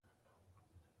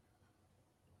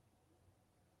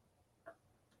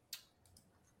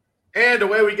And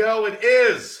away we go. It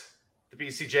is the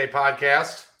BCJ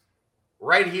podcast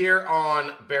right here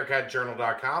on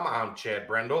BearcatJournal.com. I'm Chad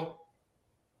Brendel,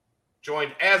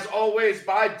 joined as always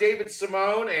by David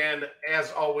Simone. And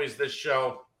as always, this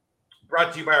show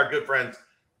brought to you by our good friends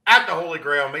at the Holy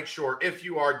Grail. Make sure if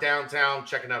you are downtown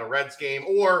checking out a Reds game,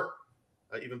 or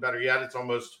even better yet, it's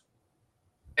almost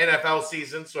NFL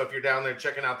season. So if you're down there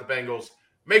checking out the Bengals,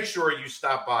 make sure you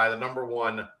stop by the number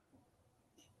one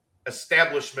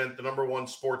establishment, the number one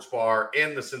sports bar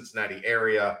in the Cincinnati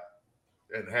area,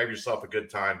 and have yourself a good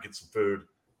time, get some food,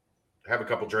 have a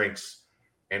couple drinks,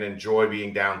 and enjoy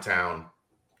being downtown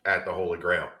at the Holy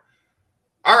Grail.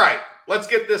 All right, let's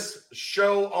get this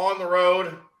show on the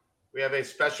road. We have a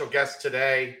special guest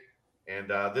today, and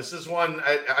this is one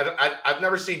I've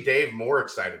never seen Dave more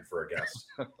excited for a guest.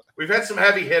 We've had some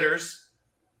heavy hitters,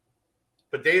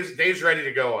 but Dave's ready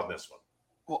to go on this one.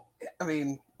 Well, I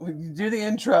mean, we do the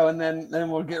intro and then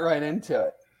we'll get right into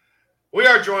it. We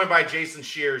are joined by Jason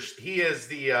Shears. He is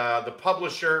the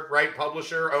publisher, right?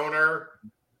 Publisher, owner,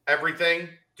 everything,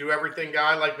 do everything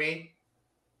guy like me.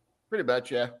 Pretty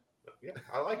much, yeah. Yeah,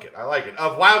 I like it.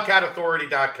 Of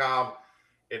WildcatAuthority.com.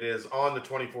 It is on the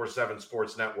 24/7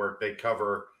 Sports Network. They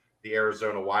cover the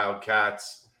Arizona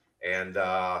Wildcats, and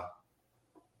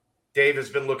Dave has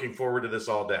been looking forward to this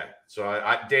all day. So,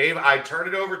 Dave, I turn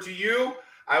it over to you.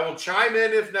 I will chime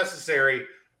in if necessary,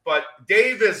 but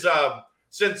Dave is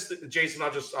since Jason,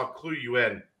 I'll clue you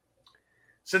in.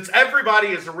 Since everybody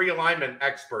is a realignment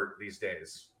expert these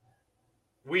days,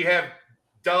 we have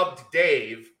dubbed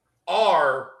Dave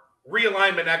our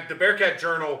realignment, the Bearcat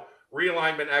Journal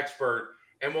realignment expert,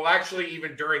 and we'll actually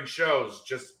even during shows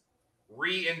just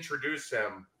reintroduce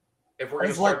him if we're going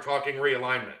to start talking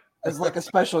realignment as like a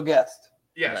special guest.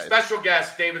 Yeah, nice. Special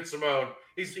guest David Simone.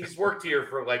 He's worked here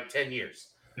for like 10 years.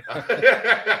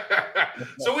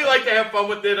 So we like to have fun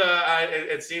with it.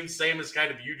 It seems same as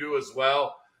kind of you do as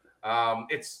well.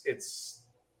 It's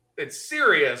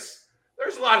serious.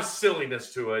 There's a lot of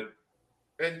silliness to it,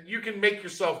 and you can make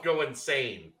yourself go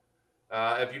insane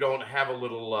if you don't have a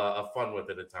little fun with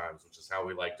it at times, which is how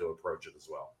we like to approach it as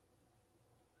well.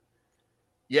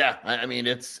 Yeah, I mean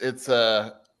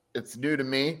it's new to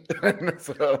me,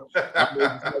 so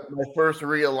my first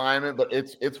realignment, but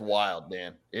it's wild,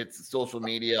 man. It's social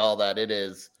media, all that. It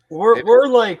is. We're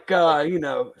like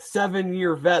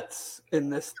 7-year vets in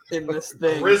this thing.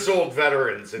 Grizzled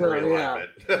veterans in realignment.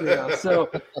 Yeah. So,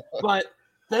 but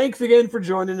thanks again for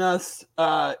joining us.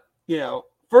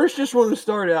 First, just want to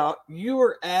start out. You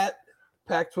were at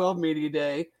Pac-12 Media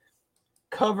Day,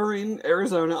 covering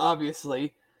Arizona,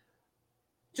 obviously.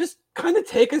 Just kind of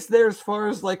take us there as far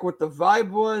as like what the vibe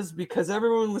was, because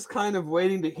everyone was kind of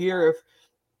waiting to hear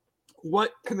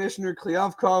what Commissioner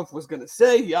Kliavkoff was going to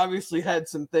say. He obviously had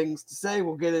some things to say.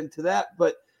 We'll get into that.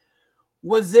 But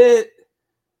was it,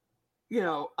 I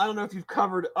don't know if you've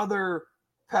covered other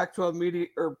Pac-12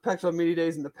 media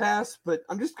days in the past, but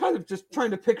I'm just kind of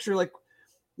trying to picture, like,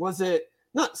 was it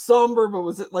not somber, but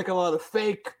was it like a lot of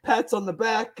fake pats on the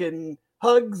back and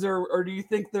hugs, or do you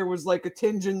think there was like a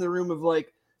tinge in the room of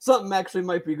like, something actually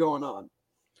might be going on?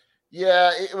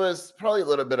 Yeah, it was probably a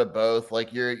little bit of both.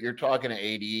 Like you're talking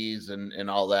to ADs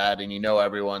and all that, and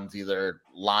everyone's either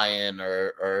lying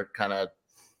or kind of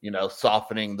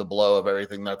softening the blow of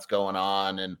everything that's going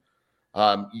on, and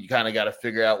you kind of got to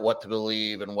figure out what to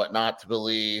believe and what not to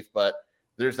believe. But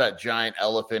there's that giant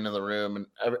elephant in the room,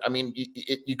 and I mean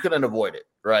you couldn't avoid it,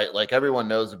 right? Like everyone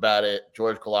knows about it.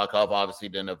 George Kliavkoff obviously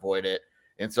didn't avoid it.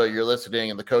 And so you're listening,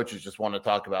 and the coaches just want to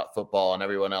talk about football, and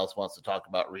everyone else wants to talk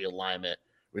about realignment,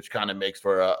 which kind of makes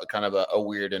for a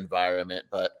weird environment.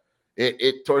 But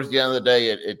it towards the end of the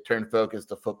day, it turned focus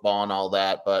to football and all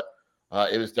that. But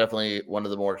it was definitely one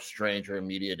of the more stranger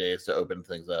media days to open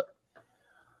things up.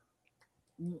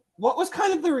 What was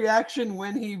kind of the reaction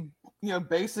when he,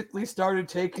 basically started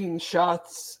taking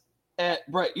shots at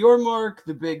Brett Yormark,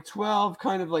 the Big 12?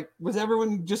 Kind of like, was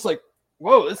everyone just like,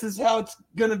 whoa, this is how it's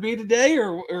going to be today?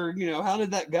 Or how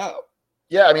did that go?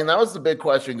 Yeah, I mean, that was the big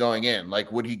question going in.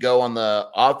 Like, would he go on the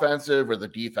offensive or the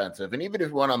defensive? And even if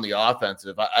he went on the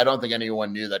offensive, I don't think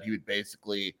anyone knew that he would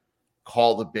basically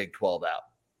call the Big 12 out.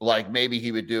 Like, maybe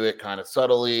he would do it kind of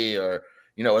subtly or,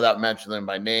 without mentioning them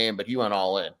by name, but he went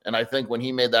all in. And I think when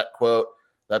he made that quote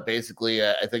that basically,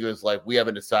 I think it was like, we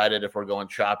haven't decided if we're going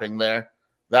shopping there.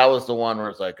 That was the one where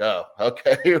it's like, oh,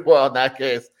 okay, well, in that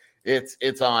case,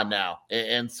 it's on now.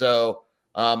 And so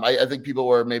I think people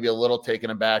were maybe a little taken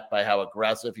aback by how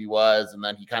aggressive he was. And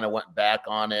then he kind of went back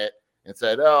on it and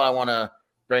said, oh, I want to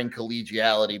bring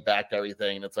collegiality back to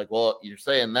everything. And it's like, well, you're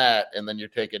saying that, and then you're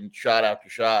taking shot after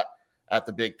shot at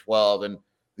the Big 12. And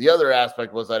The other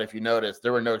aspect was that if you notice,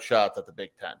 there were no shots at the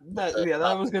Big Ten. That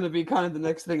was going to be kind of the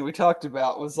next thing we talked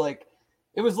about. It was like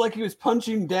he was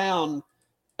punching down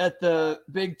at the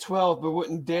Big 12, but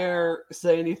wouldn't dare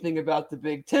say anything about the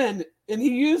Big 10. And he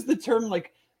used the term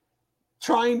like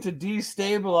trying to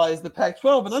destabilize the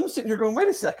Pac-12. And I'm sitting here going, wait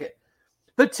a second.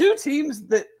 The two teams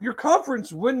that your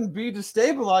conference wouldn't be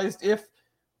destabilized if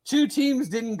two teams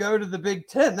didn't go to the Big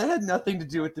 10. That had nothing to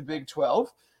do with the Big 12.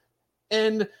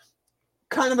 And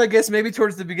kind of, I guess, maybe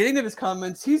towards the beginning of his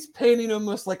comments, he's painting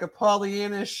almost like a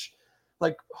Pollyannish,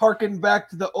 like harken back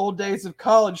to the old days of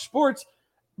college sports,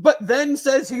 but then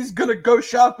says he's going to go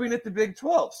shopping at the Big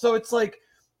 12. So it's like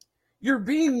you're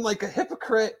being like a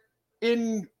hypocrite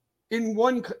in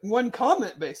one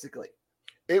comment, basically.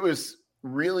 It was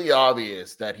really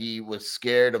obvious that he was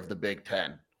scared of the Big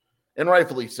Ten, and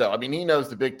rightfully so. I mean, he knows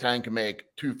the Big Ten can make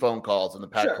 2 phone calls and the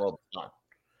Pac-12 is not.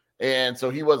 And so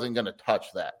he wasn't going to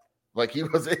touch that. Like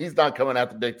he's not coming at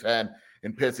the Big Ten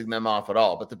and pissing them off at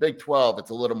all. But the Big 12, it's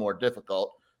a little more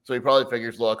difficult. So he probably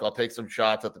figures, look, I'll take some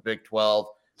shots at the Big 12,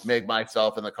 make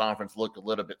myself in the conference look a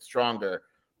little bit stronger.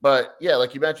 But yeah,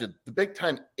 like you mentioned, the Big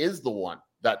Ten is the one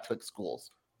that took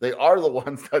schools. They are the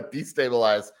ones that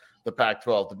destabilize the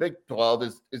Pac-12. The Big 12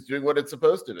 is doing what it's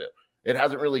supposed to do. It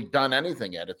hasn't really done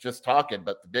anything yet. It's just talking.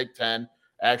 But the Big Ten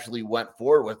actually went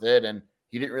forward with it, and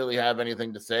he didn't really have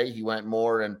anything to say. He went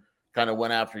more and kind of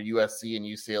went after USC and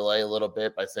UCLA a little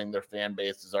bit by saying their fan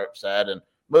bases are upset, and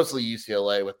mostly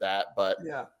UCLA with that. But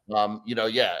I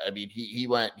mean,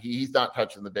 he's not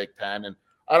touching the Big Ten, and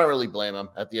I don't really blame him.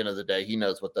 At the end of the day, he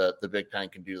knows what the Big Ten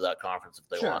can do to that conference if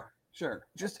they want. Sure.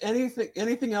 Just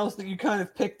anything else that you kind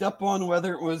of picked up on,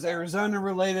 whether it was Arizona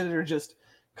related or just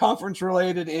conference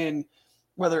related, in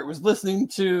whether it was listening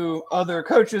to other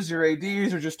coaches or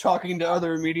ADs or just talking to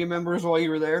other media members while you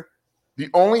were there? The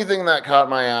only thing that caught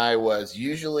my eye was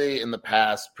usually in the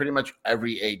past, pretty much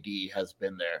every AD has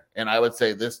been there. And I would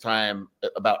say this time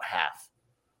about half.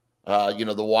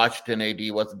 The Washington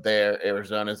AD wasn't there.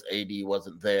 Arizona's AD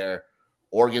wasn't there.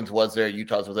 Oregon's was there.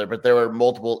 Utah's was there. But there were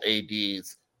multiple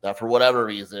ADs that for whatever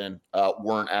reason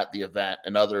weren't at the event,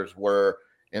 and others were.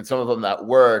 And some of them that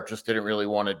were just didn't really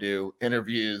want to do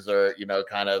interviews or,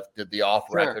 kind of did the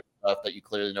off-record stuff that you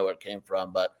clearly know where it came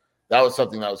from. But that was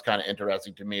something that was kind of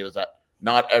interesting to me, was that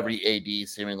not every AD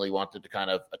seemingly wanted to kind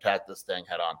of attack this thing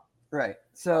head on. Right.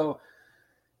 So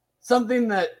something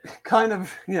that kind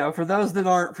of, for those that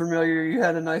aren't familiar, you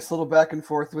had a nice little back and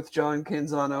forth with John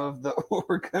Canzano of the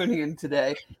Oregonian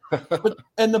today.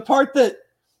 And the part that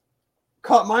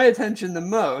caught my attention the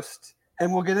most,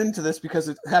 and we'll get into this because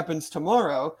it happens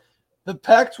tomorrow, the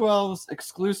Pac-12's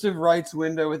exclusive rights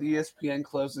window with ESPN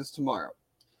closes tomorrow.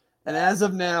 And as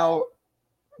of now,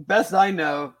 best I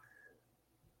know,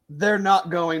 they're not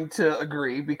going to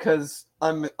agree, because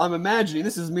I'm imagining,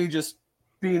 this is me just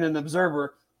being an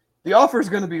observer, the offer is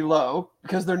going to be low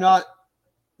because they're not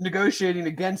negotiating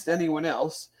against anyone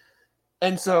else.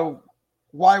 And so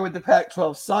why would the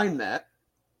Pac-12 sign that?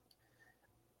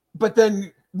 But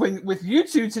then with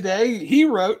YouTube today, he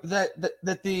wrote that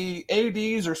the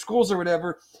ADs or schools or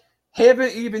whatever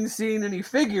haven't even seen any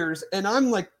figures. And I'm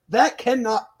like, that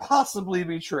cannot possibly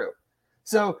be true.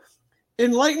 So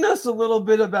enlighten us a little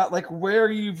bit about like where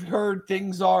you've heard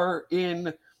things are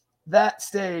in that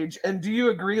stage. And do you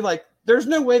agree, like, there's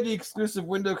no way the exclusive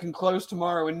window can close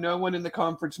tomorrow and no one in the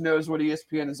conference knows what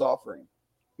ESPN is offering?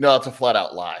 No, it's a flat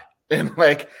out lie. And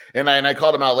I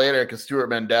called him out later because Stuart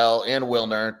Mendel and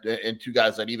Wilner, and two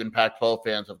guys that even Pac-12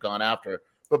 fans have gone after,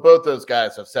 but both those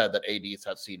guys have said that ADs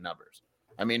have seen numbers.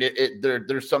 I mean,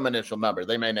 there's some initial number.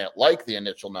 They may not like the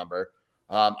initial number.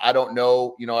 I don't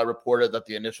know. I reported that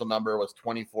the initial number was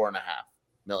 24.5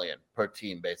 million per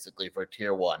team, basically, for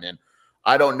tier one. And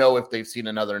I don't know if they've seen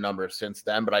another number since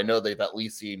then, but I know they've at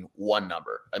least seen one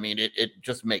number. I mean, it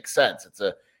just makes sense.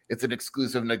 It's an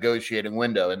exclusive negotiating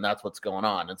window, and that's what's going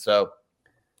on. And so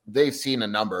they've seen a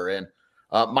number. And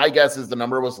my guess is the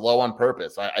number was low on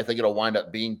purpose. I think it'll wind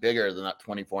up being bigger than that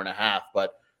 24.5,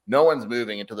 but no one's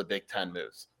moving until the Big Ten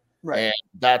moves. Right. And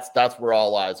that's where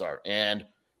all eyes are. And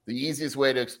the easiest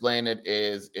way to explain it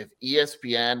is if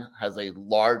ESPN has a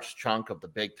large chunk of the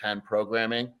Big Ten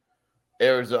programming,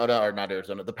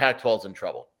 the Pac-12 is in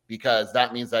trouble, because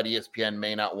that means that ESPN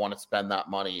may not want to spend that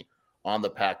money on the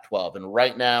Pac-12. And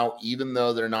right now, even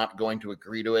though they're not going to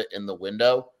agree to it in the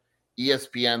window,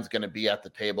 ESPN's going to be at the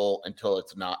table until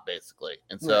it's not, basically.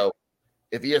 And so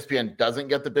if ESPN doesn't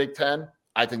get the Big Ten,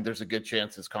 I think there's a good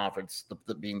chance this conference,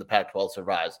 being the Pac-12,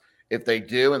 survives. If they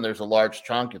do, and there's a large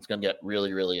chunk, it's going to get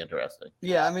really, really interesting.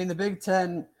 Yeah, I mean, the Big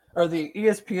Ten, or the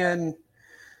ESPN,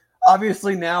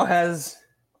 obviously now has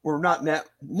or not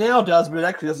now does, but it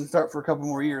actually doesn't start for a couple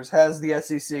more years, has the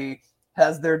SEC,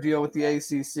 has their deal with the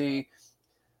ACC.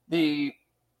 The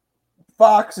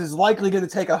Fox is likely going to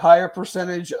take a higher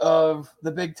percentage of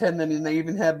the Big Ten than they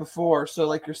even had before. So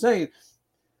like you're saying,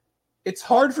 it's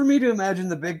hard for me to imagine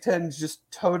the Big Ten is just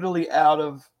totally out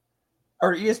of,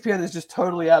 or ESPN is just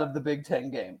totally out of the Big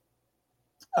Ten game.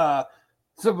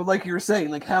 So but like you were saying,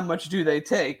 like how much do they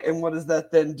take and what does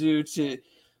that then do to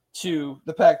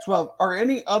the Pac-12? Are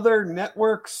any other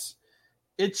networks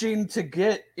itching to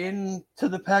get into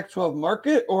the Pac-12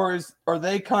 market, or are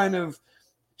they kind of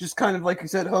like you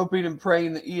said, hoping and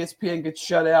praying that ESPN gets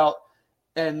shut out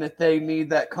and that they need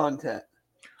that content?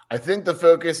 I think the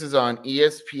focus is on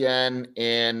ESPN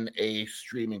and a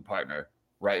streaming partner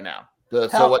right now.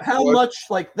 How much,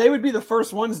 like they would be the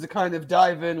first ones to kind of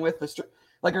dive in with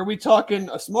like, are we talking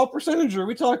a small percentage, or are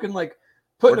we talking like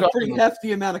putting a pretty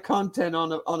hefty amount of content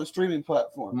on a streaming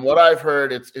platform? From what I've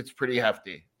heard, it's pretty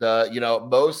hefty.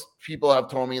 Most people have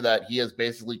told me that he has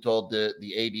basically told the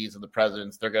ADs and the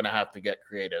presidents they're going to have to get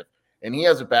creative. And he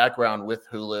has a background with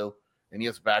Hulu, and he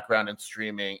has a background in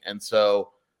streaming. And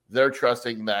so they're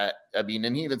trusting that, and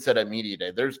he even said at Media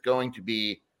Day, there's going to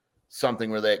be something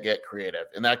where they get creative.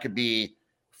 And that could be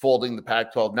folding the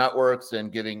Pac-12 networks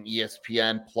and giving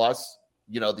ESPN Plus,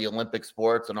 the Olympic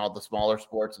sports and all the smaller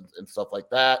sports and stuff like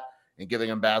that, and giving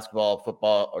them basketball,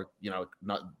 football, or,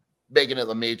 not making it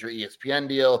a major ESPN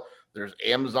deal. There's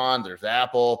Amazon, there's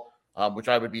Apple, which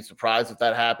I would be surprised if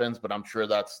that happens, but I'm sure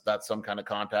that's some kind of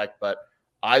contact. But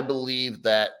I believe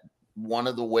that one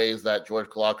of the ways that George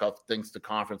Kliavkoff thinks the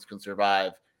conference can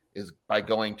survive is by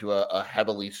going to a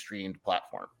heavily streamed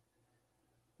platform.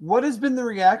 What has been the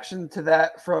reaction to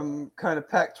that from kind of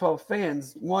Pac-12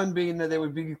 fans? One being that they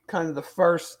would be kind of the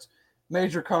first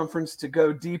major conference to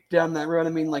go deep down that road.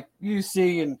 I mean, like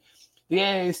UC and the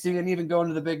AAC and even going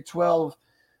to the Big 12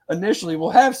 initially.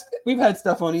 We've had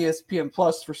stuff on ESPN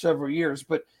Plus for several years,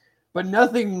 but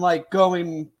nothing like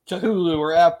going to Hulu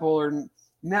or Apple or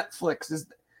Netflix.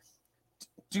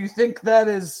 Do you think that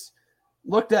is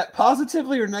looked at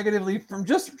positively or negatively from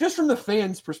just from the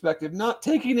fans' perspective, not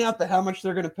taking out how much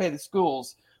they're going to pay the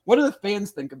schools? What do the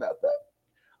fans think about that?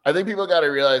 I think people got to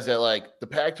realize that like the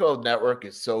Pac-12 network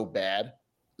is so bad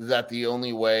that the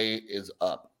only way is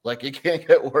up. Like it can't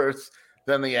get worse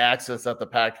than the access that the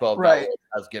Pac-12 network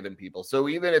has given people. So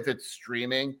even if it's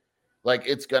streaming, like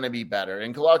it's going to be better.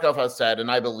 And Kliavkoff has said,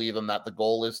 and I believe him, that the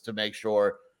goal is to make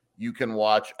sure you can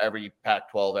watch every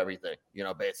Pac-12, everything,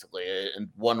 basically in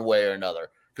one way or another.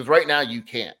 Because right now you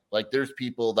can't. Like there's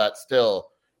people that still,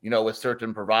 with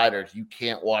certain providers, you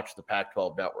can't watch the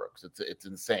Pac-12 networks. It's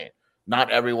insane. Not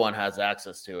everyone has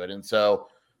access to it. And so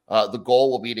the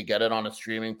goal will be to get it on a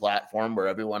streaming platform where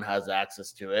everyone has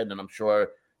access to it. And I'm sure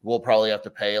we'll probably have to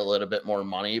pay a little bit more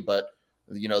money, but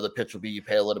the pitch will be you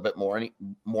pay a little bit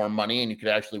more money and you could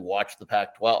actually watch the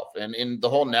Pac-12. And in the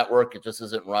whole network, it just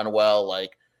isn't run well.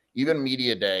 Like even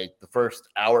Media Day, the first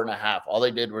hour and a half, all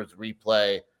they did was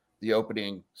replay the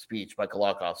opening speech by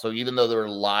Kliavkoff. So even though there were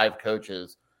live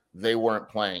coaches, they weren't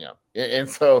playing them. And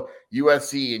so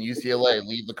USC and UCLA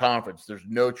leave the conference. There's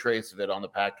no trace of it on the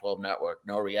Pac-12 network,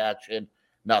 no reaction,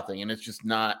 nothing. And it's just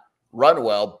not run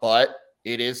well, but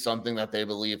it is something that they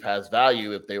believe has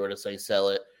value if they were to say sell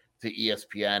it to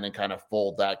ESPN and kind of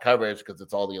fold that coverage because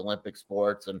it's all the Olympic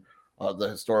sports and the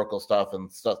historical stuff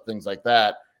and things like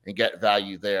that, and get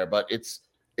value there. But it's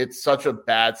such a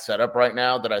bad setup right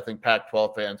now that I think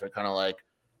Pac-12 fans are kind of like,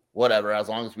 whatever, as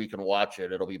long as we can watch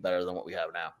it, it'll be better than what we have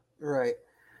now. Right.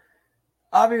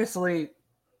 Obviously,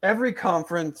 every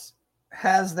conference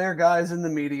has their guys in the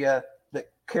media that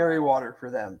carry water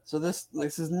for them. So this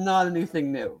is not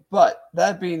anything new. But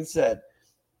that being said,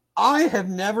 I have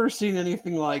never seen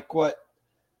anything like what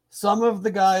some of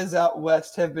the guys out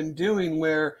west have been doing,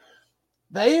 where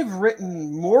they have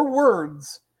written more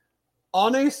words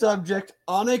on a subject,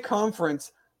 on a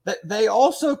conference that they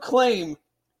also claim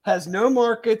has no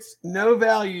markets, no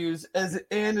values,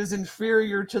 and is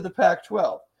inferior to the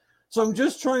Pac-12. So I'm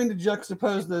just trying to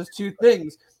juxtapose those two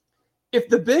things. If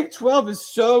the Big 12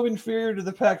 is so inferior to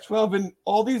the Pac-12 and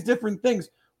all these different things,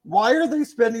 why are they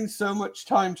spending so much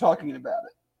time talking about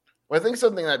it? Well, I think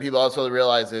something that people also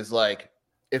realize is like,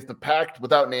 if the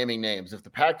without naming names, if the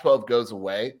Pac-12 goes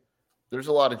away, there's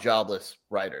a lot of jobless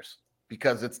writers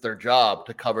because it's their job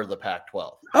to cover the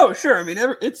Pac-12. Oh, sure. I mean,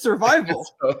 it's survival.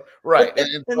 So, right.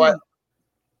 And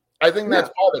I think that's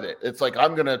part of it. It's like,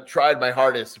 I'm going to try my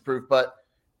hardest to prove, but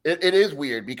it is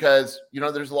weird because,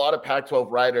 there's a lot of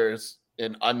Pac-12 writers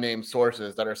in unnamed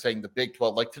sources that are saying the Big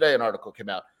 12, like today, an article came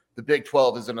out, the Big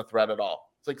 12 isn't a threat at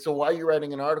all. It's like, so why are you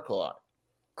writing an article on it?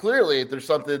 Clearly, there's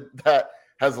something that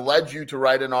has led you to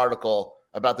write an article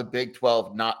about the Big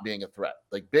 12 not being a threat.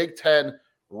 Like Big 10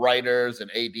 writers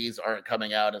and ADs aren't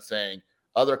coming out and saying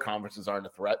other conferences aren't a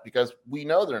threat because we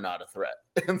know they're not a threat.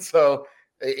 And so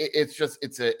it's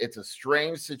a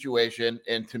strange situation.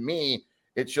 And to me,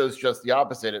 it shows just the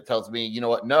opposite. It tells me, you know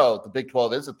what? No, the Big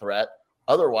 12 is a threat.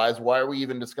 Otherwise, why are we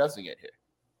even discussing it here?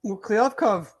 Well,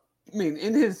 Klyavkov,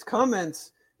 in his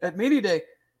comments at Media Day,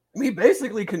 he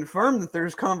basically confirmed that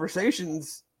there's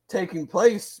conversations taking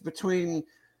place between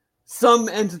some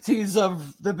entities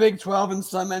of the Big 12 and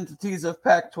some entities of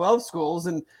Pac-12 schools.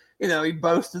 And, he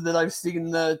boasted that I've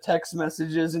seen the text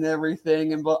messages and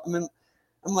everything. And I'm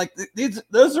like,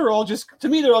 those are all just, to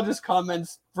me, they're all just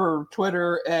comments for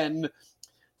Twitter and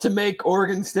to make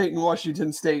Oregon State and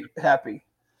Washington State happy.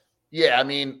 Yeah,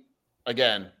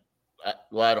 again,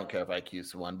 I don't care if I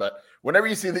accuse someone, but whenever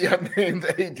you see the unnamed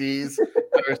ADs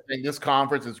that are saying this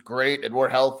conference is great and we're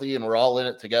healthy and we're all in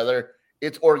it together,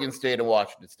 it's Oregon State and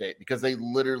Washington State because they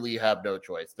literally have no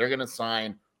choice. They're going to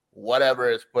sign whatever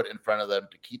is put in front of them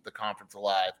to keep the conference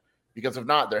alive because if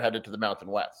not, they're headed to the Mountain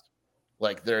West.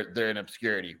 Like they're in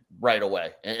obscurity right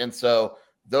away. And so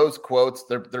those quotes,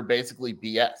 they're basically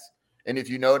BS. And if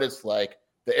you notice, like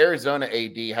the Arizona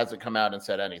AD hasn't come out and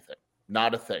said anything,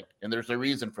 not a thing. And there's a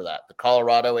reason for that. The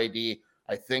Colorado AD,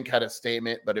 I think, had a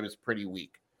statement, but it was pretty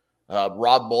weak.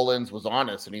 Rob Mullins was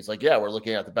honest, and he's like, yeah, we're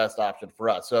looking at the best option for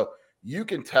us. So you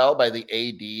can tell by the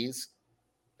ADs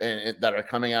that are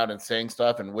coming out and saying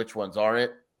stuff and which ones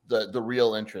aren't, the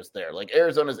real interest there. Like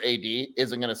Arizona's AD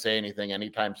isn't going to say anything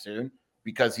anytime soon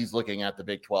because he's looking at the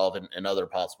Big 12 and other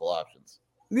possible options.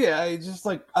 Yeah, I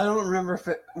don't remember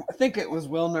I think it was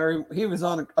Wilner. He was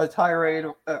on a tirade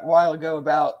a while ago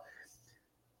about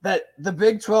that the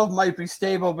Big 12 might be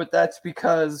stable, but that's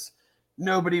because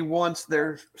nobody wants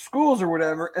their schools or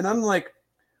whatever. And I'm like,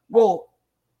 well,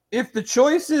 if the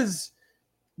choice is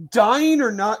dying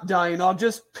or not dying, I'll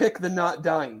just pick the not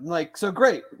dying. Like, so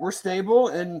great, we're stable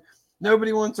and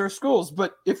nobody wants our schools.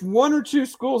 But if one or two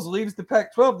schools leaves the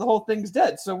Pac-12, the whole thing's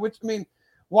dead. So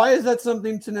why is that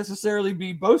something to necessarily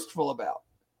be boastful about?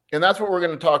 And that's what we're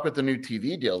going to talk with the new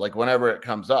TV deal, like whenever it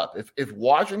comes up. If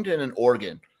Washington and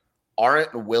Oregon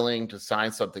aren't willing to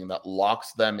sign something that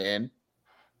locks them in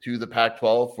to the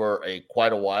Pac-12 for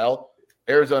quite a while,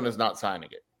 Arizona's not signing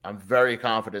it. I'm very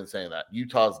confident in saying that.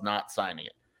 Utah's not signing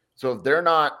it. So if they're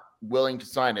not willing to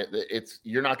sign it,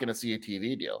 you're not going to see a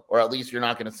TV deal, or at least you're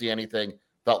not going to see anything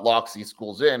that locks these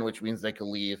schools in, which means they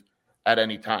can leave at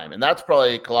any time. And that's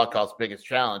probably Klyavkov's biggest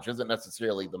challenge, isn't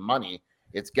necessarily the money.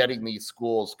 It's getting these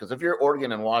schools, because if you're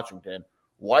Oregon and Washington,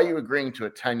 why are you agreeing to a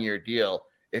 10-year deal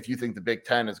if you think the Big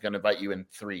 10 is going to invite you in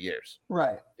 3 years?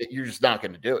 Right. You're just not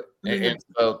going to do it. And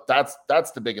so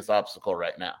that's the biggest obstacle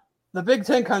right now. The Big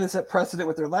 10 kind of set precedent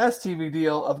with their last TV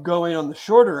deal of going on the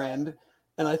shorter end.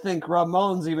 And I think Rob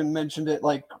Mullins even mentioned it,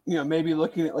 maybe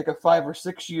looking at like a 5 or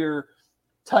 6 year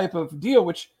type of deal,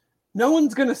 which no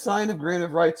one's going to sign a grant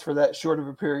of rights for that short of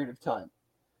a period of time.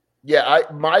 Yeah,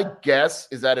 my guess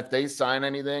is that if they sign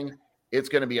anything, it's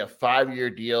going to be a 5-year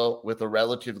deal with a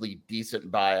relatively decent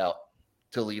buyout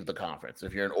to leave the conference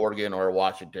if you're in Oregon or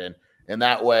Washington. And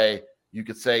that way you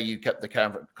could say you kept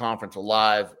the conference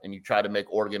alive and you try to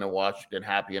make Oregon and Washington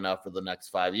happy enough for the next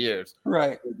 5 years.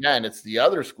 Right. Again, it's the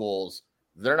other schools.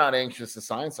 They're not anxious to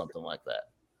sign something like that.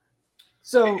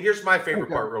 So here's my favorite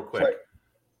part real quick.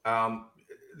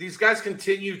 These guys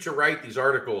continue to write these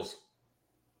articles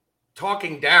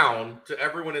talking down to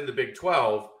everyone in the Big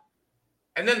 12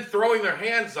 and then throwing their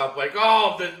hands up like,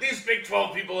 these Big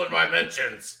 12 people in my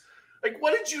mentions. Like,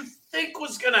 what did you think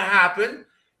was going to happen?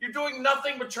 You're doing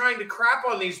nothing but trying to crap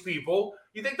on these people.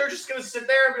 You think they're just going to sit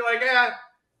there and be like,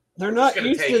 they're not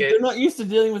used to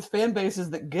dealing with fan bases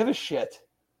that give a shit.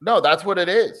 No, that's what it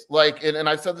is. Like, and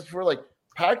I've said this before, like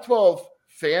Pac-12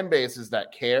 fan bases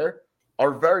that care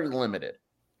are very limited.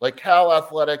 Like Cal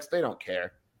Athletics, they don't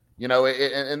care.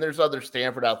 And there's other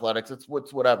Stanford Athletics. It's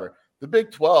whatever. The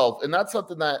Big 12, and that's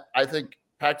something that I think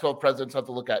Pac-12 presidents have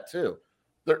to look at too.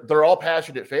 They're all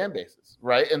passionate fan bases,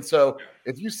 right? And so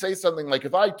if you say something like,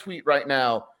 if I tweet right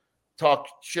now, talk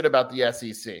shit about the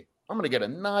SEC, I'm going to get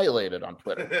annihilated on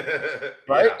Twitter,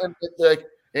 right? Yeah.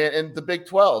 And the Big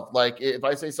 12, like if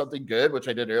I say something good, which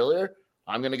I did earlier,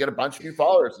 I'm going to get a bunch of new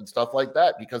followers and stuff like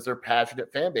that because they're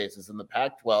passionate fan bases. In the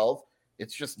Pac-12,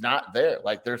 it's just not there.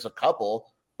 Like there's a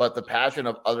couple, but the passion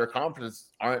of other conferences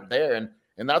aren't there.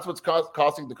 And that's what's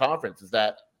costing the conference, is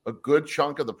that a good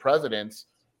chunk of the presidents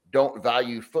don't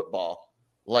value football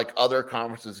like other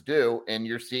conferences do. And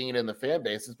you're seeing it in the fan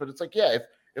bases. But it's like, yeah,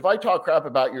 if I talk crap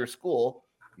about your school,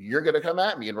 you're going to come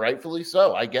at me, and rightfully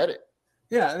so. I get it.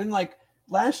 Yeah, and like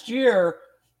last year,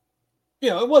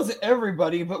 it wasn't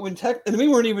everybody, but when and we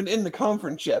weren't even in the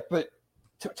conference yet, but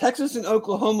Texas and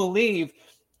Oklahoma leave,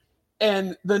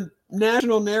 and the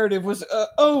national narrative was,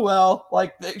 oh well,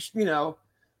 like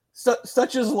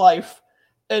such is life,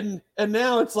 and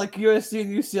now it's like USC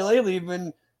and UCLA leave,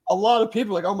 and a lot of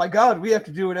people are like, oh my God, we have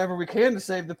to do whatever we can to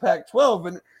save the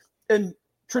Pac-12, and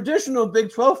traditional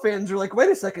Big 12 fans are like, wait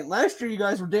a second, last year you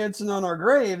guys were dancing on our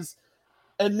graves,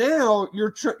 and now you're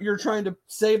trying to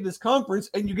save this conference,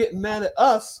 and you get mad at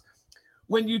us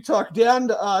when you talk down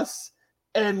to us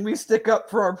and we stick up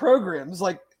for our programs.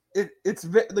 Like it's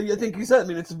I think you said,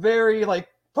 it's very like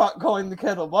pot calling the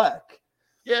kettle black.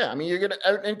 Yeah, I mean, you're gonna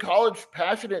in college,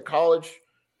 passionate college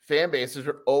fan bases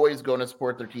are always going to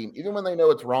support their team, even when they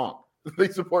know it's wrong. They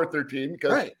support their team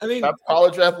because right. that's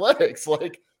college athletics.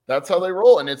 Like that's how they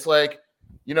roll, and it's like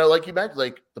like you mentioned,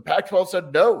 like the Pac-12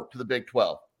 said no to the Big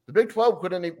 12. The Big 12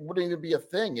 wouldn't even be a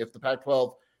thing if the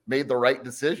Pac-12 made the right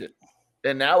decision.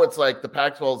 And now it's like the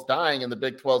Pac-12 is dying and the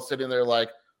Big 12 sitting there like,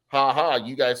 ha ha,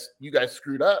 you guys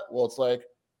screwed up. Well, it's like,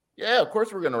 yeah, of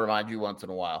course we're going to remind you once in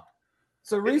a while.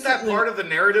 So recently, isn't that part of the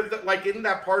narrative isn't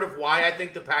that part of why I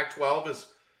think the Pac-12 is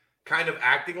kind of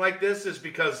acting like this, is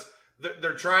because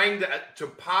they're trying to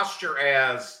posture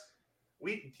as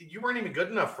you weren't even good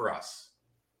enough for us.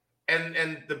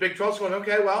 And the Big 12's going,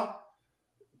 okay, well,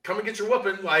 come and get your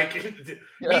whooping. Like,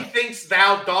 methinks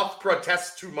thou doth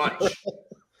protest too much.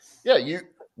 Yeah,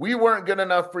 we weren't good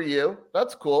enough for you.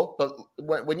 That's cool. But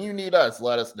when you need us,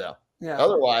 let us know. Yeah.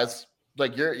 Otherwise,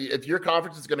 like if your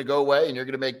conference is going to go away and you're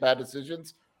going to make bad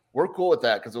decisions, we're cool with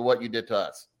that because of what you did to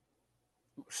us.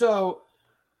 So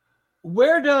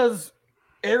where does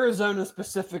Arizona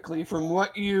specifically, from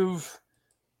what you've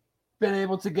been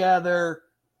able to gather,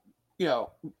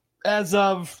 as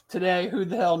of today, who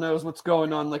the hell knows what's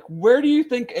going on? Like, where do you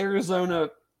think Arizona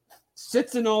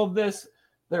sits in all of this?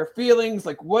 Their feelings,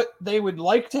 like what they would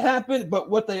like to happen, but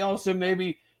what they also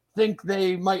maybe think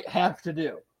they might have to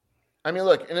do. I mean,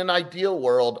 look, in an ideal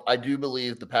world, I do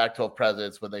believe the Pac-12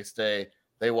 presidents, when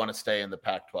they want to stay in the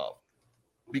Pac-12.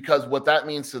 Because what that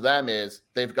means to them is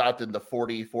they've gotten the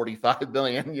 40, 45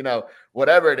 billion,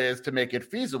 whatever it is to make it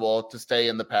feasible to stay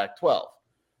in the Pac-12.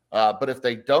 But if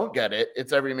they don't get it,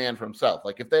 it's every man for himself.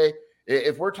 Like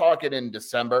if we're talking in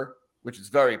December, which is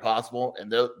very possible,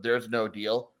 and there's no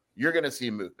deal, you're going to see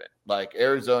movement. Like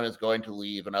Arizona is going to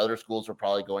leave and other schools are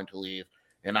probably going to leave.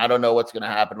 And I don't know what's going to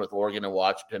happen with Oregon and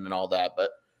Washington and all that. But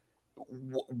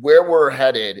where we're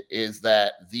headed is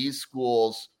that these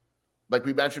schools, like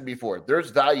we mentioned before, there's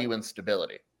value in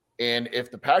stability. And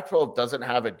if the Pac-12 doesn't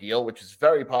have a deal, which is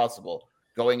very possible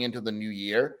going into the new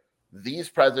year, these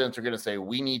presidents are going to say,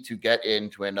 we need to get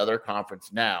into another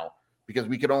conference now because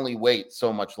we could only wait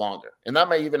so much longer. And that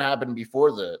may even happen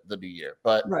before the new year.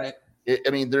 But right.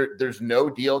 There's no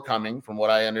deal coming from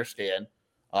what I understand.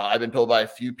 I've been told by a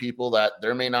few people that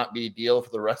there may not be a deal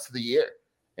for the rest of the year.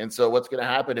 And so what's going to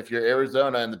happen if you're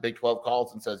Arizona and the Big 12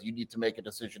 calls and says you need to make a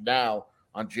decision now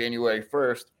on January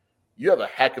 1st, you have a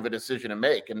heck of a decision to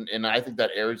make. And I think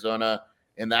that Arizona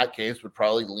in that case would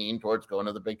probably lean towards going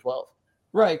to the Big 12.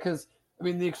 Right, because,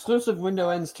 the exclusive window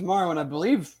ends tomorrow, and I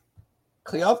believe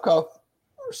Kliavkoff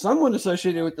or someone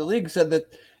associated with the league said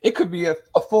that it could be a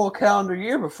full calendar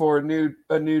year before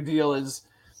a new deal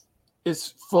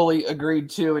is fully agreed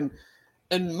to.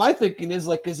 And my thinking is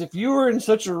if you were in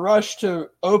such a rush to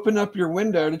open up your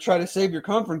window to try to save your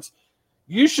conference,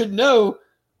 you should know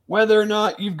whether or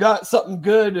not you've got something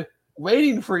good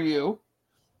waiting for you.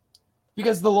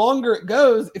 Because the longer it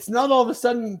goes, it's not all of a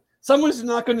sudden someone's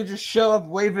not going to just show up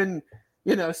waving,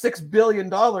 $6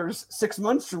 billion 6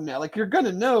 months from now. Like, you're going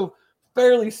to know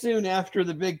fairly soon after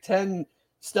the Big Ten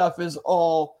stuff is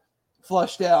all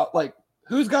flushed out, like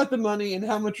who's got the money and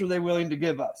how much are they willing to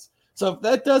give us. So if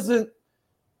that doesn't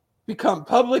become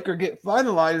public or get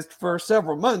finalized for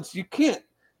several months, you can't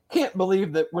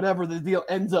believe that whatever the deal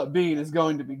ends up being is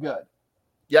going to be good.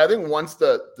 Yeah, I think once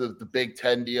the Big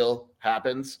Ten deal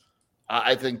happens,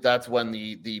 I think that's when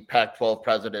the Pac-12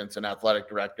 presidents and athletic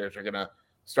directors are going to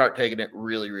start taking it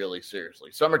really, really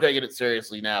seriously. Some are taking it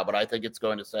seriously now, but I think it's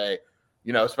going to say,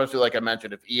 especially like I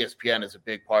mentioned, if ESPN is a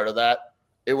big part of that,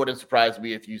 it wouldn't surprise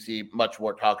me if you see much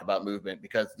more talk about movement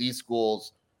because these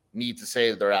schools need to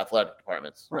save their athletic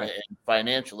departments. Right. And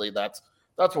financially, that's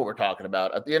what we're talking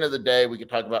about. At the end of the day, we can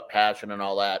talk about passion and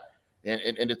all that, and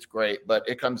it's great, but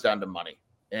it comes down to money.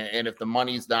 And if the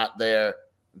money's not there,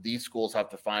 these schools have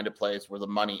to find a place where the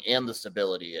money and the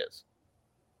stability is.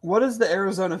 What does the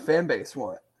Arizona fan base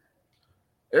want?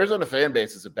 Arizona fan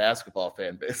base is a basketball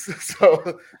fan base.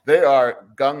 So they are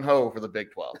gung-ho for the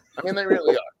Big 12. They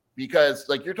really are. Because,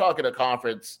 you're talking a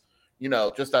conference,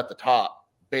 just at the top.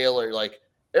 Baylor,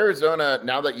 Arizona,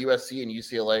 now that USC and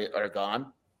UCLA are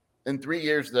gone, in 3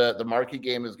 years, the marquee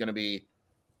game is going to be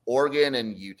Oregon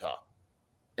and Utah.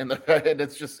 And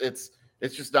it's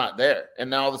just not there. And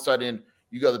now all of a sudden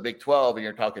you go to the Big 12 and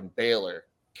you're talking Baylor,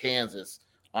 Kansas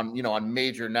on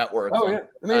major networks. Oh, yeah.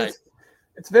 I mean,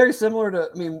 it's very similar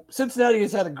to, Cincinnati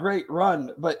has had a great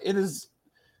run, but it is,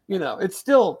 it's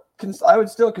still, I would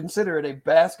still consider it a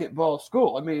basketball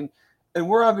school. I mean, and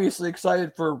we're obviously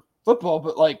excited for football,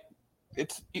 but like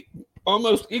it's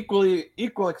almost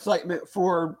equal excitement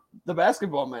for the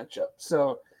basketball matchup.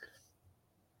 So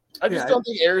I just don't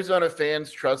think Arizona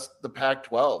fans trust the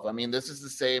Pac-12. I mean, this is the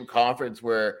same conference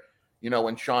where,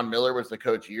 when Sean Miller was the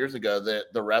coach years ago, the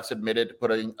refs admitted to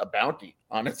putting a bounty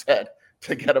on his head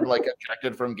to get him like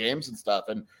ejected from games and stuff.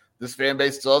 And this fan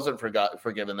base still hasn't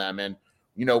forgiven them. And,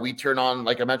 we turn on,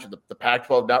 like I mentioned, the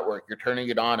Pac-12 network. You're turning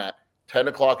it on at 10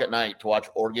 o'clock at night to watch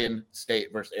Oregon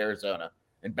State versus Arizona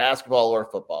in basketball or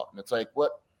football. And it's like,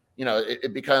 what,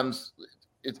 it becomes,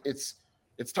 it's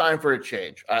time for a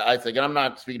change, I think. And I'm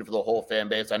not speaking for the whole fan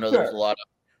base. I know there's a lot of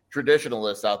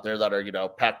traditionalists out there that are,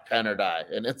 Pac-10 or die.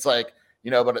 And it's like,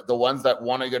 but the ones that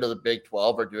want to go to the Big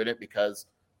 12 are doing it because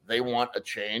they want a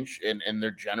change. And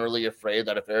they're generally afraid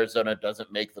that if Arizona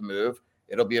doesn't make the move,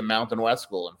 it'll be a Mountain West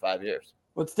school in 5 years.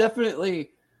 Well, it's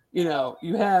definitely,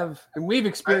 you have, and we've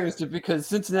experienced it because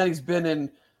Cincinnati's been in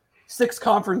 6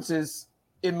 conferences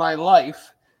in my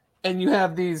life. And you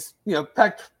have these,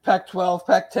 Pac-12,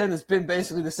 Pac-10 has been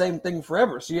basically the same thing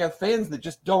forever. So you have fans that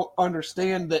just don't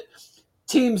understand that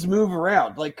teams move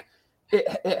around. Like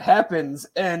it happens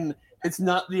and it's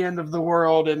not the end of the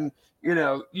world. And,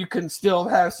 you can still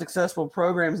have successful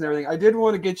programs and everything. I did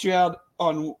want to get you out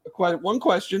on one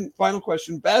question, final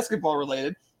question, basketball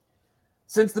related.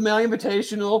 Since the Maui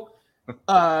Invitational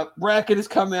bracket has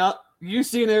come out,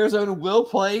 UC and Arizona will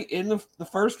play in the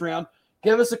first round.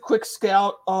 Give us a quick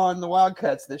scout on the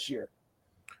Wildcats this year.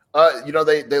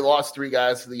 They lost 3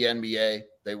 guys to the NBA.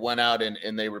 They went out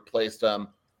and they replaced them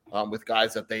with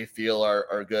guys that they feel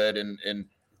are good. And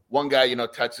one guy,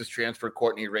 Texas transfer,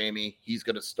 Courtney Ramey, he's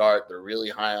going to start. They're really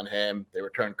high on him. They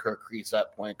returned Kirk Kreese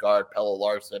at point guard, Pella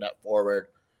Larson at forward.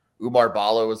 Umar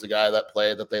Balo was the guy that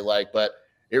played that they like. But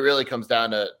it really comes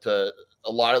down to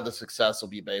a lot of the success will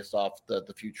be based off the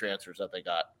few transfers that they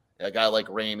got. A guy like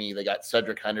Ramey, they got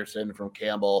Cedric Henderson from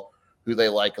Campbell, who they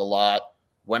like a lot.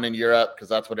 Went in Europe because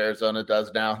that's what Arizona does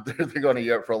now. They're going to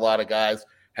Europe for a lot of guys.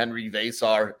 Henry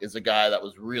Vasar is a guy that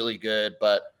was really good,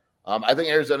 but I think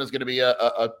Arizona is going to be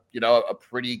a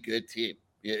pretty good team.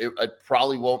 It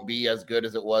probably won't be as good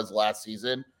as it was last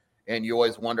season, and you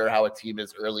always wonder how a team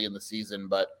is early in the season,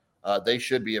 but they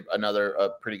should be a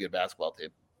pretty good basketball team.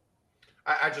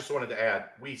 I just wanted to add,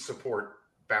 we support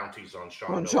bounties on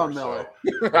Sean Miller.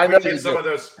 So I know get some of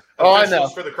those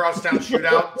officials for the Crosstown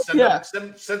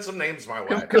Shootout. Send some names my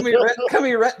way. Can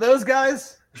we rent those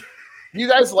guys? You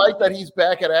guys like that he's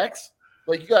back at X?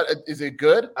 Like, is it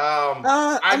good?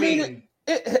 I mean,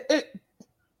 he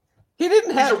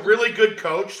didn't have. He's a really good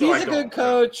coach. He's a good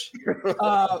coach,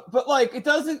 but like, it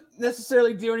doesn't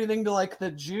necessarily do anything to like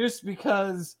the juice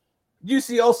because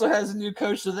UC also has a new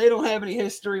coach, so they don't have any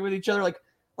history with each other.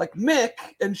 Like Mick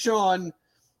and Sean,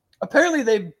 apparently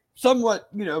they somewhat,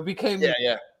 became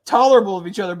tolerable of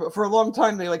each other, but for a long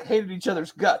time they like hated each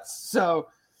other's guts. So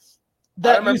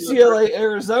that UCLA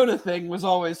Arizona thing was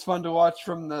always fun to watch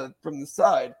from the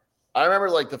side. I remember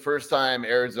like the first time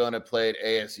Arizona played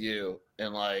ASU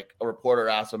and like a reporter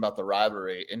asked him about the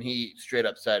rivalry and he straight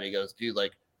up said, he goes, dude,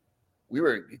 like we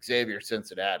were Xavier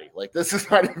Cincinnati. Like this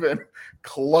is not even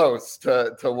close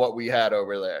to what we had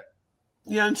over there.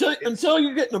 Yeah, until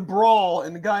you get in a brawl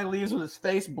and the guy leaves with his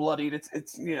face bloodied,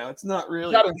 it's not really.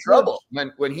 He got in trouble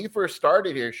when he first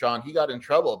started here, Sean. He got in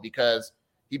trouble because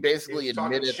he basically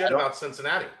admitted shit about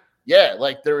Cincinnati. Yeah,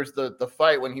 like there was the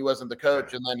fight when he wasn't the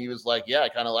coach, and then he was like, "Yeah, I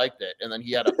kind of liked it," and then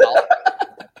he had a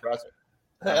apologize.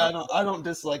 Hey, I don't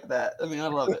dislike that. I mean, I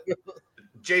love it.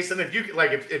 Jason, if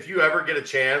you ever get a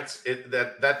chance,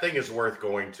 that thing is worth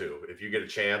going to. If you get a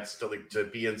chance to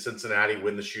be in Cincinnati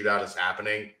when the shootout is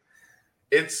happening.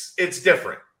 It's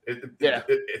different. Everybody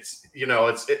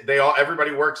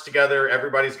works together.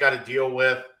 Everybody's got to deal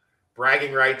with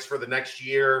bragging rights for the next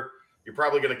year. You're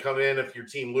probably going to come in if your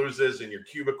team loses and your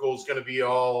cubicle is going to be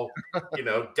all,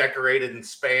 decorated and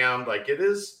spammed. Like it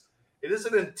is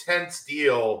an intense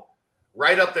deal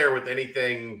right up there with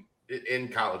anything in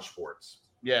college sports.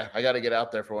 Yeah. I got to get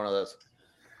out there for one of those.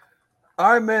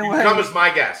 All right, man. You come as my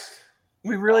guest.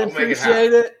 We really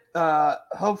appreciate it.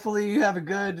 Hopefully you have a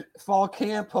good fall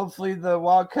camp. Hopefully the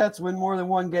Wildcats win more than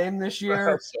one game this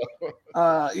year.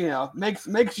 It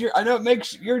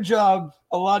makes your job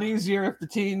a lot easier if the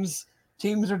teams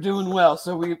teams are doing well.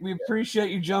 So we appreciate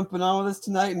you jumping on with us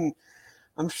tonight, and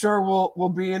I'm sure we'll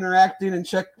be interacting and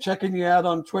checking you out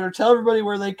on Twitter. Tell everybody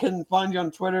where they can find you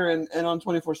on Twitter and on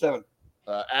 24/7.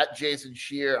 At Jason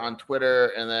Scheer on Twitter,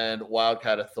 and then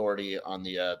Wildcat Authority on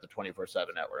the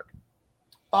 24/7 network.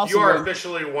 Awesome, you are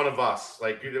officially one of us.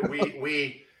 Like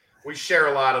we share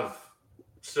a lot of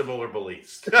similar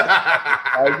beliefs.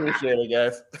 I appreciate it,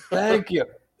 guys. Thank you.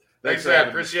 Thanks, man.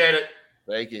 Appreciate it.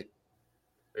 Thank you.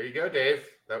 There you go, Dave.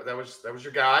 That was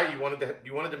your guy. You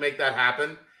wanted to make that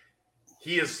happen.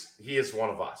 He is one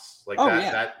of us. Like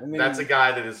that's a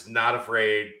guy that is not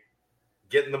afraid.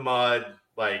 Get in the mud.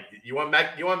 Like you want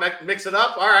mix it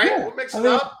up? All right, yeah, we'll mix it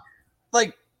up.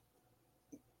 Like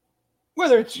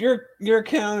whether it's your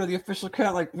account or the official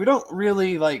account, like we don't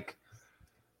really like.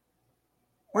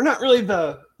 We're not really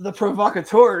the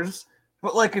provocateurs,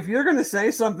 but like if you're gonna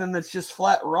say something that's just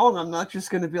flat wrong, I'm not just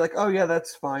gonna be like, oh yeah,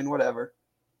 that's fine, whatever.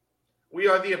 We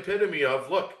are the epitome of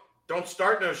look. Don't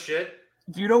start no shit.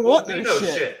 If you don't want no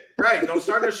shit, right? Don't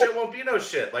start no shit. Won't be no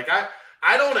shit. Like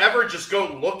I don't ever just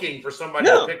go looking for somebody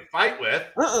to pick a fight with.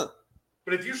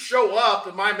 But if you show up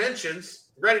in my mentions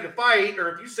ready to fight,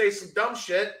 or if you say some dumb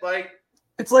shit, like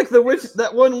it's like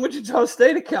that one Wichita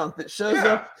State account that shows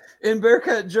up in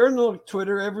Bearcat Journal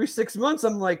Twitter every 6 months.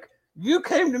 I'm like, you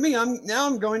came to me.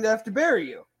 I'm going to have to bury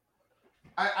you.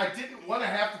 I didn't want to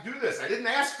have to do this. I didn't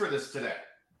ask for this today.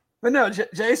 But no,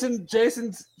 Jason's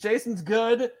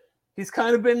good. He's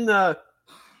kind of been the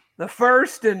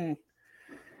first and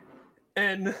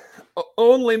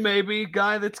only maybe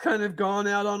guy that's kind of gone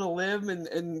out on a limb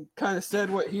and kind of said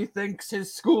what he thinks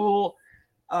his school,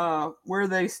 where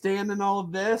they stand in all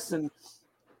of this, and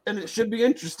it should be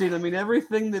interesting. I mean,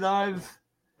 everything that I've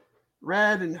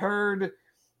read and heard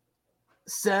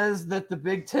says that the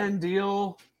Big Ten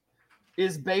deal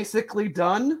is basically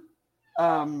done,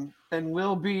 and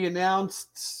will be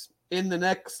announced in the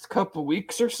next couple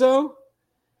weeks or so.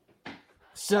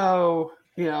 So,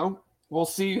 we'll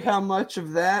see how much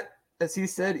of that, as he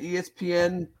said,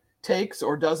 ESPN takes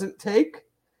or doesn't take.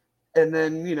 And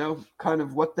then, kind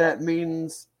of what that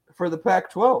means for the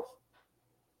Pac-12.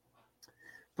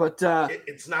 But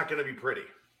it's not going to be pretty.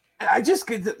 I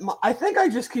think I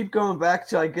just keep going back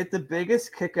to I get the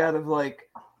biggest kick out of like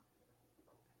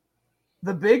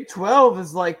the Big 12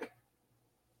 is like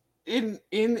in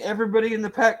everybody in the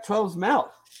Pac-12's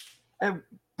mouth, and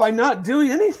by not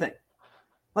doing anything.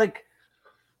 Like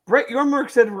Brett Yormark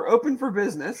said, we're open for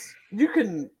business. You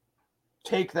can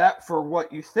take that for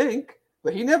what you think,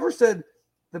 but he never said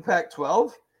the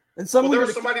Pac-12. And there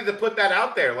was somebody that put that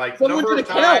out there, like number of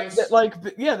times.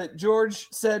 That George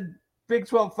said Big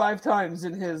 12 5 times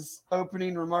in his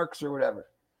opening remarks or whatever.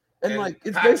 And like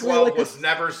it's basically like was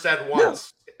never said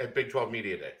once at Big 12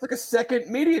 Media Day. It's like a second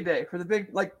media day for the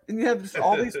big and you have just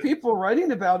all these people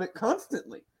writing about it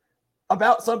constantly,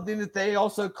 about something that they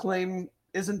also claim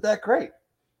isn't that great.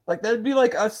 Like that'd be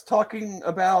like us talking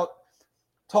about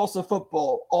Tulsa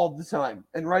football all the time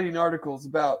and writing articles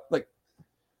about like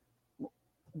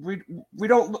we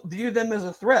don't view them as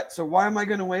a threat. So why am I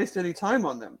going to waste any time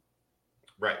on them?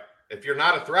 Right. If you're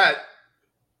not a threat,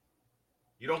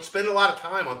 you don't spend a lot of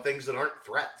time on things that aren't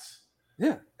threats.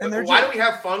 Yeah. And why do we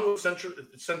have fun with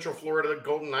Central Florida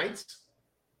Golden Knights?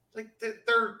 Like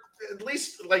they're at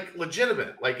least like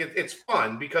legitimate. Like it's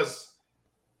fun because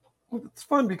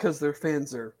their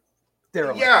fans are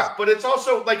derelict. Yeah, but it's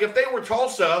also like if they were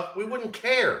Tulsa, we wouldn't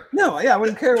care. No, yeah, I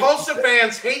wouldn't care. Tulsa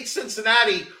fans hate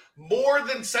Cincinnati more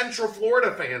than Central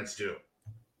Florida fans do.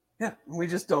 Yeah, we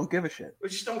just don't give a shit. We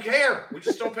just don't care. We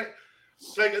just don't pay.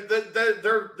 Like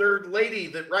their lady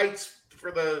that writes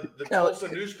for the Tulsa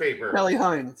newspaper, Kelly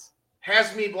Hines,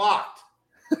 has me blocked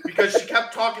because she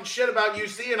kept talking shit about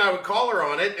UC, and I would call her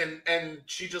on it, and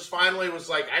she just finally was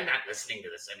like, "I'm not listening to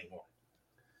this anymore."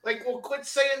 Like, well, quit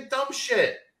saying dumb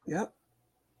shit. Yep.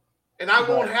 And I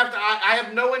won't have to. I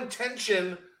have no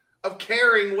intention of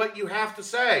caring what you have to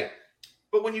say.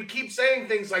 But when you keep saying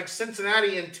things like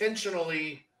Cincinnati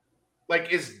intentionally,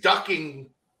 like, is ducking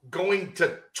going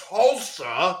to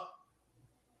Tulsa,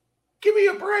 give me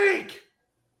a break.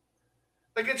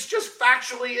 Like, it's just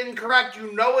factually incorrect.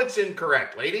 You know it's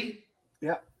incorrect, lady.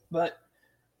 Yeah, but,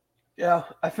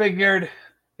 I figured,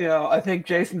 I think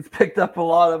Jason's picked up a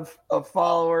lot of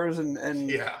followers and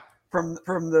from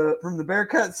the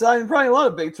Bearcat side, and probably a lot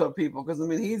of Big 12 people, because, I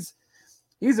mean,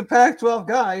 he's a Pac-12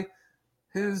 guy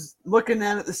who's looking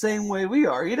at it the same way we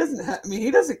are. He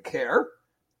doesn't care.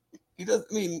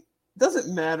 It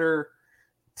doesn't matter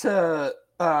to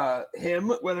him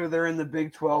whether they're in the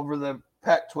Big 12 or the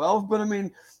Pac-12. But I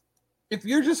mean, if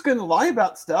you're just going to lie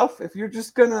about stuff, if you're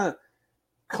just going to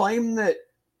claim that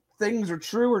things are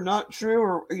true or not true,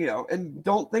 or and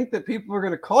don't think that people are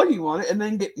going to call you on it, and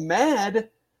then get mad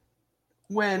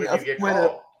when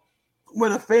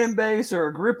a fan base or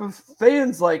a group of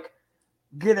fans like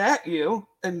get at you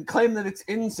and claim that it's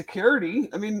insecurity.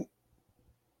 I mean,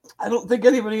 I don't think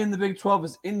anybody in the Big 12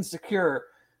 is insecure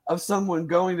of someone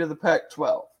going to the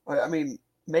Pac-12. I mean,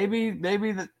 maybe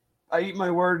that I eat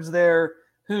my words there.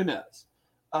 Who knows?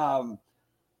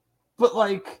 But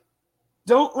like,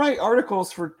 don't write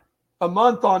articles for a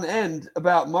month on end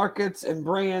about markets and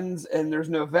brands and there's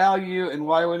no value and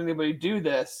why would anybody do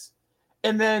this,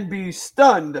 and then be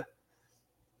stunned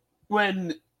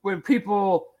when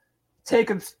people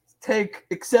take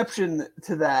exception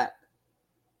to that,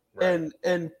 right,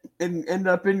 and end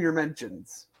up in your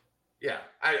mentions. Yeah,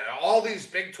 all these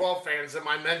Big 12 fans in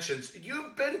my mentions,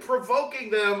 you've been provoking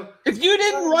them. If you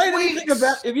didn't write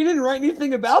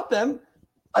anything about them,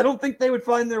 I don't think they would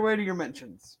find their way to your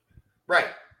mentions. Right.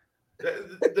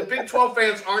 The Big 12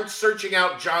 fans aren't searching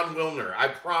out John Wilner, I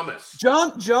promise.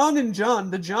 John,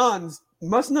 the Johns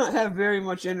must not have very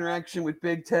much interaction with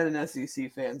Big 10 and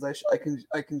SEC fans. I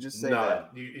can just say none.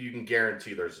 That. You can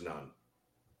guarantee there's none.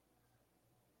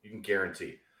 You can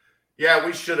guarantee. Yeah,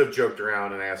 we should have joked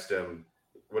around and asked him,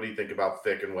 what do you think about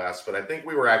Fick and West? But I think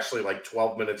we were actually like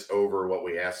 12 minutes over what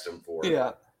we asked him for.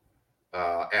 Yeah.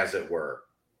 As it were.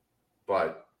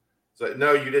 But so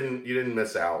no, you didn't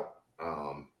miss out.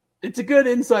 It's a good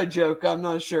inside joke. I'm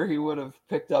not sure he would have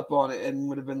picked up on it and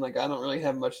would have been like, I don't really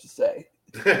have much to say.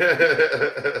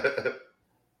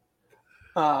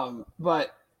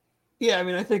 But yeah, I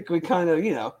mean, I think we kind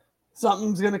of,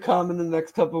 something's going to come in the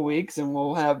next couple of weeks and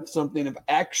we'll have something of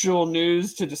actual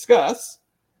news to discuss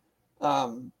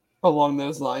along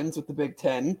those lines with the Big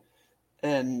Ten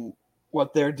and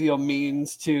what their deal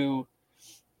means to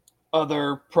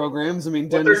other programs. I mean,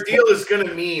 what their deal is going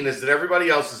to mean is that everybody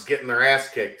else is getting their ass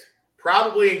kicked,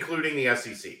 probably including the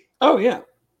SEC. Oh, yeah.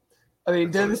 I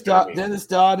mean, Dennis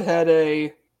Dodd had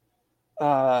a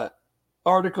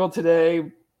article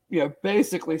today,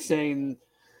 basically saying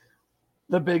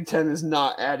the Big Ten is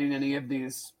not adding any of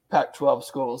these Pac-12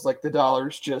 schools. Like, the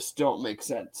dollars just don't make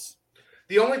sense.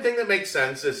 The only thing that makes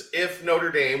sense is if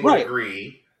Notre Dame would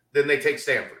agree, then they take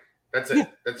Stanford. That's it. Yeah,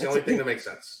 that's the only thing that makes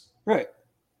sense. Right.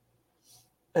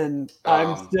 And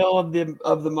I'm still of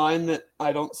the mind that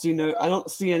I don't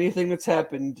see anything that's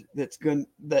happened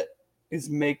that is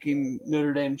making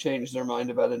Notre Dame change their mind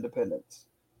about independence.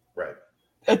 Right.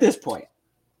 At this point.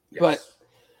 Yes. But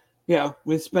yeah,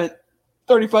 we spent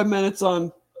 35 minutes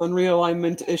on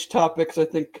realignment-ish topics. I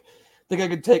think I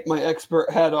could take my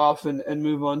expert hat off and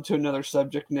move on to another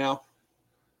subject now.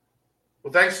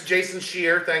 Well, thanks to Jason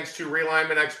Scheer. Thanks to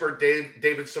realignment expert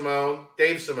David Simone.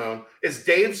 Dave Simone. Is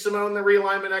Dave Simone the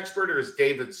realignment expert, or is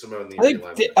David Simone the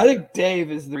realignment expert? I think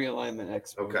Dave is the realignment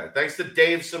expert. Okay. Thanks to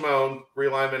Dave Simone,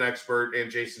 realignment expert,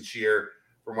 and Jason Scheer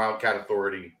from Wildcat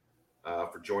Authority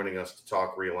for joining us to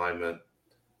talk realignment.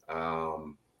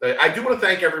 I do want to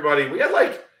thank everybody. We had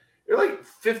like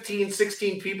 15,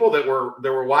 16 people that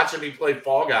were watching me play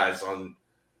Fall Guys on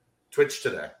Twitch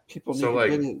today. People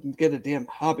need to get a damn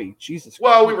hobby. Jesus Christ.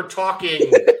 Well, we were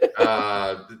talking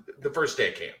the first day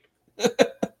of camp.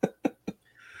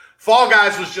 Fall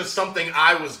Guys was just something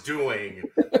I was doing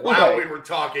while we were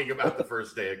talking about the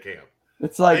first day of camp.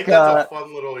 It's like, I think that's a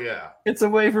fun little, It's a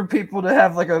way for people to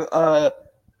have like a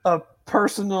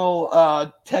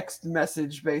personal text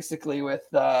message basically with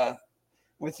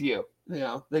you.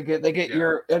 They get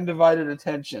your undivided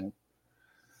attention.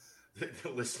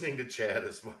 Listening to Chad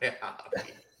is my hobby.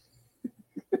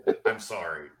 I'm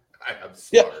sorry. I'm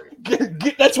sorry. Yeah,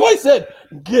 that's why I said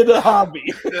get a hobby.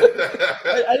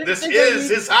 This is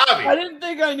his hobby. I didn't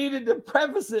think I needed to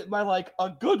preface it by like a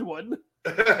good one.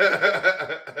 But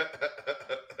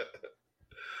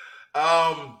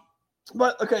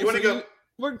okay, you want to go?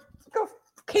 We're go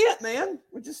camp, man.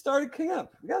 We just started camp.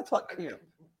 We gotta talk camp.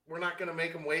 We're not gonna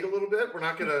make them wait a little bit. We're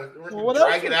gonna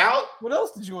drag it out. What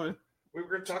else did you want to? We were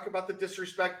going to talk about the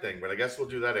disrespect thing, but I guess we'll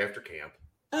do that after camp.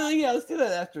 Yeah, let's do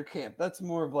that after camp. That's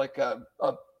more of like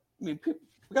we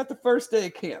got the first day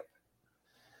of camp.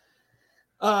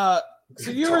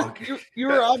 So you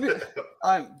were obvious.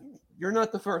 You're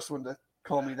not the first one to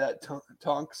call me that,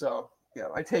 Tonk. So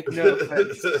I take no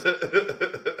offense.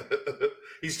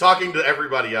 He's talking to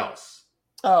everybody else.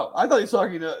 Oh, I thought he was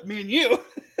talking to me and you.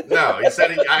 No, he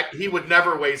said he would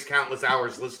never waste countless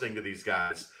hours listening to these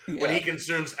guys when he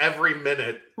consumes every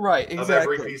minute of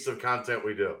every piece of content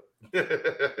we do.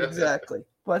 Exactly.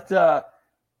 But all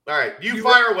right, you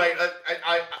fire away.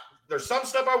 There's some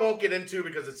stuff I won't get into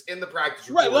because it's in the practice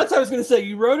report. Right, well, that's what I was going to say.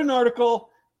 You wrote an article.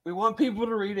 We want people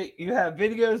to read it. You have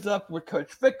videos up with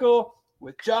Coach Fickle.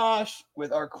 with Josh,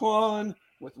 with Arquan,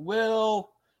 with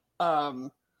Will.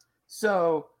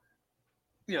 So,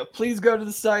 please go to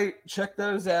the site, check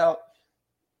those out.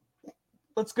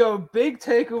 Let's go big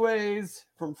takeaways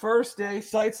from first day,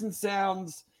 sights and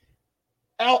sounds,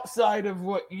 outside of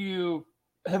what you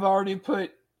have already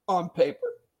put on paper.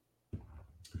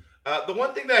 The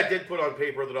one thing that I did put on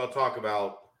paper that I'll talk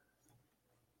about,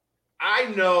 I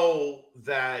know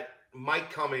that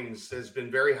Mike Cummings has been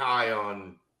very high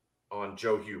on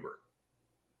Joe Huber.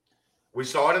 We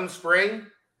saw it in the spring.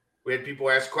 We had people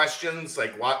ask questions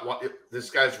like, what this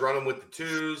guy's running with the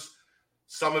twos.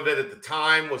 Some of it at the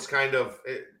time was kind of,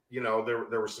 there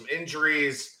were some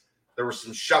injuries. There was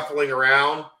some shuffling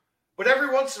around. But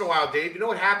every once in a while, Dave, you know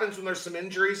what happens when there's some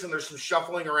injuries and there's some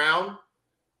shuffling around?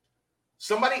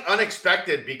 Somebody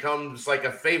unexpected becomes like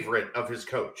a favorite of his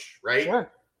coach, right?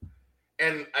 Sure.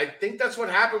 And I think that's what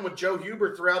happened with Joe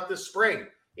Huber throughout this spring.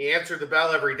 He answered the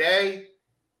bell every day.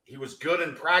 He was good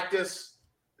in practice.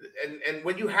 And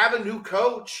when you have a new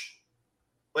coach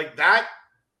like that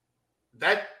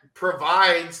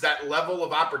provides that level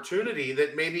of opportunity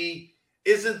that maybe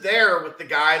isn't there with the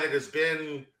guy that has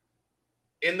been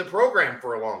in the program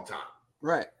for a long time.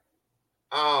 Right.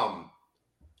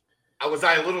 Was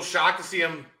I a little shocked to see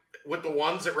him with the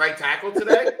ones at right tackle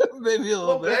today? Maybe a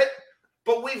little bit.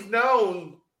 But we've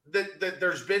known that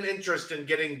there's been interest in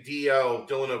getting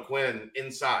Dylan O'Quinn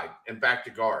inside and back to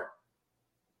guard.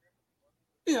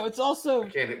 It's also we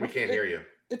can't hear you.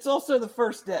 It's also the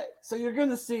first day. So you're going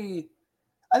to see,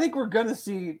 I think we're going to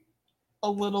see a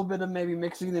little bit of maybe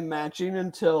mixing and matching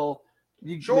until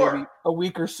maybe a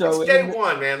week or so. It's day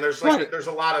one, man. There's there's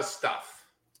a lot of stuff.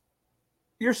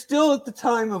 You're still at the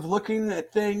time of looking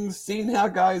at things, seeing how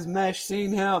guys mesh,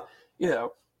 seeing how, we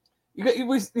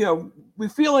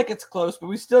feel like it's close, but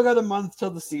we still got a month till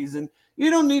the season.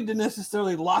 You don't need to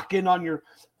necessarily lock in on your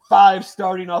 5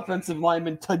 starting offensive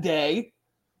linemen today.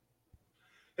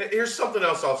 Here's something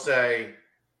else I'll say,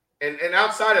 and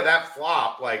outside of that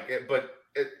flop,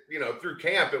 through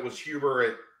camp it was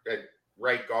Huber at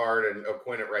right guard and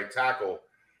O'Quinn at right tackle.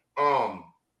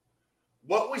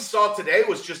 What we saw today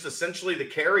was just essentially the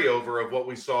carryover of what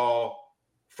we saw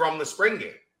from the spring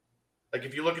game. Like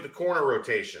if you look at the corner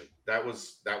rotation, that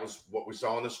was what we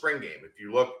saw in the spring game. If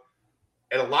you look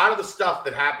at a lot of the stuff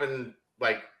that happened,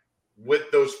 like with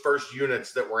those first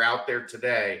units that were out there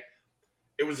today,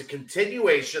 it was a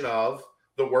continuation of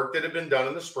the work that had been done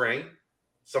in the spring.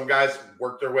 Some guys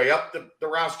worked their way up the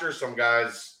roster. Some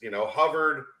guys,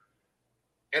 hovered.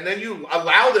 And then you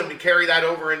allow them to carry that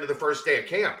over into the first day of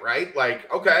camp, right? Like,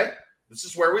 okay, this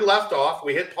is where we left off.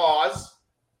 We hit pause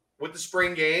with the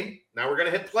spring game. Now we're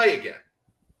going to hit play again.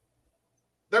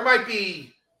 There might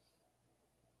be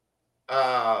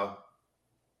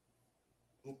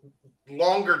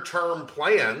longer-term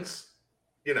plans,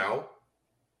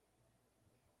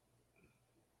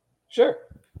 Sure.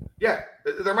 Yeah,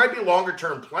 there might be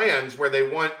longer-term plans where they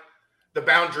want the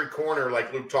boundary corner,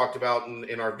 like Luke talked about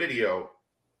in our video,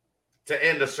 to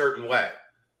end a certain way.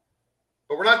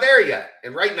 But we're not there yet.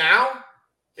 And right now, I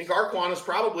think Arquan is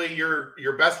probably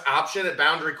your best option at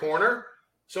boundary corner.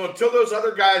 So until those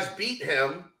other guys beat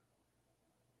him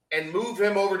and move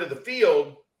him over to the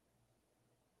field,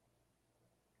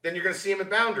 then you're going to see him at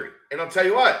boundary. And I'll tell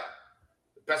you what,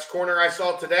 the best corner I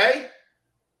saw today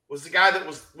was the guy that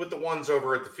was with the ones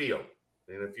over at the field.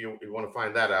 And if you want to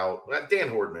find that out, Dan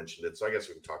Horde mentioned it, so I guess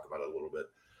we can talk about it a little bit.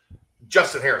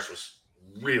 Justin Harris was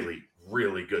really,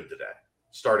 really good today,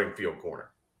 starting field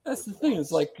corner. That's the thing.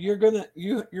 It's like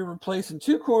you're replacing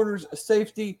 2 corners, a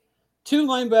safety, 2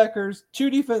 linebackers, 2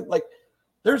 defense. Like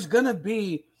there's gonna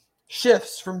be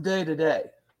shifts from day to day.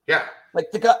 Yeah.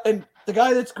 Like the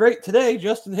guy that's great today,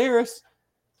 Justin Harris,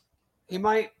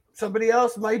 somebody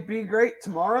else might be great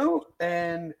tomorrow,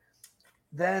 and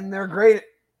then they're great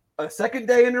a second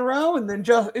day in a row, and then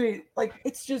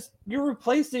it's just you're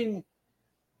replacing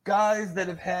guys that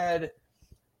have had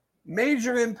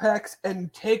major impacts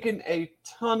and taken a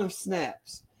ton of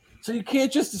snaps. So you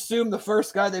can't just assume the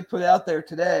first guy they put out there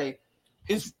today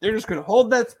they're just going to hold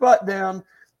that spot down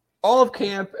all of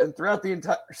camp and throughout the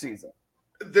entire season.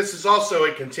 This is also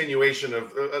a continuation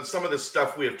of some of the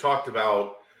stuff we have talked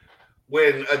about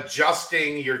when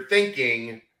adjusting your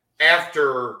thinking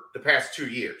after the past 2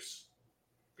 years.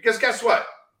 Because guess what?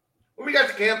 When we got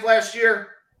to camp last year,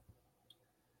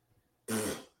 there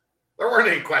weren't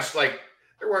any questions.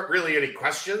 There weren't really any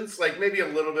questions. Like maybe a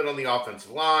little bit on the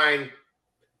offensive line.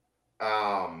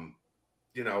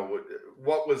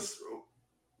 What was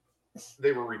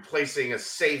they were replacing a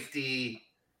safety.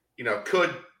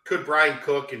 Could Brian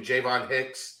Cook and Javon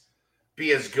Hicks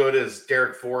be as good as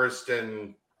Derek Forrest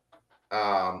and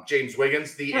James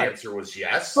Wiggins? The Right. answer was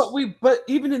yes. But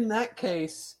even in that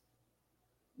case,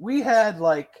 we had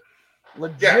like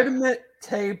legitimate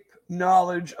tape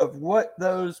knowledge of what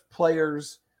those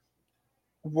players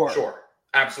were. Sure.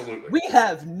 Absolutely. We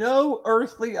have no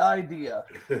earthly idea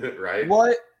right?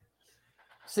 what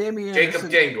Sammy Anderson,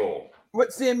 Jacob Dingle,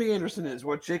 what Sammy Anderson is,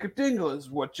 what Jacob Dingle is,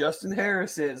 what Justin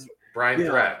Harris is. Brian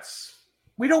Threats.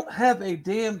 We don't have a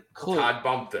damn clue. Todd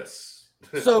Bumpus.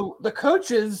 So the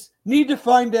coaches need to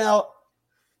find out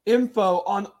info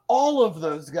on all of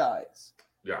those guys.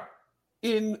 Yeah.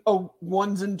 In a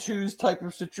ones and twos type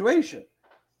of situation.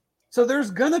 So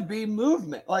there's going to be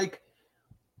movement. Like,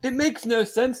 it makes no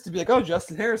sense to be like, oh,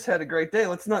 Justin Harris had a great day.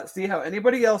 Let's not see how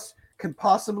anybody else can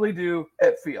possibly do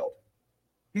at field.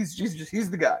 He's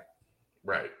the guy.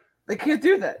 Right. They can't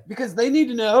do that because they need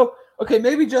to know, okay,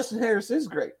 maybe Justin Harris is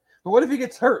great, but what if he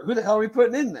gets hurt? Who the hell are we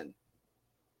putting in then?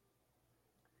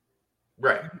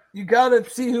 Right. You got to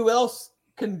see who else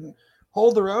can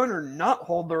hold their own or not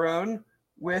hold their own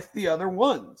with the other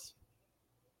ones.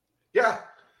 Yeah.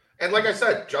 And like I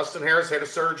said, Justin Harris had a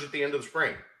surge at the end of the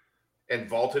spring and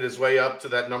vaulted his way up to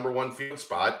that number one field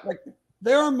spot. Like,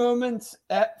 there are moments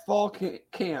at fall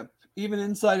camp, even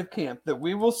inside of camp, that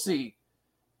we will see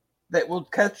that will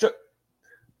catch up.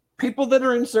 People that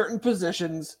are in certain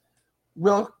positions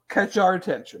will catch our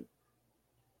attention.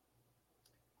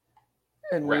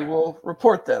 And we will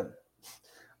report them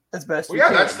as best we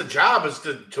can. That's the job, is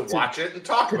to watch it and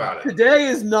talk about it. Today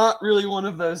is not really one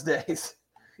of those days.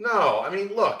 No, I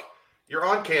mean, look, you're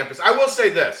on campus. I will say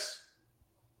this.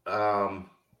 Hold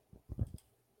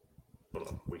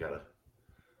on, we gotta.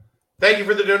 Thank you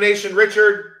for the donation,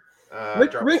 Richard.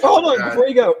 Hold on, before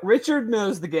you go. Richard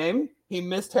knows the game. He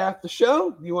missed half the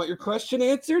show. You want your question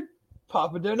answered?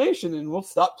 Pop a donation, and we'll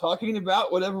stop talking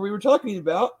about whatever we were talking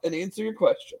about and answer your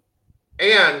question.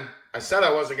 And I said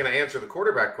I wasn't going to answer the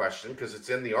quarterback question because it's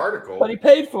in the article. But he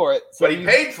paid for it. So he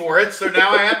paid for it, so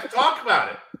now I have to talk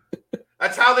about it.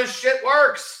 That's how this shit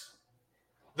works.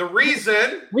 The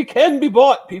reason we can be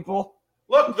bought, people.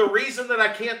 Look, the reason that I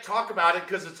can't talk about it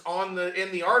because it's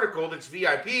in the article that's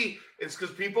VIP is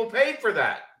because people paid for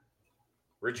that.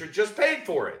 Richard just paid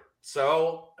for it.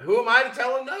 So who am I to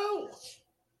tell him no?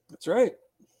 That's right.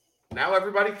 Now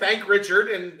everybody thank Richard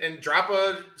and drop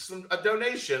a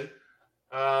donation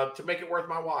to make it worth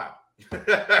my while.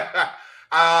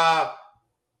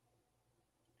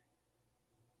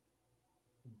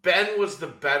 Ben was the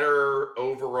better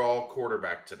overall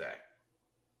quarterback today.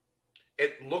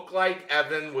 It looked like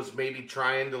Evan was maybe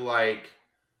trying to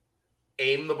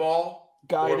aim the ball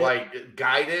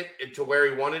guide it to where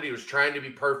he wanted. He was trying to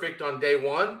be perfect on day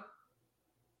one.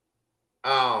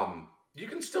 You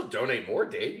can still donate more,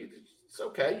 Dave. It's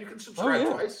okay. You can subscribe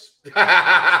twice.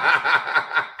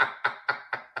 I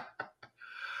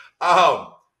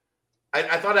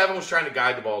thought Evan was trying to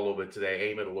guide the ball a little bit today,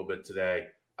 aim it a little bit today.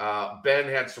 Ben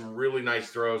had some really nice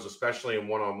throws, especially in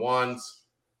one-on-ones.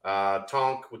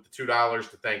 Tonk with the $2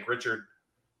 to thank Richard.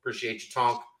 Appreciate you,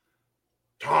 Tonk.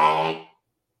 Tonk.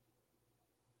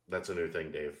 That's a new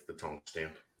thing, Dave, the Tonk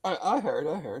stamp. I heard.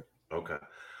 Okay.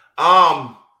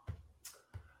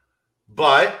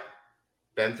 But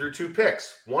Ben threw 2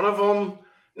 picks. One of them,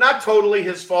 not totally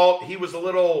his fault. He was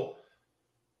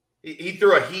he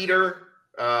threw a heater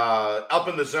up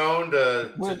in the zone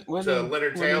to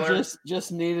Leonard Taylor.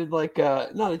 Just needed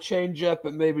not a change up,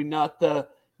 but maybe not the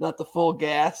full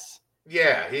gas.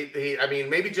 Yeah, I mean,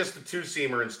 maybe just the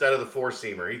 2-seamer instead of the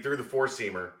 4-seamer. He threw the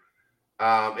 4-seamer.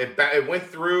 It went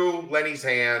through Lenny's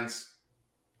hands,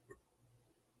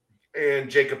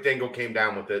 and Jacob Dingle came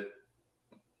down with it.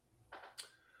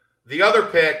 The other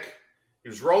pick, he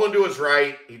was rolling to his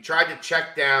right. He tried to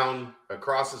check down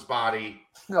across his body.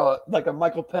 No, like a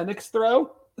Michael Penix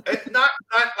throw? Not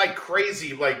like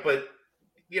crazy, but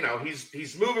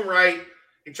he's moving right.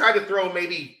 He tried to throw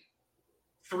maybe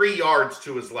 3 yards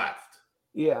to his left.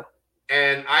 Yeah.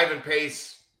 And Ivan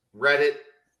Pace read it,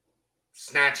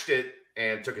 snatched it,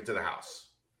 and took it to the house.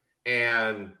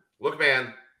 And look,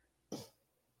 man,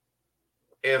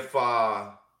 if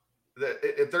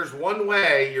there's one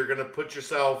way you're going to put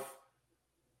yourself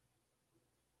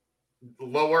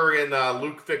lower in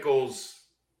Luke Fickell's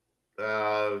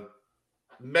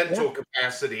mental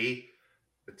capacity,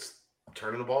 it's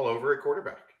turning the ball over at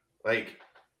quarterback.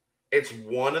 It's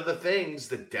one of the things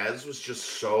that Dez was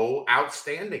just so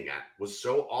outstanding at, was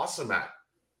so awesome at,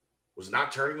 was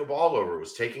not turning the ball over,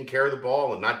 was taking care of the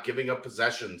ball and not giving up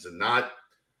possessions and not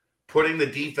putting the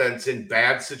defense in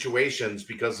bad situations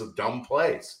because of dumb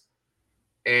plays.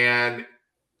 And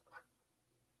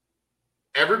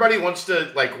everybody wants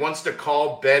to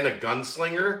call Ben a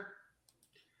gunslinger.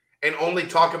 and only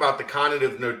talk about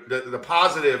the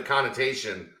positive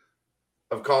connotation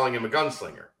of calling him a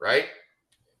gunslinger, right?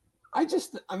 I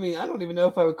don't even know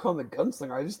if I would call him a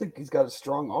gunslinger. I just think he's got a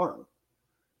strong arm.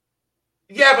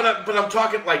 Yeah, but I'm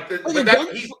talking like a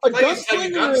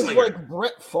gunslinger is like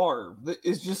Brett Favre.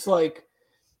 It's just like,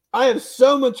 I have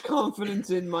so much confidence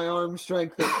in my arm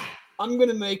strength that I'm going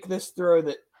to make this throw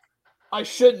that I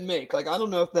shouldn't make. Like, I don't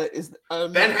know if that is.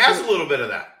 Ben has a little bit of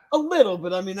that. A little,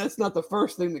 but I mean, that's not the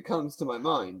first thing that comes to my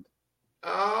mind.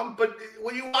 But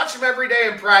when you watch him every day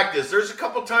in practice, there's a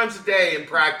couple times a day in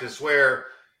practice where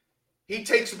he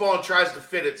takes the ball and tries to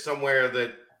fit it somewhere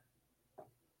that,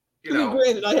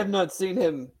 Granted, I have not seen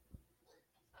him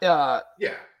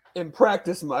in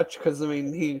practice much because, I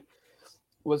mean, he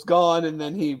was gone and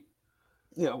then he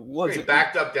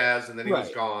backed up Daz and then he was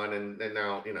gone and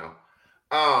now,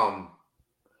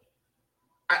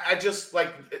 I just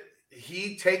like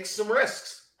he takes some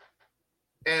risks.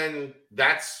 And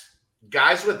that's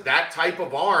guys with that type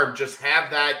of arm just have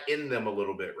that in them a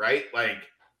little bit, right? Like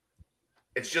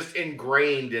it's just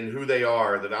ingrained in who they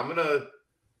are that I'm gonna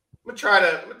try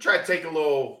to take a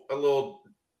little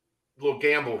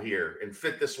gamble here and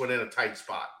fit this one in a tight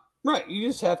spot. Right. You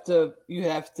just have to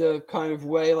kind of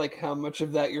weigh like how much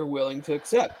of that you're willing to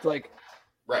accept. Like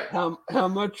how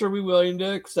much are we willing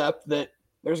to accept that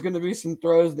there's going to be some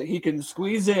throws that he can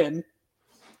squeeze in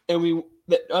and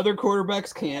that other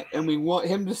quarterbacks can't, and we want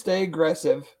him to stay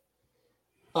aggressive.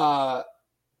 But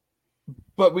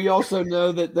we also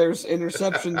know that there's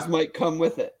interceptions might come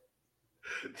with it.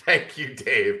 Thank you,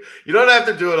 Dave. You don't have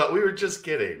to do it. We were just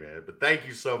kidding, man. But thank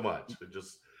you so much.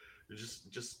 Just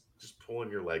pulling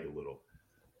your leg a little.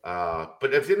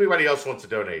 But if anybody else wants to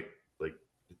donate, like,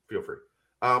 feel free.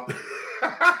 Yeah,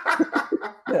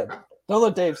 don't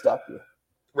let Dave stop you.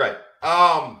 Right.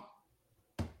 I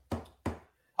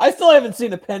still haven't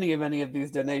seen a penny of any of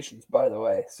these donations, by the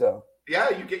way. So yeah,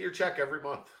 you get your check every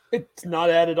month. It's not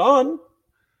added on.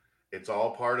 It's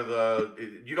all part of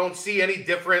you don't see any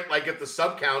different, like if the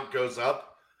sub count goes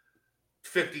up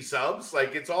 50 subs,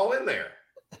 like it's all in there.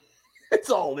 It's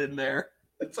all in there.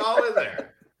 It's all in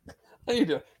there. I need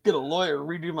to get a lawyer,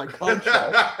 redo my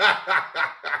contract.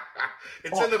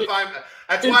 It's in the five.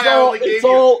 That's why I only gave you. It's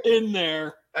all in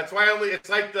there. That's why it's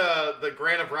like the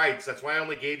grant of rights. That's why I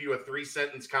only gave you a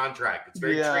 3-sentence contract. It's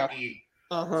very tricky.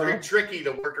 It's very tricky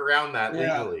to work around that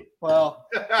legally. Well,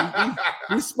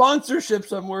 these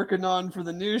sponsorships I'm working on for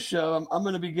the news show, I'm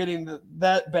going to be getting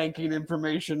that banking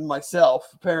information myself,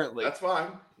 apparently. That's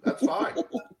fine. That's fine.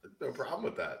 No problem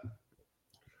with that.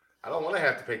 I don't want to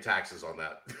have to pay taxes on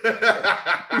that.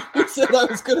 You said I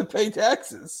was going to pay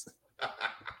taxes.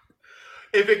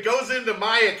 If it goes into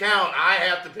my account, I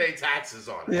have to pay taxes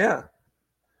on it. Yeah.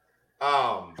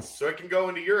 So it can go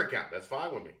into your account. That's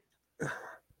fine with me.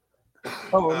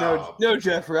 Oh no,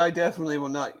 Jeffrey, I definitely will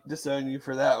not disown you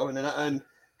for that one. And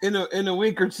in a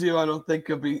week or two, I don't think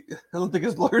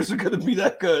his lawyers are going to be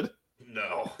that good.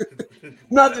 No.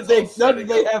 not that they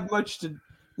have much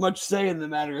say in the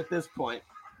matter at this point.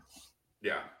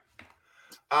 Yeah.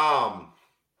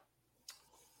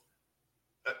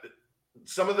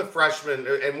 Some of the freshmen,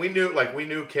 and we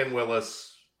knew Ken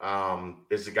Willis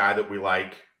is the guy that we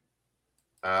like.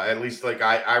 At least, like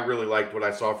I really liked what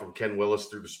I saw from Ken Willis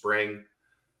through the spring.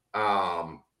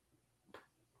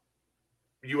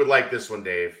 You would like this one,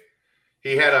 Dave.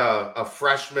 He had a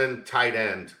freshman tight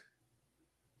end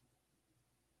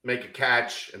make a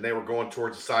catch, and they were going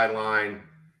towards the sideline,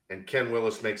 and Ken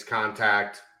Willis makes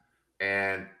contact,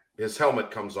 and his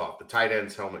helmet comes off. The tight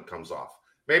end's helmet comes off.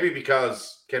 Maybe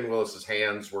because Ken Willis's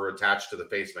hands were attached to the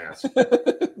face mask.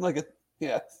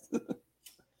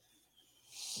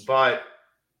 But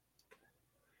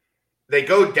they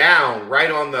go down right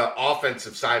on the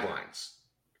offensive sidelines.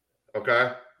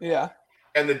 Okay? Yeah.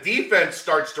 And the defense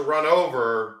starts to run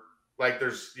over like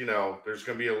there's going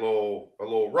to be a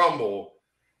little rumble.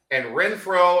 And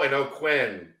Renfro and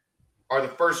O'Quinn are the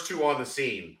first two on the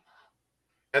scene.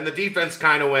 And the defense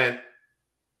kind of went,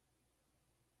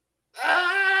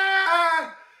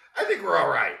 I think we're all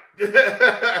right.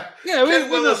 Yeah, Ken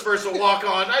Willis versus a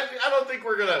walk-on. I don't think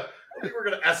we're gonna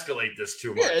escalate this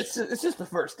too much. Yeah, it's just the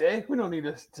first day. We don't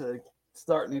need to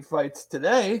start any fights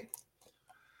today.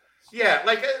 Yeah,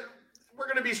 like we're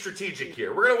gonna be strategic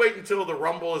here. We're gonna wait until the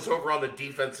rumble is over on the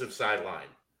defensive sideline.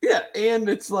 Yeah, and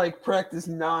it's like practice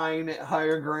 9 at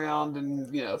higher ground,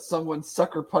 and someone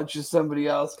sucker punches somebody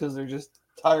else because they're just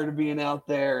tired of being out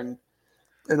there, and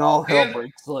all hell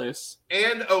breaks loose.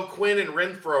 And O'Quinn and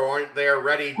Renfro aren't there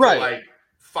ready to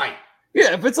fight.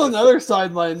 Yeah, if it's on the other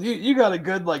sideline, you got a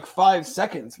good 5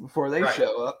 seconds before they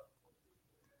show up.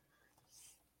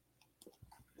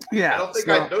 Yeah. I don't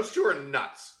think those two are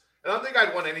nuts. I don't think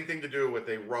I'd want anything to do with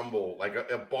a rumble, like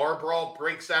a bar brawl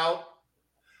breaks out.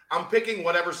 I'm picking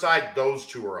whatever side those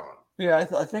two are on. Yeah,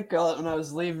 I think when I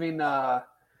was leaving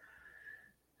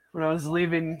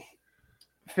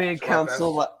fan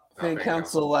council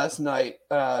last night,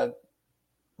 I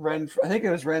think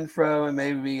it was Renfro and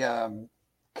maybe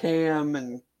Cam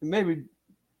and maybe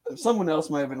someone else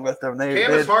might have been with them.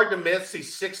 Cam is hard to miss.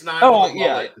 He's 6'9". Oh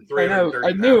yeah,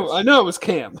 I know it was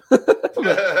Cam.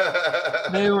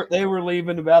 they were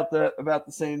leaving about the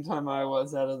same time I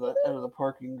was out of the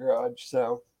parking garage.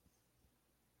 So,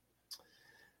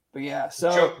 but yeah,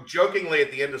 so jokingly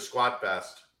at the end of Squat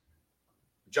Fest,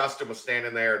 Justin was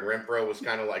standing there and Renfro was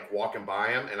kind of like walking by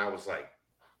him, and I was like,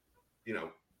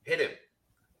 hit him,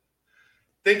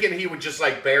 thinking he would just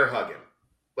like bear hug him,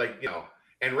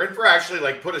 And Renfro actually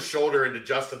like put his shoulder into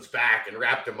Justin's back and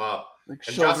wrapped him up. And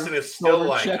Justin is still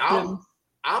like,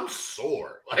 I'm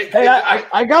sore. Like, hey,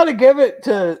 I gotta give it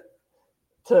to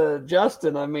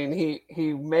Justin. I mean,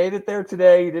 he made it there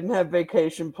today. He didn't have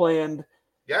vacation planned.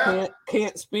 Yeah.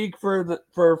 Can't speak for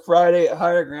Friday at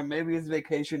Higher Ground. Maybe his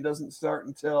vacation doesn't start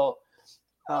until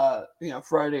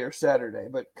Friday or Saturday.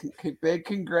 But big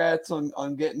congrats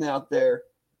on getting out there.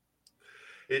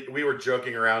 We were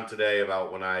joking around today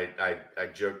about when I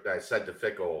joked. I said to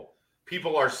Fickle,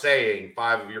 people are saying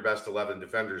 5 of your best 11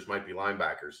 defenders might be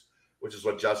linebackers, which is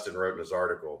what Justin wrote in his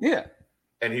article. Yeah.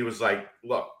 And he was like,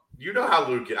 look, you know how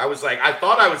Luke is. I was like, I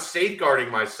thought I was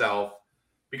safeguarding myself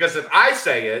because if I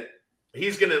say it,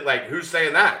 he's going to like, who's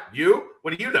saying that? You?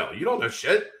 What do you know? You don't know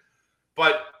shit.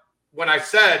 But when I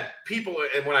said people,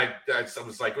 and when I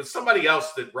was like, was somebody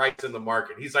else that writes in the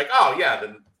market, he's like, oh, yeah,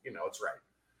 then, it's right.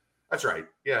 That's right.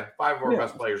 Yeah, 5 of our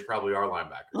best players probably are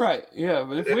linebackers. Right. Yeah,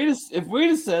 but if we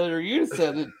just said it or you just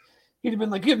said it, he'd have been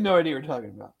like, you have no idea what you're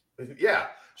talking about. Yeah.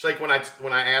 It's like when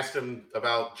I asked him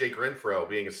about Jake Renfro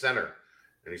being a center,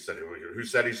 and he said, who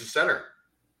said he's a center?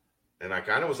 And I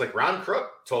kind of was like, Ron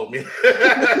Crook told me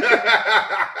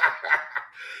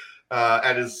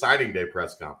at his signing day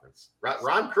press conference.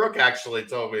 Ron Crook actually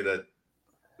told me that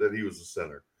he was a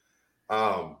center.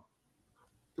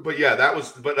 But yeah,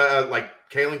 like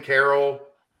Kalen Carroll,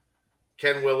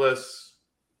 Ken Willis,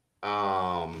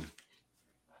 I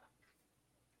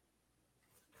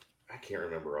can't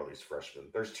remember all these freshmen.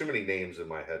 There's too many names in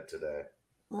my head today.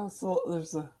 Well, so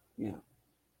there's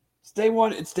it's day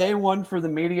one. It's day one for the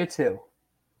media too.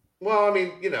 Well, I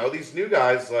mean, these new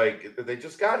guys, like they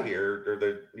just got here, or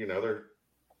they're.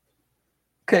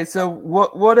 Okay, so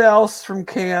what else from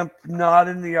camp? Not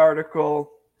in the article.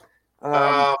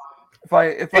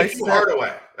 If I said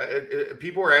Hardaway,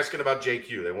 people were asking about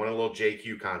JQ. They want a little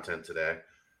JQ content today.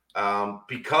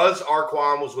 Because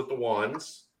Arquan was with the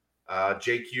ones,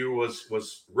 JQ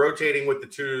was rotating with the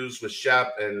twos with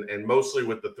Shep and mostly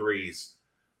with the threes.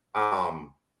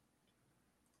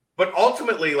 But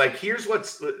ultimately, like here's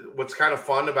what's kind of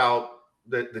fun about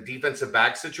the defensive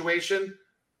back situation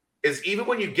is even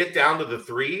when you get down to the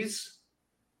threes,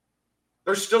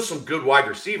 there's still some good wide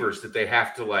receivers that they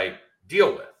have to like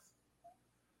deal with.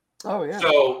 Oh, yeah.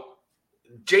 So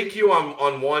JQ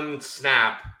on one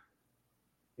snap,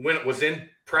 when it was in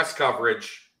press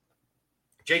coverage,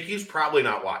 JQ's probably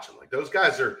not watching. Like those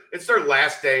guys it's their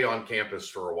last day on campus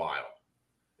for a while.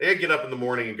 They get up in the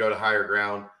morning and go to Higher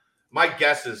Ground. My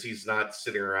guess is he's not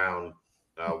sitting around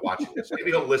watching this. Maybe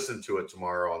he'll listen to it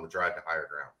tomorrow on the drive to Higher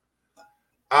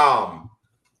Ground.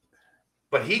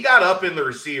 But he got up in the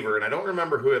receiver, and I don't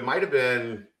remember who it might have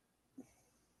been.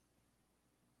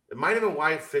 It might have been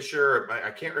Wyatt Fisher. I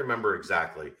can't remember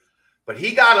exactly. But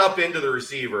he got up into the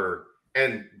receiver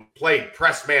and played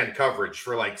press man coverage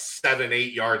for like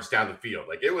 7-8 yards down the field.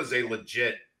 Like it was a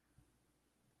legit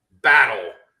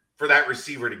battle for that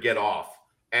receiver to get off.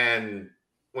 And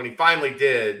when he finally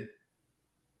did,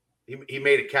 he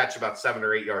made a catch about 7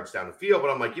 or 8 yards down the field.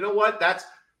 But I'm like, you know what?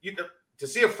 To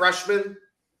see a freshman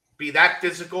be that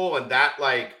physical and that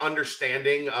like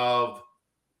understanding of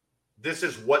this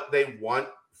is what they want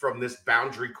from this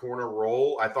boundary corner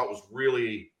role, I thought was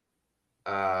really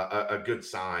a good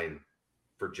sign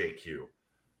for JQ.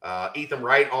 Ethan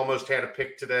Wright almost had a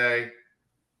pick today,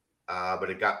 but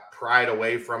it got pried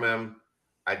away from him.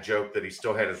 I joked that he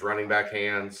still had his running back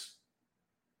hands,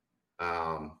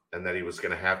 and that he was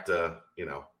going to have to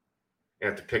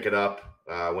pick it up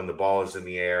when the ball is in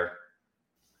the air.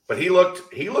 But he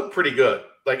looked pretty good,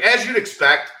 like as you'd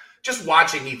expect. Just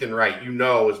watching Ethan Wright,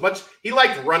 as much he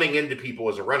liked running into people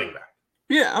as a running back.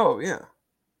 Yeah. Oh, yeah.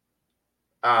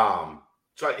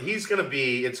 So it's going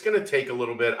to take a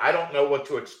little bit. I don't know what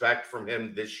to expect from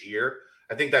him this year.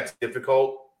 I think that's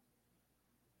difficult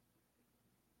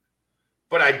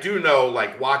But I do know,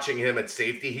 like, watching him at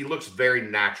safety, he looks very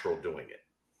natural doing it.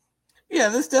 Yeah,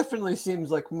 this definitely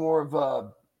seems like more of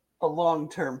a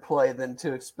long-term play than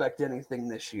to expect anything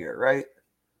this year, right?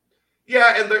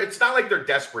 Yeah, and it's not like they're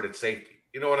desperate at safety.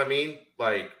 You know what I mean?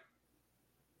 Like,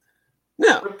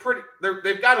 no,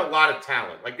 they've got a lot of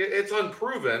talent. Like, it's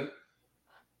unproven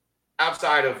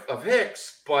outside of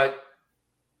Hicks, but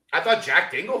I thought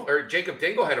Jacob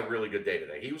Dingle had a really good day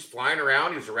today. He was flying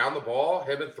around. He was around the ball.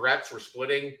 Him and Threats were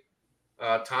splitting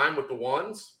time with the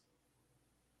ones.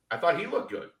 I thought he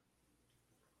looked good.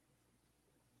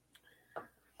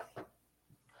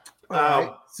 All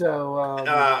right.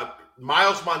 So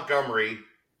Miles Montgomery.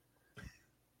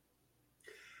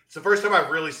 It's the first time I've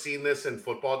really seen this in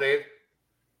football, Dave.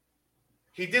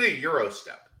 He did a Euro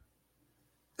step.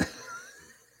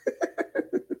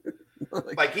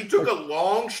 Like, he took a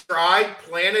long stride,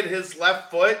 planted his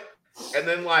left foot, and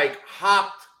then, like,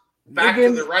 hopped back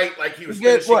to the right like he was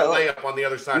finishing a layup on the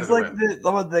other side of the rim. It's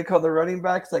like what they call the running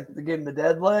backs, like they gave him the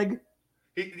dead leg.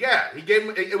 He gave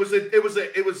him. It was,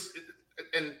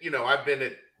 and you know, I've been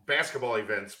at basketball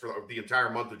events for the entire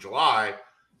month of July,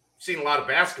 seen a lot of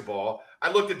basketball.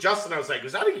 I looked at Justin. I was like,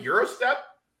 "Was that a Euro step?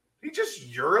 He just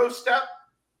Euro step?"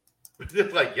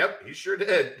 Like, yep, he sure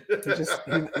did.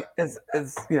 As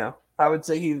you know, I would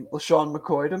say he LaShawn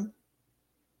McCoy'd him.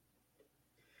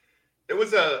 It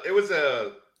was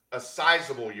a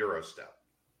sizable Euro step.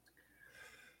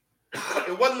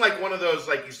 It wasn't like one of those,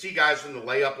 like, you see guys from the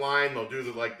layup line, they'll do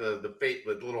the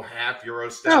little half Euro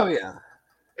step. Oh yeah.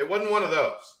 It wasn't one of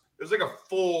those. It was like a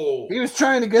full. He was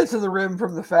trying to get to the rim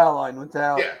from the foul line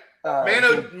without. Yeah.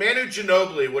 Manu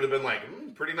Ginobili would have been like,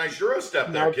 pretty nice Euro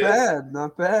step there, kids.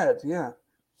 Not bad. Yeah.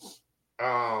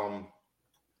 I'm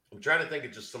trying to think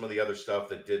of just some of the other stuff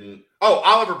that didn't. Oh,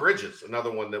 Oliver Bridges,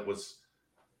 another one that was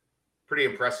pretty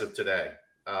impressive today,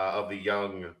 of the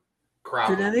young crop.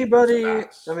 Did anybody? I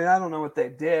mean, I don't know what they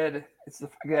did. It's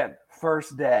again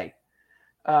first day.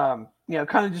 Kind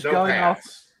of just going off.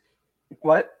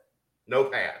 What? No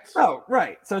pads. Oh,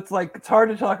 right. So it's like it's hard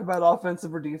to talk about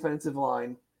offensive or defensive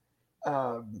line.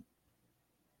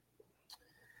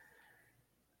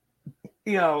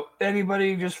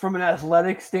 Anybody just from an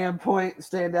athletic standpoint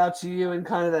stand out to you in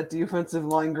kind of that defensive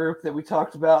line group that we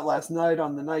talked about last night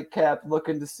on the nightcap,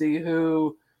 looking to see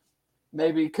who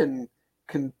maybe can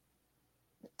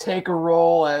take a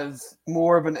role as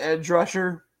more of an edge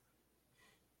rusher?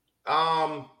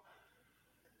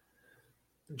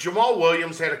 Jamal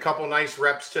Williams had a couple nice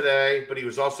reps today, but he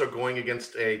was also going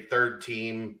against a third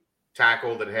team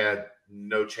tackle that had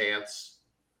no chance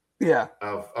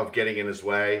of getting in his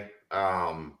way.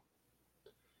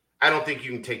 I don't think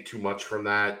you can take too much from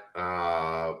that.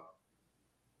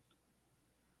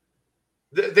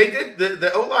 They did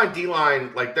the O-line,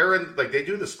 D-line, like they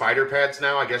do the spider pads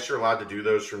now. I guess you're allowed to do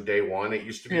those from day one. It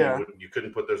used to be you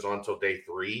couldn't put those on until day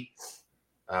 3.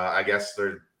 I guess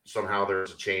there's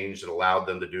a change that allowed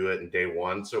them to do it in day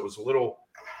 1. So it was a little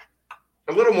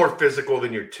more physical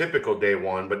than your typical day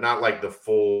 1, but not like the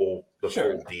full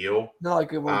deal. Not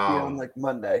like it won't be on like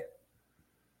Monday.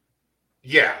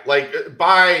 Yeah, like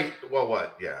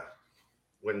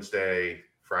Wednesday,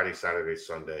 Friday, Saturday,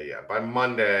 Sunday. Yeah, by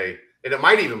Monday, and it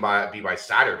might even be by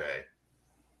Saturday,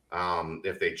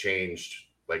 if they changed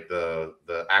like the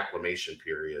acclimation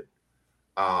period.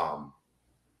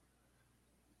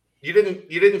 You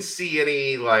didn't see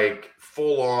any like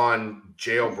full on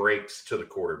jailbreaks to the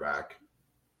quarterback.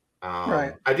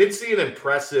 Right. I did see an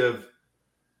impressive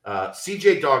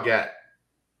CJ Doggett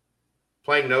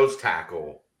playing nose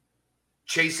tackle,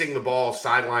 chasing the ball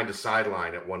sideline to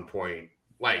sideline at one point,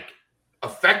 like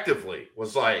effectively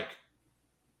was like,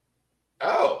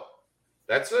 oh,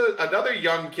 that's another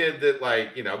young kid that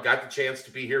got the chance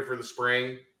to be here for the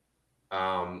spring.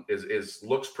 Is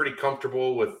looks pretty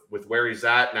comfortable with where he's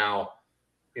at now.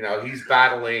 He's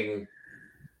battling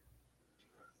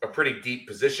a pretty deep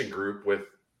position group with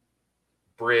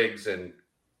Briggs and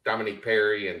Dominique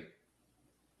Perry and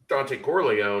Dante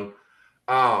Corleone.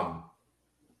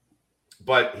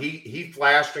 But he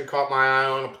flashed and caught my eye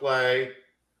on a play.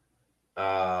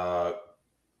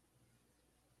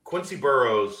 Quincy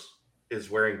Burrows is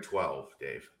wearing 12,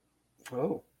 Dave.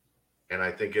 Oh. And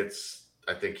I think he's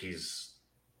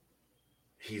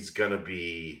gonna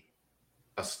be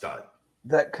a stud.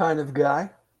 That kind of guy.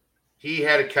 He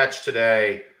had a catch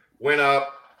today, went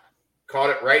up, caught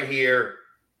it right here,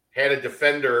 had a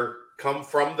defender come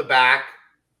from the back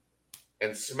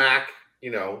and smack,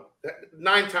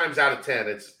 9 times out of 10,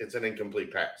 it's an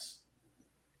incomplete pass.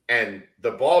 And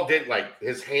the ball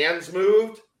his hands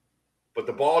moved, but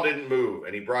the ball didn't move.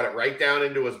 And he brought it right down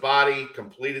into his body,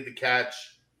 completed the catch.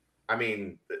 I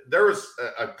mean, there was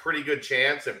a pretty good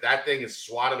chance if that thing is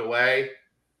swatted away,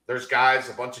 there's guys,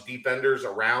 a bunch of defenders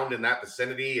around in that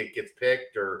vicinity. It gets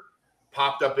picked or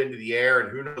popped up into the air,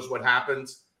 and who knows what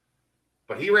happens.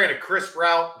 But he ran a crisp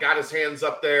route, got his hands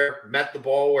up there, met the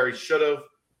ball where he should have,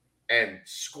 and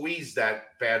squeezed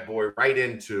that bad boy right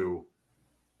into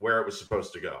where it was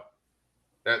supposed to go.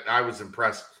 I was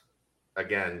impressed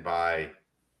again by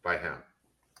him.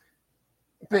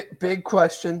 Big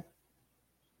question.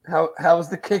 How was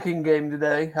the kicking game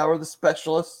today? How are the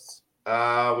specialists?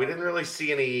 We didn't really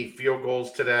see any field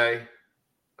goals today.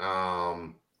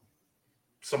 Some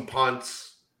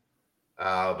punts,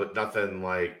 but nothing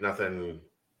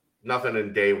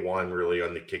in day one really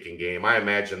on the kicking game. I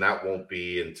imagine that won't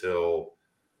be until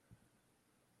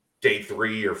day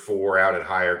 3 or 4 out at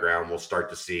Higher Ground. We'll start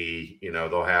to see,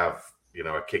 they'll have,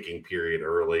 a kicking period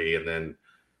early and then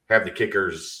have the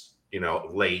kickers,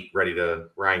 late,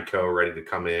 Ryan Coe ready to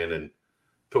come in and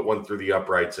put one through the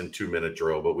uprights in 2-minute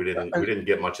drill. But we didn't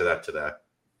get much of that today.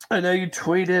 I know you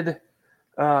tweeted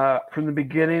from the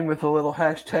beginning with a little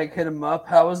hashtag hit 'em up.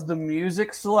 How was the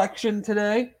music selection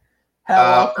today?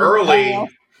 How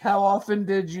often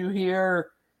did you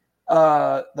hear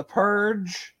The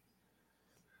Purge?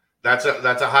 That's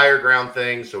a Higher Ground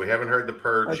thing, so we haven't heard The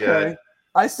Purge yet.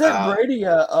 I sent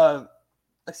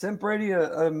Brady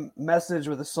a message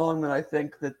with a song that I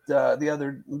think that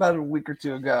about a week or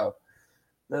two ago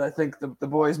that I think the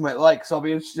boys might like. So I'll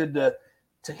be interested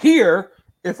to hear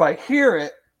if I hear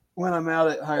it when I'm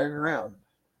out at Higher Ground.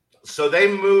 So they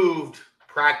moved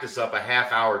practice up a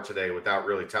half hour today without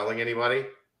really telling anybody.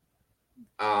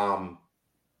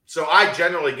 So I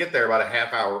generally get there about a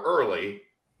half hour early,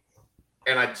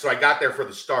 and I got there for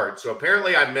the start. So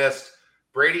apparently I missed.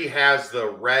 Brady has the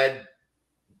red,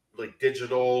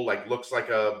 digital, looks like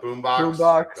a boombox.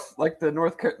 Boombox, like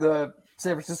the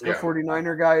San Francisco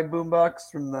 49er guy boombox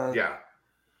from the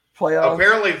playoffs.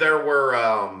 Apparently there were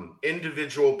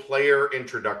individual player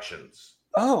introductions.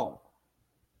 Oh.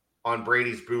 On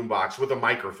Brady's boombox with a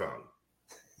microphone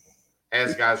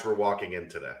as guys were walking in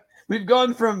today. We've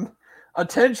gone from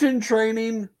attention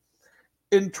training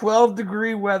in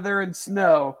 12-degree weather and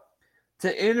snow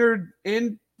to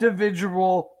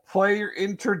individual player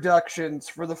introductions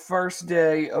for the first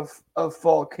day of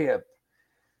fall camp.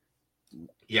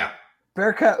 Yeah.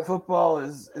 Bearcat football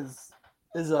is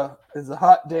a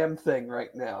hot damn thing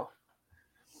right now.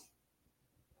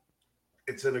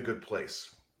 It's in a good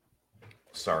place.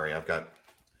 Sorry, I feel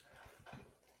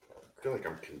like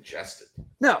I'm congested.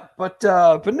 No, but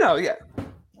no, yeah.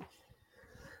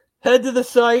 Head to the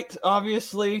site.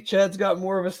 Obviously, Chad's got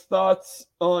more of his thoughts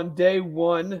on day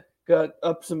one. Got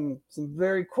up some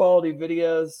very quality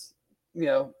videos.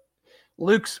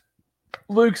 Luke's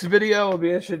video will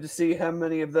be interested to see how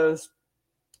many of those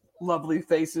lovely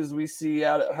faces we see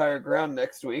out at Higher Ground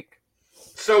next week.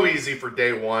 So easy for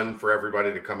day one for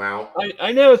everybody to come out.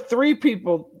 I know 3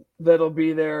 people that'll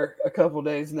be there a couple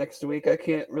days next week. I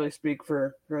can't really speak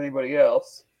for anybody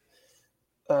else.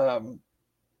 One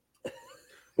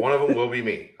of them will be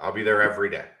me. I'll be there every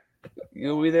day.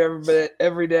 You'll be there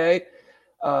every day.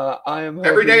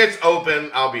 Every day it's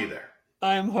open, I'll be there.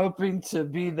 I am hoping to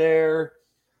be there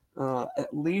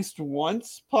at least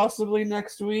once, possibly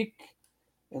next week.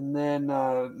 And then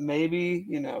maybe,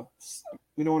 we don't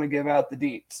want to give out the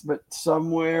deets, but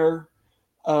somewhere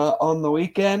on the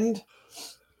weekend.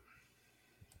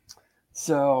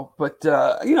 So, but,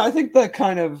 I think that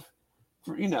kind of,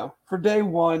 for day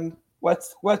one,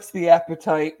 what's the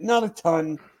appetite? Not a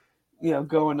ton,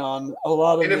 going on. A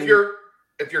lot of. And if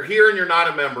you're here and you're not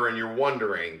a member and you're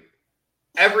wondering,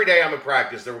 every day I'm in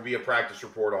practice, there will be a practice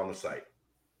report on the site.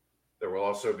 There will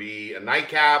also be a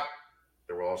nightcap.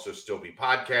 There will also still be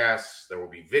podcasts. There will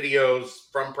be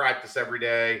videos from practice every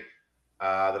day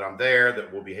that I'm there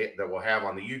that we'll have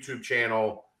on the YouTube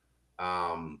channel.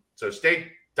 So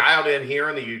stay dialed in here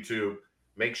on the YouTube.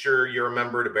 Make sure you're a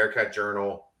member to Bearcat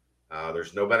Journal.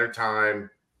 There's no better time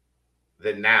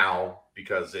than now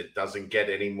because it doesn't get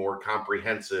any more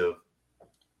comprehensive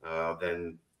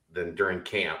than during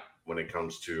camp when it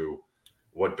comes to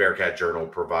what Bearcat Journal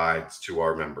provides to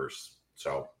our members.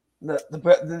 So the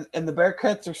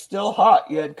Bearcats are still hot.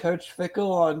 You had Coach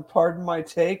Fickle on Pardon My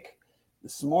Take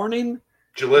this morning.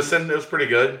 Did you listen? It was pretty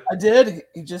good. I did.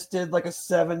 He just did like a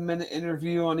 7-minute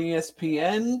interview on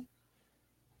ESPN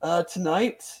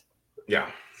tonight. Yeah.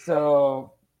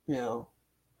 So, the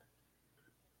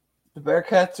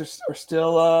Bearcats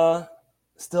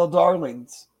are still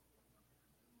darlings.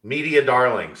 Media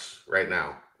darlings right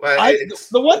now. Well,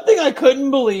 the one thing I couldn't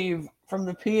believe from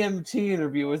the PMT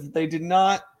interview was that they did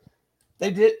not they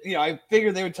did, I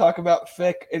figured they would talk about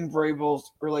Fick and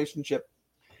Vrabel's relationship,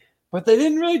 but they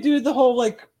didn't really do the whole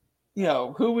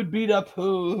who would beat up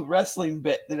who wrestling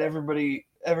bit that everybody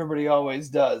always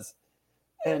does.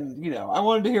 And I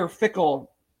wanted to hear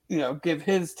Fickle, give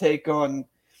his take on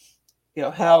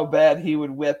how bad he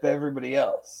would whip everybody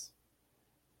else.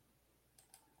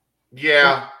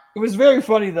 Yeah. It was very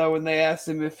funny though when they asked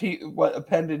him what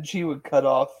appendage he would cut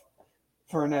off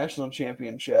for a national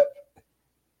championship.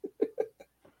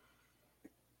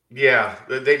 Yeah,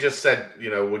 they just said,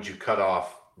 would you cut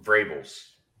off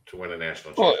Vrabel's to win a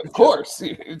national championship? Well, of course,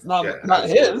 it's not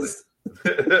his.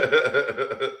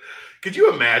 Could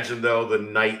you imagine though the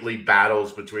nightly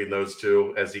battles between those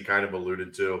two, as he kind of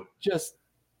alluded to? Just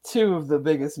two of the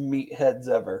biggest meatheads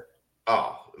ever.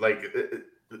 Oh, like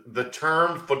the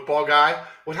term football guy.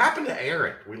 What happened to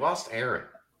Aaron? We lost Aaron.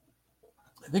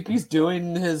 I think he's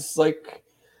doing his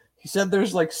he said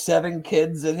there's 7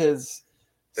 kids at his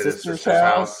sister's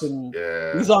house, and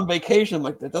he's on vacation. I'm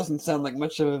like, that doesn't sound like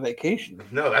much of a vacation.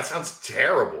 No, that sounds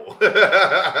terrible.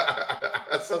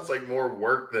 That sounds like more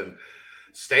work than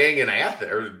staying in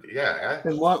Athens.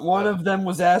 And one of them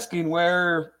was asking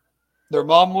where their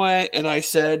mom went, and I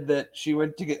said that she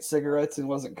went to get cigarettes and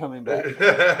wasn't coming back.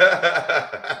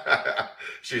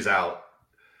 She's out.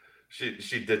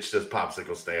 She ditched this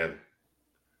popsicle stand.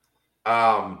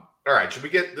 All right, should we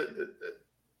get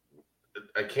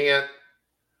I can't.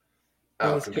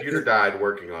 Oh, computer died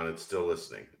working on it, still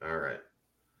listening. All right.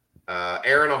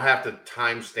 Aaron will have to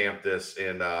timestamp this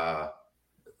in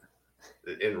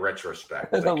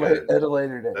retrospect. At a later date.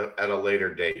 At a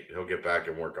later date. He'll get back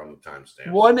and work on the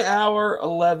timestamp. 1 hour,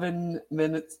 11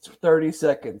 minutes, 30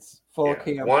 seconds. Fall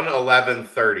camp.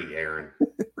 1:11:30, Aaron.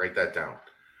 Write that down.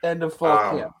 End of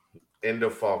fall camp. End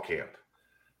of fall camp.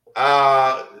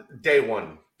 Day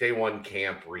one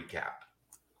camp recap.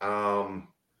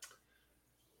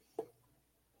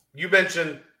 You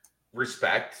mentioned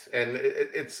respect, and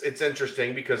it's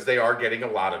interesting because they are getting a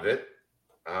lot of it.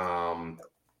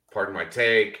 Pardon my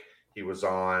take. He was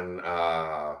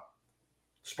on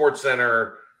Sports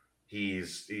Center.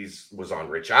 He's was on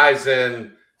Rich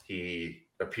Eisen. He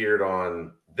appeared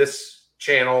on this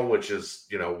channel, which is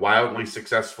wildly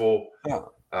successful. Yeah.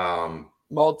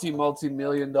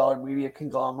 Multi-million-dollar media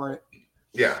conglomerate.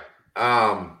 Yeah.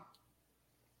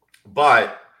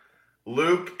 But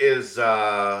Luke is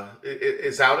out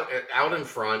in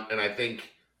front, and I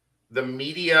think the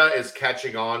media is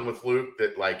catching on with Luke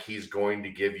that he's going to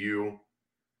give you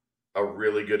a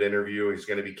really good interview. He's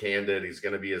going to be candid. He's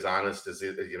going to be as honest as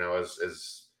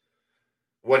as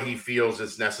what he feels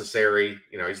is necessary.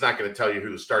 He's not going to tell you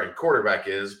who the starting quarterback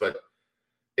is, but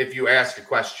if you ask a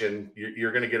question,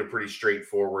 you're going to get a pretty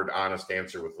straightforward, honest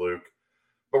answer with Luke.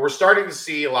 But we're starting to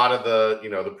see a lot of the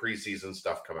the preseason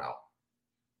stuff come out.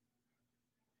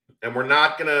 And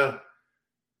I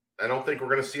don't think we're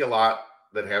going to see a lot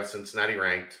that have Cincinnati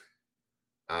ranked.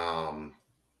 I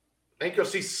think you'll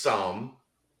see some,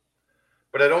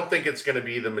 but I don't think it's going to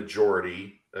be the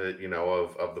majority,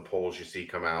 of the polls you see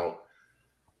come out.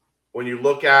 When you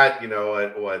look at,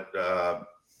 at what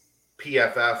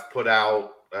PFF put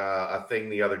out a thing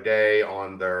the other day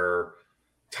on their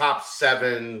top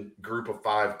 7 group of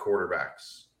 5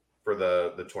 quarterbacks for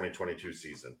the 2022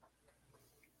 season.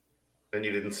 And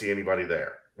you didn't see anybody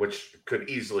there, which could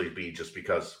easily be just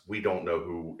because we don't know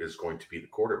who is going to be the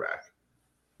quarterback.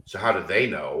 So how do they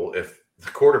know if the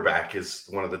quarterback is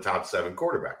one of the top 7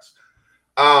 quarterbacks?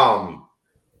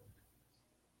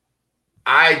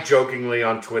 I jokingly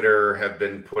on Twitter have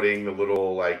been putting the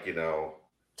little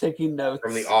taking notes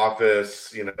from The Office,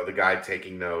 the guy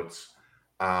taking notes.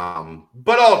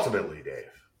 But ultimately, Dave,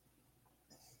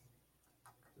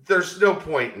 there's no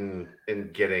point in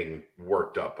getting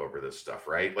worked up over this stuff,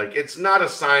 right? It's not a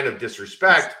sign of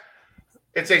disrespect.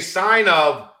 It's a sign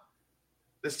of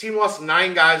this team lost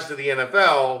 9 guys to the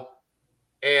NFL,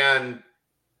 and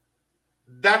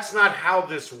that's not how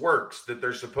this works, that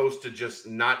they're supposed to just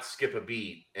not skip a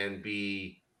beat and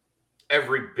be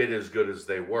every bit as good as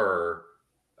they were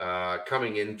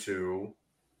coming into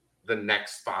the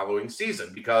next following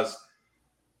season. Because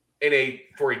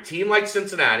for a team like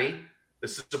Cincinnati,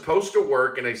 this is supposed to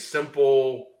work in a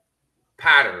simple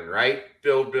pattern, right?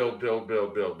 Build, hit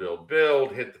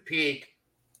the peak,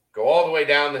 go all the way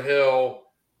down the hill,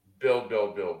 build.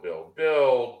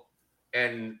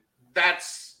 And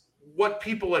that's what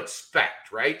people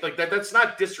expect, right? That's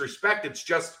not disrespect. It's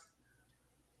just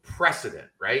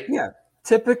precedent, right? Yeah.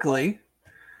 Typically,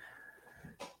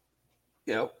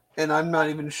 and I'm not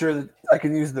even sure that I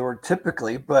can use the word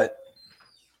typically, but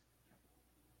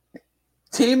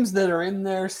teams that are in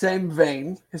their same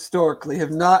vein historically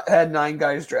have not had 9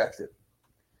 guys drafted.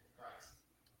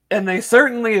 And they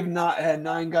certainly have not had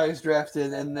 9 guys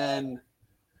drafted and then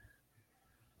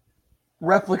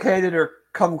replicated or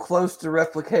come close to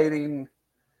replicating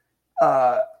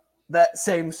that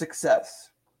same success.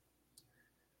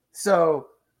 So,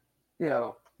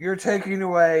 you're taking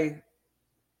away,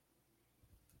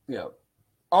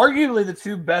 arguably the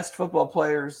 2 best football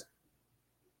players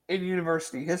in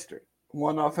university history,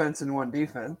 one offense and one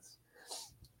defense.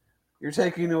 You're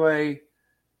taking away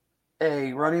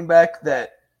a running back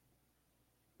that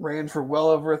ran for well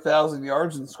over 1,000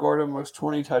 yards and scored almost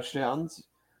 20 touchdowns.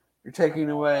 You're taking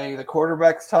away the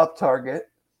quarterback's top target.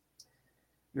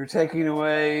 You're taking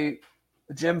away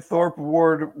the Jim Thorpe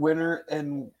Award winner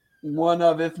and one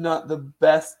of, if not the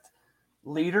best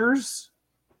leaders,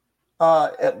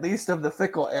 at least of the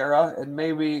Fickell era, and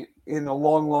maybe in a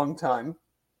long, long time.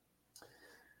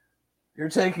 You're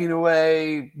taking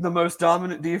away the most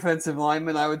dominant defensive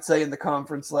lineman, I would say, in the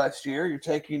conference last year. You're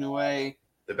taking away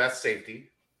the best safety.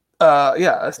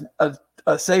 A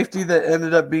safety that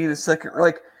ended up being a second.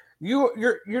 Like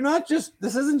you're not just.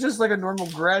 This isn't just like a normal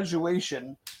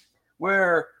graduation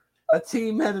where a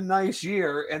team had a nice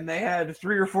year and they had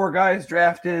 3 or 4 guys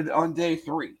drafted on day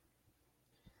 3.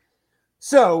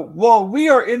 So while we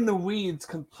are in the weeds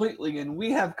completely and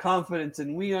we have confidence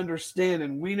and we understand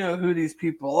and we know who these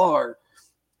people are,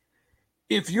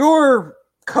 if you're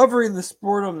covering the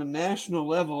sport on a national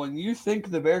level and you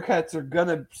think the Bearcats are going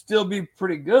to still be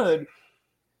pretty good,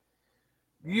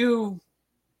 you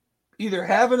either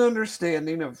have an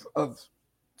understanding of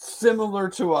similar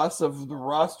to us of the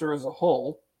roster as a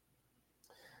whole,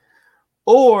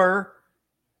 and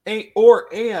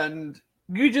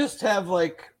you just have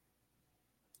like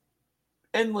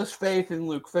endless faith in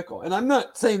Luke Fickell. And I'm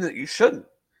not saying that you shouldn't,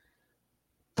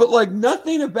 but like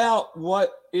nothing about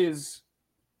what is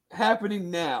happening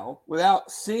now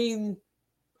without seeing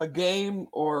a game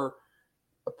or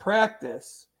a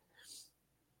practice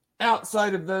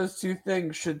outside of those 2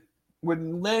 things would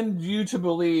lend you to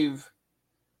believe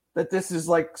that this is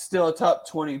like still a top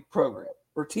 20 program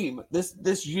or team.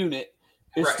 This unit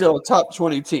is still a top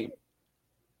 20 team.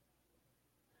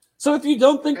 So if you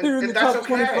don't think they're in the top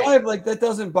 25, like that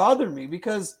doesn't bother me,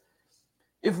 because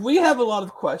if we have a lot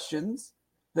of questions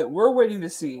that we're waiting to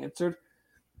see answered,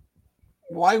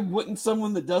 why wouldn't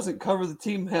someone that doesn't cover the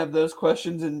team have those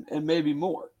questions and maybe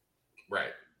more?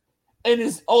 Right. And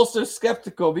is also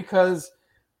skeptical because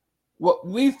what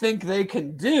we think they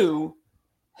can do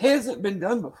hasn't been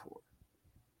done before.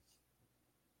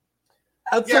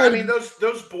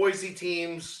 Those Boise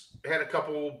teams had a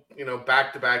couple,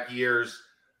 back-to-back years.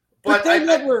 But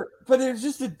it's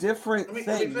just a different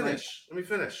thing. Let me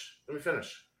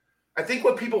finish. I think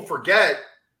what people forget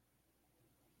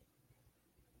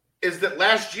is that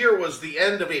last year was the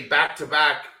end of a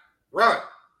back-to-back run.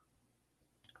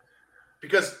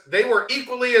 Because they were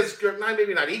equally as good,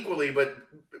 maybe not equally, but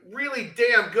really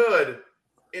damn good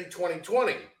in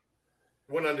 2020.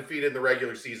 Went undefeated in the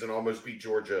regular season, almost beat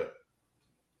Georgia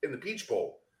in the Peach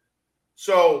Bowl.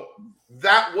 So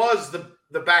that was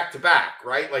the back-to-back,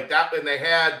 right? Like that, and they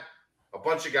had a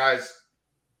bunch of guys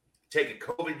take a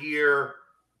COVID year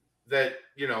that,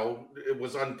 it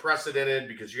was unprecedented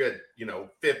because you had,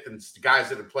 fifth and guys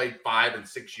that had played 5 and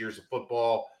 6 years of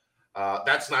football.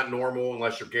 That's not normal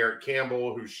unless you're Garrett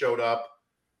Campbell, who showed up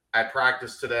at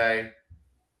practice today,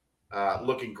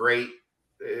 looking great.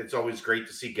 It's always great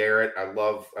to see Garrett. I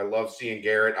love seeing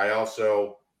Garrett. I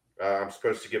also, I'm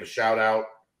supposed to give a shout out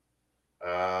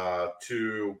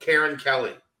to Karen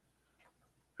Kelly,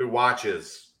 who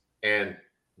watches and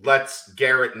lets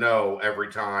Garrett know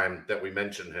every time that we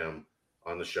mention him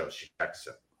on the show. She texts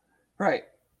him. Right.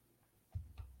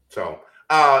 So,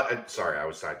 sorry, I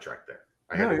was sidetracked there.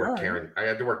 I had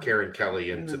to work Karen Kelly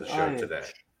into the show today.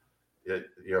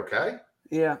 You okay?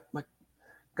 Yeah,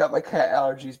 got my cat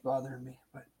allergies bothering me.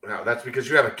 But no, that's because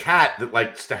you have a cat that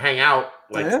likes to hang out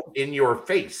in your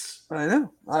face. I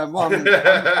know. I'm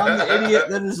the idiot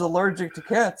that is allergic to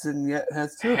cats and yet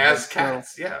has 2. Cats.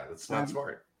 So, yeah, that's not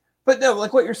smart. But no,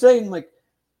 like what you're saying, like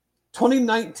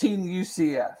 2019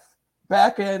 UCF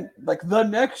back in like the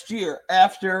next year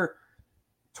after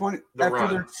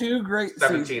their 2 great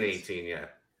 17, seasons, 18, yeah.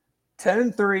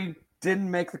 10-3, didn't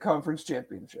make the conference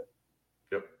championship.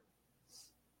 Yep.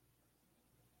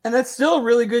 And that's still a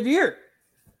really good year.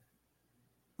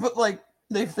 But like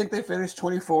they think they finished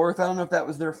 24th. I don't know if that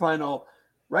was their final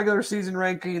regular season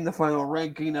ranking, the final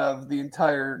ranking of the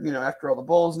entire, after all the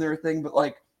bowls and everything, but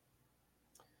like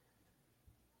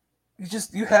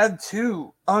you had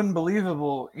 2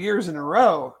 unbelievable years in a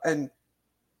row, and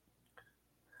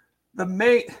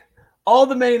all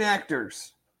the main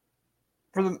actors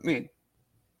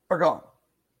are gone.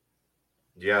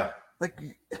 Yeah. Like,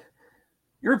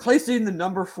 you're replacing the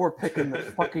number 4 pick in the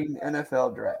fucking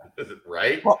NFL draft.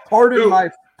 Right?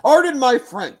 Pardon my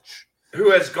French.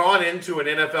 Who has gone into an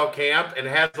NFL camp and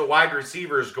has the wide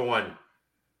receivers going,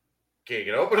 can't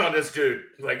get open on this dude.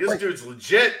 Like, this dude's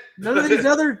legit. None of these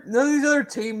other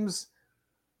teams,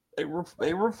 they were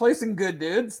replacing good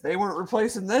dudes. They weren't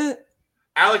replacing that.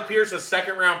 Alec Pierce, a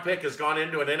second-round pick, has gone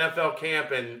into an NFL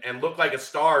camp and looked like a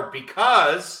star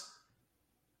because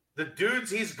the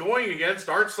dudes he's going against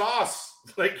aren't sauce.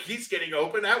 Like, he's getting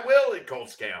open at will at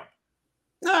Colts camp.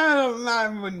 No, I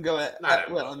wouldn't go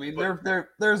at will. I mean,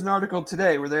 there's an article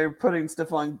today where they're putting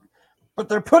Stephon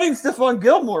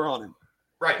Gilmore on him.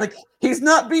 Right. Like, he's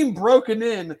not being broken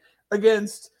in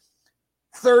against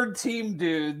third-team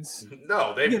dudes.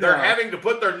 No, they're having to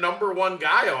put their number 1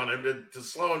 guy on him to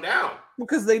slow him down.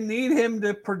 Because they need him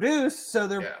to produce, so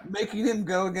they're making him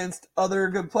go against other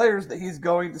good players that he's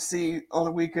going to see on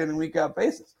a week in and week out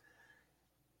basis.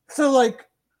 So, like,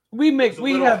 we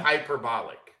have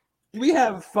hyperbolic. We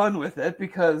have fun with it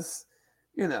because,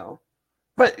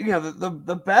 but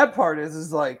the bad part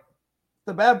is like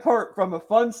the bad part from a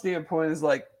fun standpoint is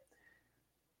like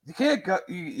you can't go.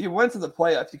 You went to the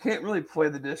playoffs. You can't really play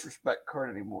the disrespect card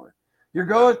anymore. We're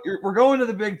going to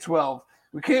the Big 12.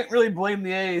 We can't really blame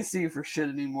the AAC for shit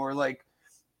anymore. Like,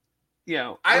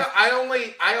 I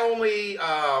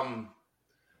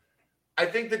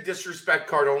think the disrespect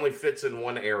card only fits in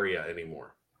one area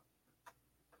anymore.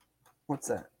 What's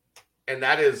that? And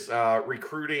that is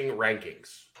recruiting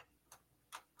rankings.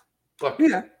 Look,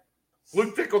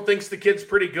 Luke Fickell thinks the kid's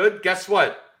pretty good. Guess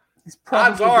what?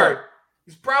 Odds are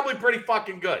he's probably pretty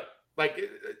fucking good. Like,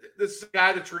 this is a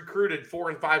guy that's recruited 4-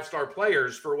 and 5-star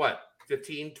players for what?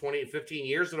 15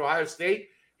 years at Ohio State.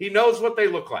 He knows what they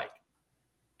look like.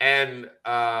 And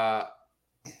I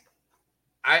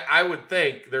would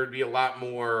think there'd be a lot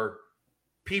more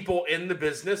people in the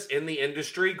business, in the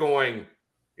industry going,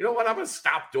 you know what I'm going to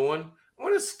stop doing? I'm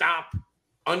going to stop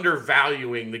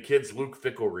undervaluing the kids Luke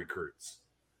Fickell recruits.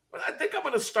 But I think I'm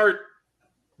going to start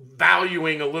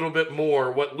valuing a little bit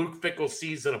more what Luke Fickell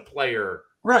sees in a player.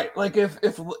 Right. Like if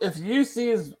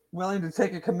UC is willing to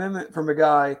take a commitment from a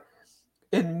guy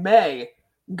in May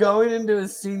going into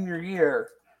his senior year,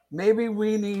 maybe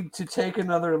we need to take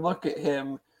another look at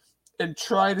him and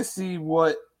try to see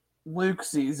what Luke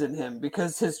sees in him,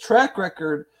 because his track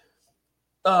record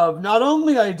of not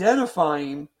only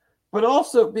identifying, but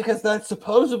also because that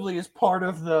supposedly is part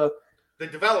of the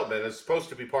development is supposed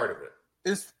to be part of it.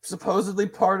 Is supposedly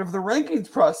part of the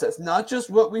rankings process, not just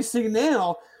what we see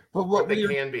now, but what they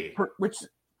can be. Which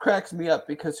cracks me up,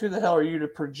 because who the hell are you to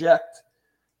project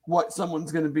what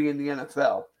someone's going to be in the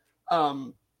NFL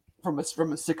from a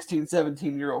 16,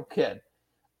 17-year-old kid?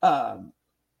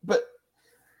 But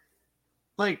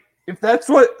like, if that's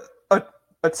what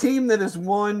a team that has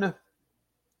won,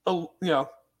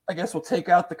 I guess we'll take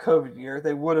out the COVID year,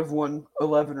 they would have won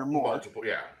 11 or more. Multiple,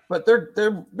 yeah. But they're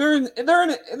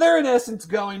in essence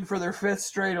going for their 5th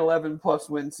straight 11+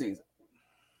 win season.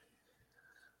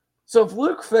 So if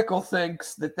Luke Fickell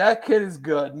thinks that kid is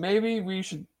good, maybe we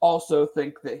should also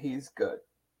think that he's good.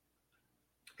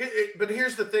 But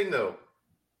here's the thing, though.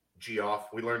 Geoff,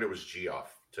 we learned it was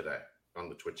Geoff today on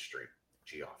the Twitch stream.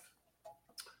 Geoff.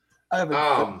 I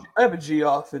have a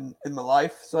Geoff in my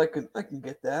life, so I can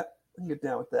get that. I can get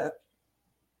down with that.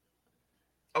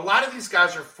 A lot of these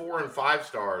guys are 4- and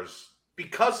 5-stars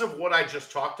because of what I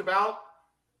just talked about,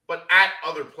 but at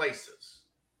other places.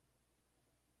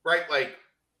 Right? Like,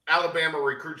 Alabama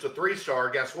recruits a 3-star.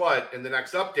 Guess what? In the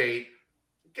next update,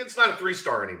 the kid's not a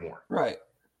 3-star anymore. Right.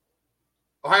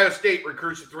 Ohio State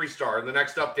recruits a 3-star. In the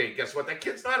next update, guess what? That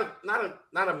kid's not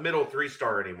a middle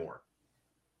 3-star anymore.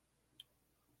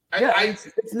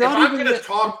 It's not if I'm going to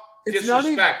talk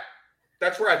disrespect,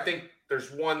 that's where I think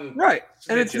there's one right.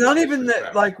 And it's not even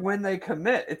that, like, when they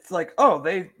commit, it's like, oh,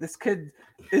 this kid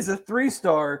is a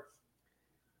 3-star.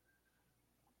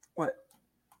 What?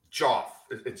 Geoff.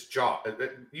 It's Geoff.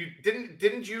 You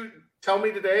didn't you tell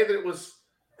me today that it was?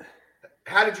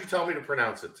 How did you tell me to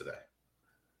pronounce it today?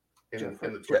 In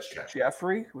the Twitch chat.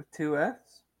 Jeffrey with 2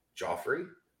 F's. Joffrey.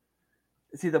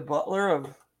 Is he the butler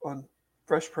on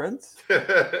Fresh Prince?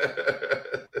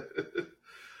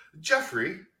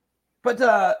 Jeffrey. But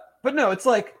no, it's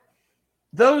like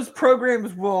those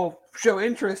programs will show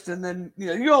interest, and then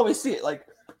you always see it like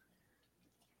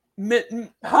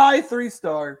high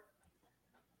 3-star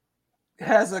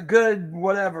has a good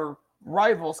whatever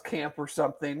rivals camp or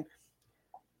something,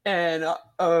 and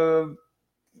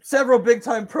several big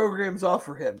time programs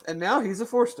offer him, and now he's a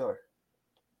 4-star.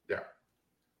 Yeah,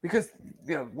 because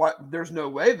there's no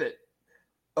way that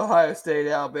Ohio State,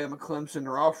 Alabama, Clemson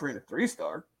are offering a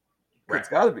 3-star. Right. It's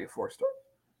got to be a 4-star.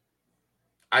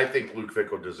 I think Luke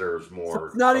Fickell deserves more. So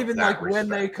it's not even that like when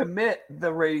they commit,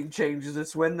 the rating changes.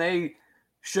 It's when they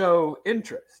show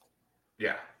interest.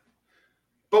 Yeah.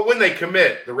 But when they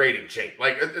commit, the rating change.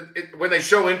 Like when they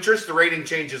show interest, the rating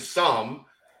changes some.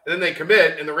 And then they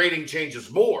commit, and the rating changes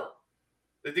more.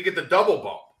 They get the double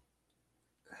bump,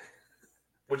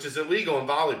 which is illegal in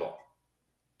volleyball.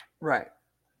 Right.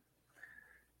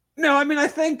 No, I mean, I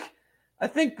think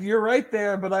you're right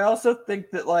there, but I also think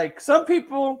that, like, some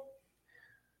people,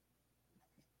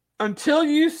 until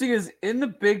UC is in the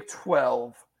Big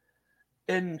 12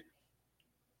 and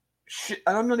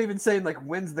I'm not even saying like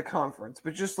wins the conference,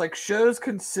 but just like shows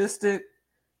consistent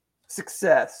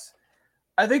success,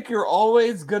 I think you're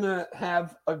always going to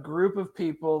have a group of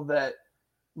people that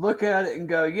look at it and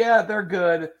go, yeah, they're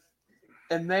good.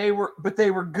 And they were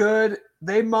good.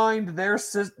 They mind their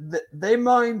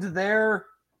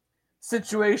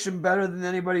situation better than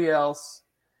anybody else.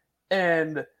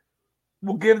 And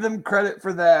we'll give them credit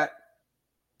for that.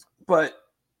 But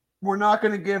we're not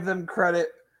going to give them credit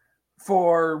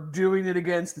for doing it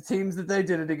against the teams that they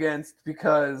did it against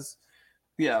because,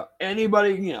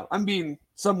 anybody, I'm being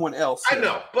someone else here. I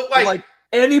know, but like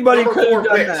anybody could have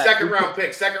done pick, that. second round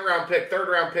pick, third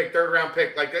round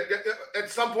pick. Like at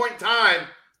some point in time,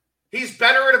 he's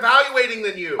better at evaluating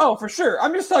than you. Oh, for sure.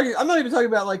 I'm not even talking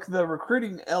about like the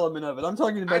recruiting element of it. I'm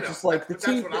talking about just like the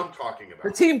team. That's what I'm talking about.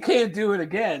 The team can't do it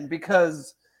again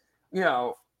because,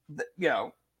 or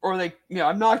they,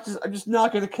 I'm just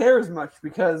not going to care as much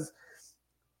because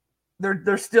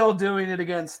they're still doing it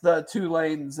against the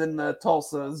Tulanes and the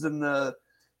Tulsas and the,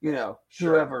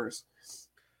 whoever's.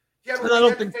 Yeah, but they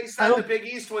had to face that in the Big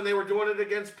East when they were doing it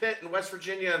against Pitt and West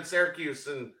Virginia and Syracuse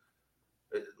and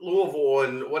Louisville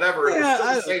and whatever. Yeah, it was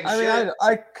still the same shit.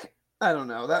 I don't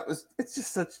know.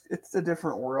 It's a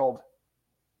different world.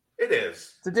 It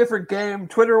is. It's a different game.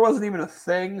 Twitter wasn't even a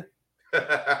thing.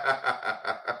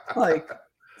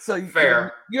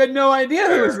 Fair. You had no idea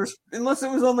who was, unless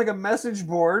it was on like a message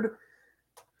board.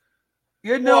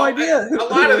 You had no idea. A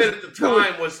lot of it at the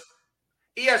time was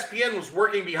ESPN was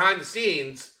working behind the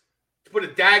scenes to put a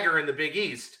dagger in the Big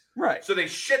East. Right. So they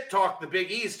shit talked the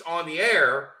Big East on the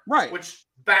air. Right. Which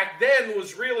back then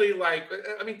was really like,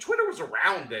 I mean, Twitter was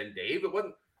around then, Dave. It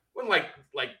wasn't like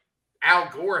Al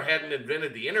Gore hadn't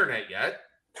invented the internet yet.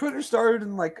 Twitter started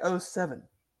in like 07,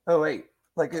 08.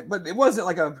 But it wasn't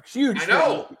like a huge I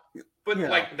know. But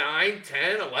like 9,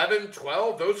 10, 11,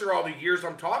 12, those are all the years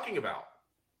I'm talking about.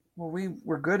 Well, we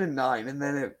were good in 9, and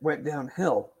then it went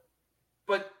downhill.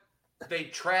 But they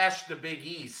trashed the Big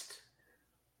East.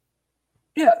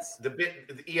 Yes. The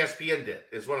ESPN did,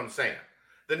 is what I'm saying.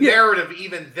 The narrative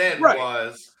even then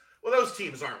was, well, those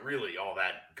teams aren't really all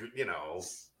that good,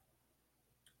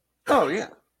 Oh, yeah.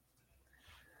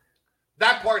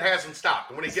 That part hasn't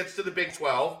stopped. And when it gets to the Big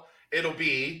 12, it'll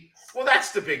be, well,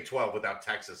 that's the Big 12 without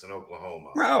Texas and Oklahoma.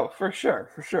 Oh, for sure.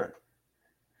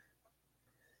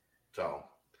 So,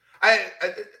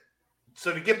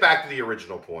 so to get back to the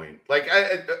original point, like,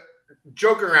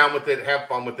 joke around with it, have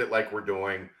fun with it like we're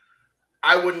doing.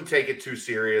 I wouldn't take it too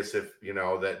serious if,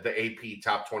 that the AP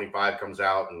top 25 comes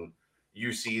out and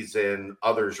UC's in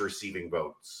others receiving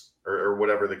votes or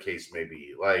whatever the case may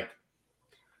be. Like,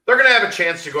 they're going to have a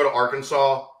chance to go to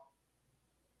Arkansas.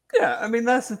 Yeah, I mean,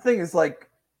 that's the thing is, like,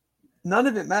 none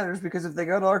of it matters because if they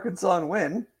go to Arkansas and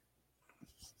win.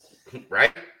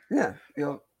 Right? Yeah.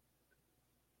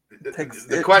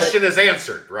 The question is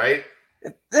answered, right?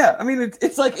 Yeah, I mean,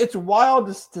 it's like, it's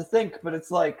wild to think, but it's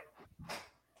like,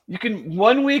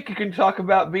 one week you can talk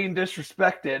about being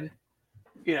disrespected,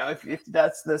 if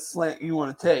that's the slant you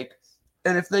want to take.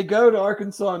 And if they go to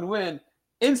Arkansas and win,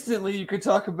 instantly you could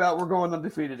talk about we're going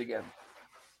undefeated again.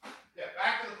 Yeah,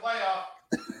 back to the playoff.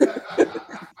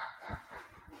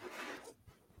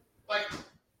 Like,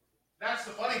 that's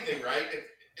the funny thing, right?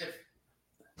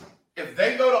 If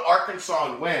they go to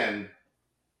Arkansas and win,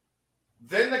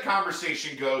 then the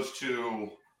conversation goes to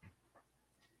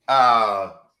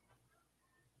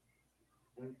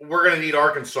we're going to need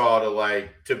Arkansas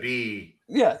to be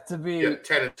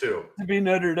 10-2, to be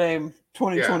Notre Dame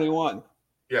 2021.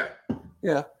 Yeah.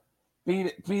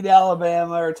 Beat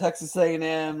Alabama or Texas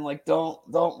A&M. Like, don't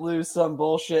lose some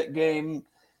bullshit game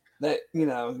that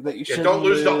that you shouldn't don't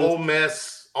lose to Ole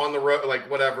Miss on the road, like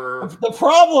whatever. The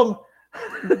problem.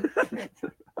 I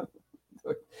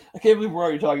can't believe we're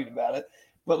already talking about it.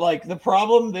 But like the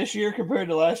problem this year compared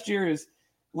to last year is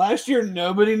last year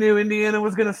nobody knew Indiana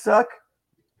was going to suck.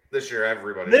 This year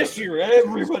everybody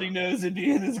knows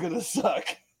Indiana's going to suck.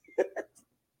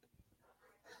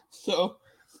 So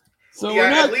So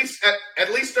yeah,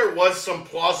 at least there was some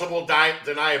plausible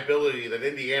deniability that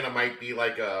Indiana might be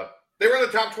like they were in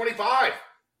the top 25.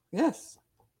 Yes.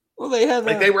 Well, they had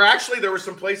like they were actually there were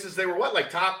some places they were like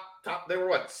top they were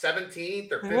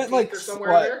 17th or 15th or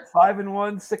somewhere in there.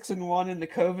 5-1, 6-1 in the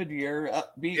COVID year.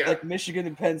 Beat like Michigan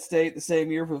and Penn State the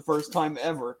same year for the first time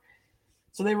ever.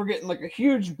 So they were getting like a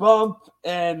huge bump,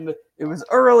 and it was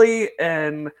early,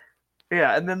 and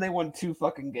then they won 2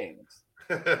 fucking games.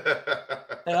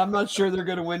 And I'm not sure they're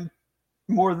going to win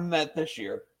more than that this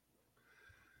year.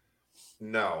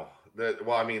 No. That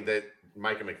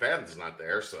Micah McFadden's not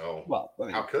there, so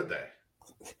how could they?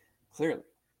 Clearly.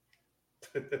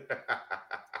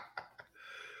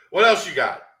 What else you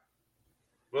got?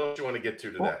 What else you want to get to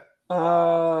today?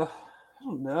 I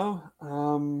don't know.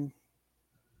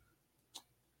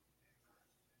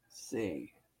 Let's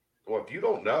see. Well, if you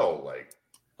don't know,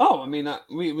 are we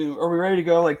ready to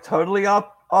go totally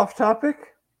off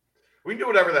topic? We can do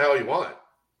whatever the hell you want.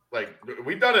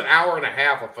 We've done an hour and a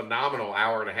half, a phenomenal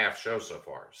hour and a half show so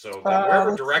far. So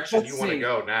wherever direction you want to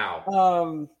go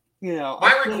now.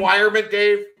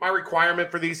 My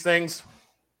requirement for these things,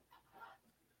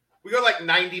 we go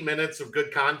 90 minutes of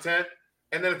good content.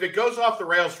 And then if it goes off the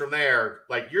rails from there,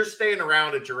 you're staying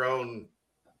around at your own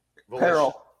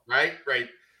peril. Right?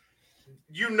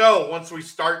 Once we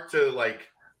start to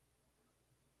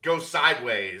go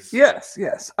sideways. Yes.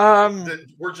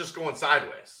 We're just going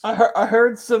sideways. I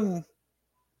heard some,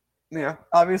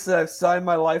 obviously I've signed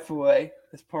my life away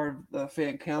as part of the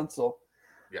fan council.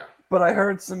 Yeah. But I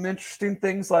heard some interesting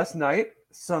things last night.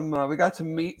 We got to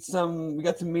meet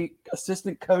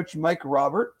assistant coach Mike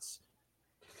Roberts.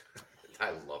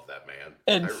 I love that man.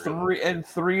 And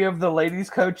three of the ladies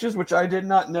coaches, which I did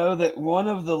not know that one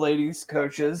of the ladies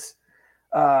coaches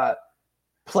went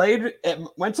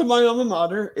to my alma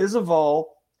mater,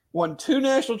 Isabel, won 2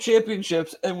 national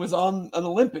championships, and was on an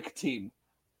Olympic team.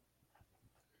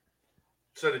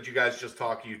 So did you guys just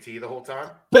talk UT the whole time?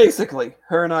 Basically,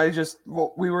 her and I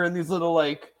we were in these little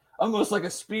almost like a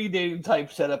speed dating type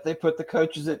setup. They put the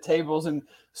coaches at tables, and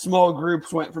small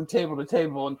groups went from table to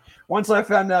table. And once I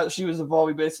found out she was involved,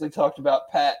 we basically talked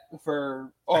about Pat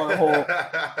for our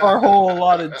whole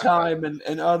allotted time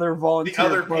and other volunteer The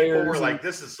other players. people were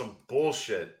this is some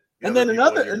bullshit. And then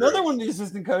another one of the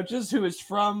assistant coaches who is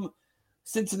from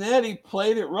Cincinnati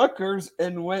played at Rutgers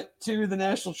and went to the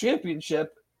national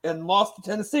championship and lost to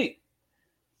Tennessee.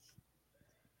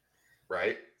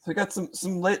 Right. So we got some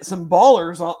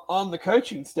ballers on the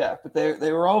coaching staff, but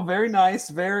they were all very nice,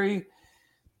 very,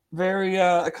 very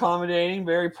accommodating,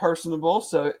 very personable.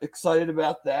 So excited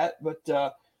about that.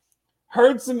 But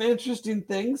heard some interesting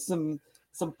things, some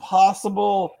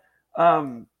possible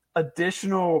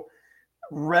additional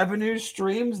revenue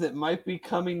streams that might be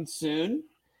coming soon,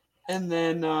 and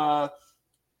then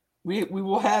we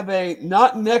will have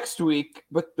not next week,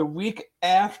 but the week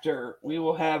after, we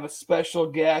will have a special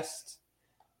guest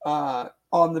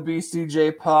on the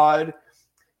BCJ pod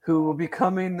who will be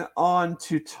coming on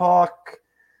to talk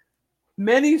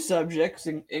many subjects,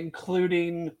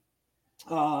 including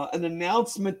an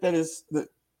announcement that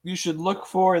you should look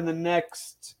for in the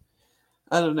next,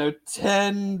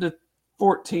 10 to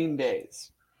 14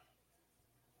 days.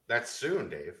 That's soon,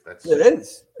 Dave.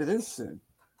 It is soon.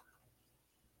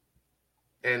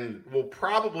 And we'll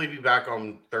probably be back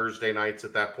on Thursday nights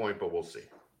at that point, but we'll see.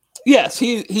 Yes,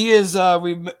 he is. I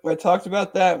talked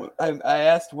about that. I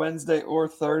asked Wednesday or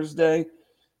Thursday,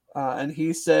 and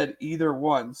he said either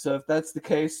one. So if that's the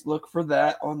case, look for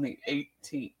that on the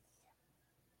 18th.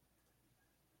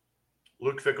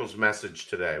 Luke Fickell's message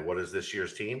today. What is this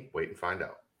year's team? Wait and find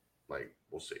out.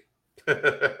 We'll see.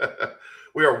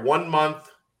 We are 1 month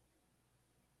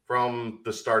from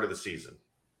the start of the season,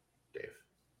 Dave.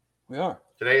 We are.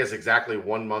 Today is exactly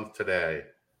 1 month today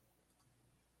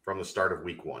from the start of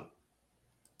week 1.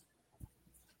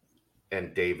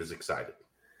 And Dave is excited.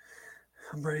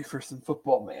 I'm ready for some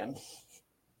football, man.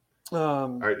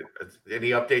 All right.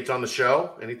 Any updates on the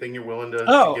show? Anything you're willing to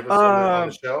give us on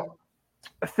the show?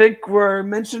 I think we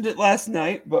mentioned it last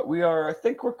night, but I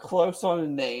think we're close on a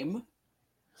name.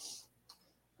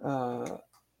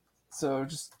 So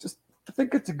just I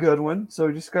think it's a good one. So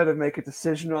we just got to make a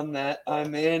decision on that.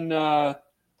 I'm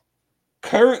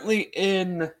currently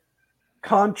in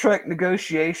contract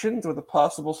negotiations with a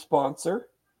possible sponsor.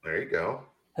 There you go.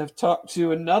 Have talked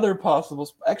to another possible.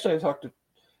 Actually, I talked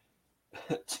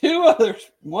to 2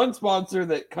 others. One sponsor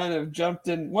that kind of jumped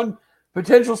in. One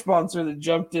potential sponsor that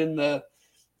jumped in the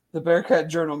Bearcat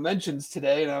Journal mentions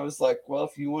today, and I was like, well,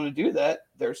 if you want to do that,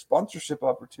 there's sponsorship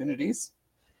opportunities.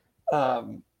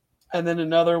 And then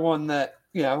another one that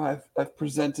I've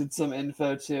presented some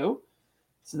info to,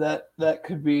 So that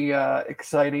could be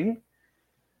exciting.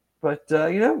 But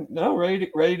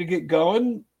ready to get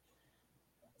going.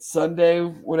 Sunday,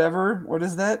 whatever. What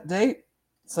is that date?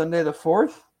 Sunday the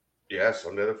 4th? Yeah,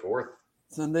 Sunday the 4th.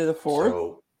 Sunday the 4th.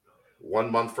 So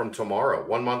 1 month from tomorrow.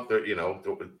 1 month,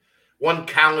 one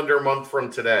calendar month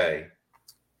from today,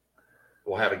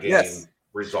 we'll have a game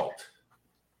result.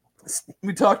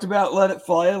 We talked about Let It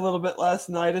Fly a little bit last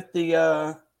night at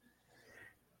the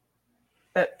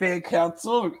at Fan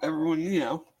Council.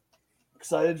 Everyone,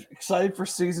 excited for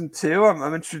season 2. I'm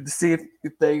interested to see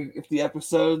if the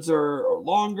episodes are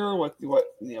longer, what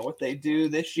they do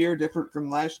this year different from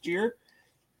last year.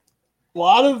 A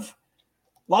lot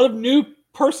of new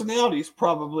personalities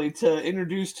probably to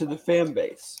introduce to the fan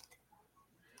base.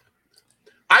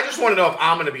 I just want to know if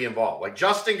I'm going to be involved. Like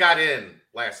Justin got in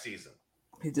last season.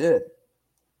 He did.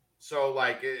 So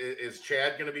is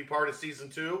Chad going to be part of season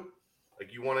 2?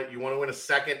 Like you want to win a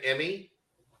second Emmy?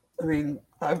 I mean,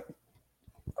 I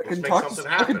can talk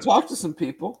to some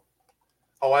people.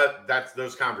 Oh,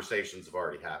 those conversations have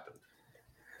already happened.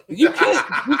 You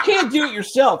can't do it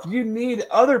yourself. You need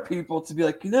other people to be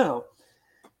like, you know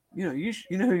who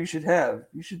you should have.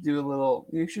 You should do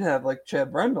you should have like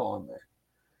Chad Brendel on there.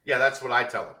 Yeah, that's what I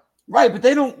tell them. Right, but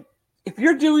they don't. If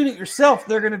you're doing it yourself,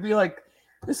 they're going to be like,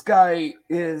 this guy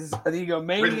is an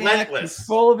egomaniac. Relentless. He's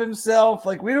full of himself.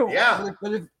 Like we don't. Yeah. Like,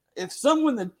 but if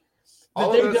someone that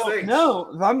they don't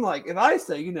know, if I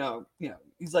say,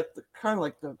 he's like kind of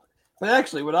like the. But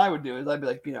actually, what I would do is I'd be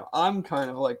like, I'm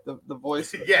kind of like the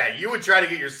voice. Yeah, you would try to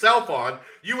get yourself on.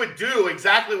 You would do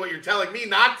exactly what you're telling me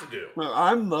not to do. Well,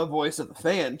 I'm the voice of the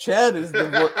fan. Chad is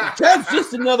Chad's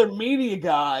just another media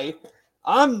guy.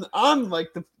 I'm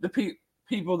like the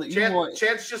people that you want.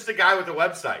 Chad's just a guy with a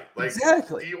website. Like,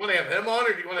 exactly. Do you want to have him on,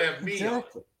 or do you want to have me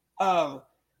exactly. on?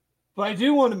 But I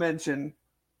do want to mention,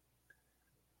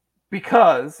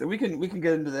 because we can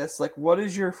get into this. Like, what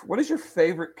is your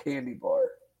favorite candy bar?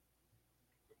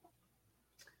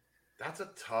 That's a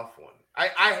tough one.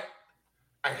 I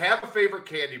have a favorite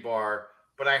candy bar,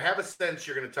 but I have a sense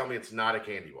you're going to tell me it's not a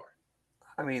candy bar.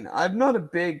 I mean, I'm not a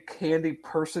big candy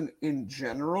person in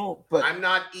general, but I'm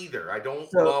not either. I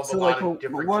don't love a lot of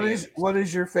different candies. What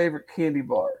is your favorite candy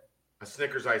bar? A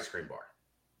Snickers ice cream bar.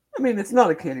 I mean, it's not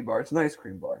a candy bar; it's an ice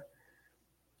cream bar.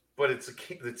 But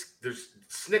there's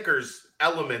Snickers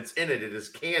elements in it. It is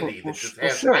candy that just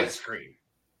has ice cream.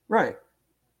 Right.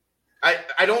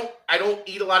 I don't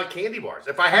eat a lot of candy bars.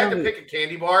 If I had to pick a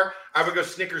candy bar, I would go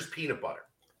Snickers peanut butter.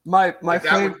 My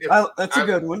favorite. That's a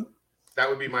good one. That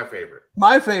would be my favorite.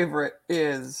 My favorite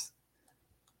is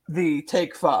the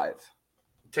Take 5.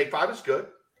 Take 5 is good.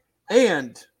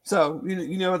 And so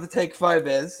you know what the Take 5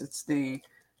 is? It's the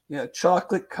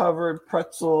chocolate covered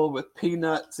pretzel with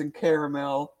peanuts and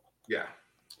caramel. Yeah.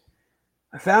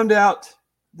 I found out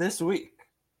this week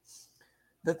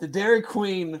that the Dairy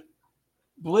Queen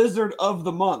Blizzard of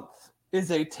the month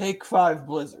is a Take 5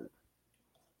 Blizzard.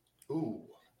 Ooh.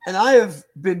 And I have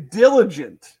been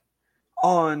diligent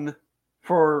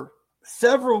for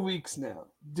several weeks now,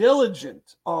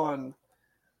 on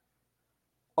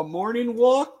a morning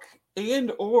walk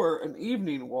and or an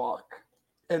evening walk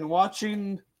and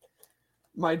watching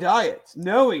my diet,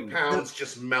 knowing pounds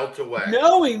just melt away,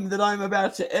 knowing that I'm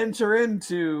about to enter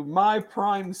into my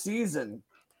prime season.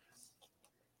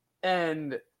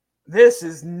 And this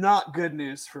is not good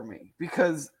news for me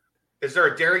because is there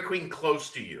a Dairy Queen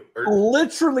close to you? Or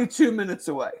literally 2 minutes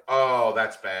away. Oh,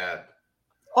 that's bad.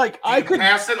 Like I could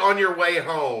pass it on your way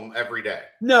home every day.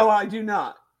 No, I do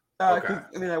not. Okay.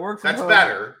 I mean, I work from home. That's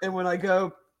better. And when I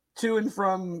go to and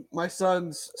from my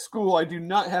son's school, I do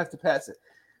not have to pass it.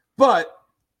 But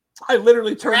I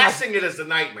literally turn passing it is a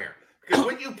nightmare because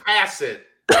when you pass it,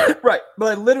 right?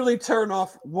 But I literally turn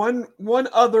off one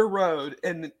other road,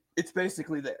 and it's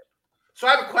basically there. So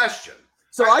I have a question.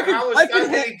 So how is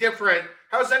that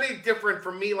any different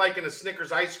from me liking a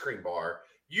Snickers ice cream bar?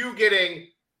 You getting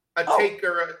a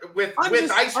taker with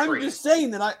ice cream? I'm just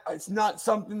saying that it's not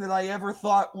something that I ever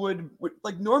thought would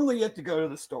like. Normally, you have to go to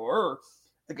the store or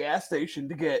the gas station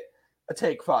to get a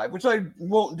Take 5, which I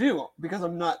won't do because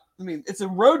I'm not. I mean, it's a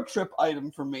road trip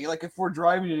item for me. Like if we're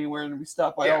driving anywhere and we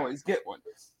stop, I always get one.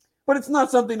 But it's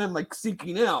not something I'm like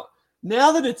seeking out.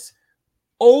 Now that it's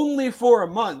only for a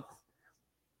month,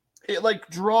 it like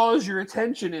draws your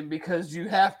attention in because you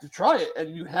have to try it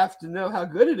and you have to know how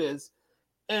good it is.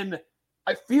 And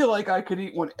I feel like I could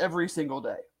eat one every single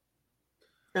day.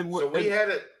 And so we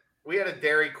had a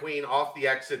Dairy Queen off the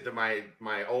exit that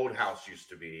my old house used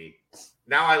to be.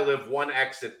 Now I live one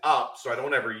exit up, so I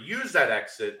don't ever use that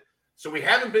exit. So we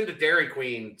haven't been to Dairy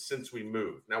Queen since we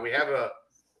moved. Now we have a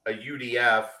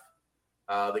UDF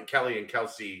that Kelly and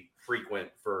Kelsey frequent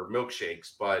for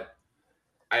milkshakes, but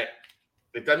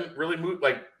it doesn't really move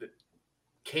like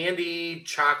candy,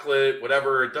 chocolate,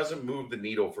 whatever. It doesn't move the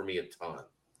needle for me a ton.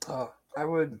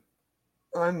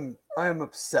 I am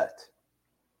upset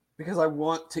because I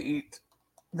want to eat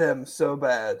them so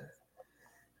bad,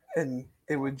 and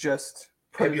it would just.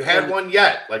 Have you had one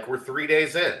yet? Like we're 3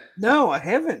 days in. No, I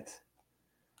haven't.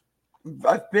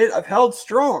 I've held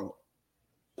strong.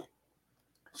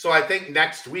 So I think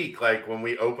next week, like when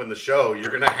we open the show,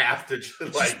 you're gonna have to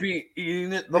just be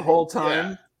eating it the whole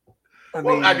time. Yeah.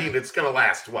 I mean, it's gonna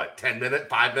last what, 10 minutes,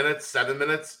 5 minutes, 7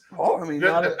 minutes? Oh, I mean,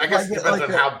 I guess it depends on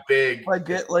how big. If I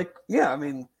get I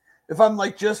mean, if I'm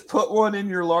like, just put one in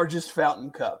your largest fountain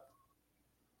cup.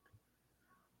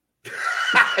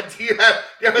 Do you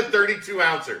have a 32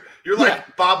 ouncer? You're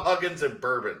like Bob Huggins and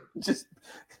bourbon. Just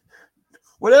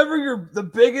whatever the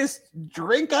biggest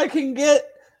drink I can get,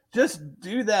 just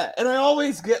do that. And I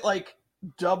always get like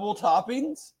double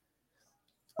toppings.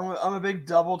 I'm a big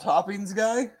double toppings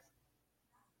guy.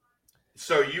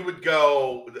 So you would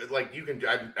go like you can.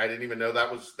 I didn't even know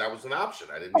that was an option.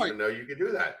 I didn't even know you could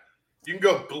do that. You can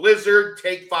go Blizzard,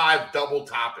 Take 5, double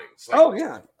toppings. Oh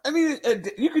yeah, I mean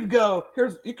you could go.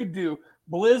 You could do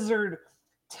Blizzard,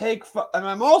 Take 5, and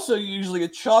I'm also usually a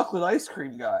chocolate ice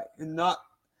cream guy, and not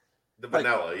the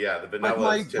vanilla. The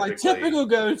vanilla. My typical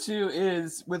go-to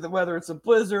is whether it's a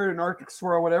Blizzard, an Arctic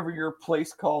Swirl, whatever your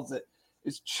place calls it,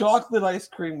 is chocolate ice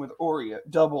cream with Oreo,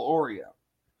 double Oreo.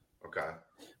 Okay.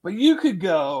 But you could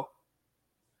go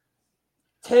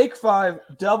Take 5,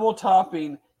 double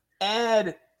topping,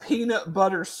 add peanut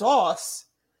butter sauce,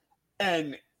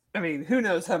 and I mean, who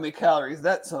knows how many calories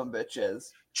that sumbitch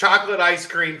is. Chocolate ice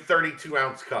cream,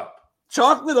 32-ounce cup.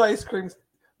 Chocolate ice cream,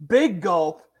 big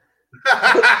gulp,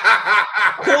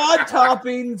 quad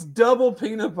toppings, double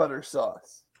peanut butter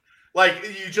sauce. Like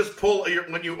you just pull,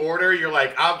 when you order, you're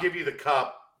like, I'll give you the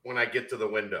cup when I get to the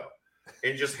window.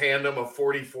 And just hand them a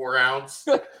 44-ounce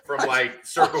from like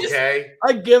Circle K.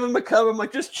 I give them a cup. I'm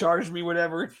like, just charge me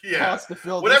whatever it costs to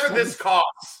fill whatever this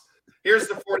costs. Here's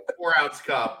the 44-ounce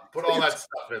cup. Put all that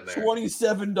stuff in there.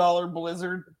 $27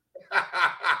 Blizzard.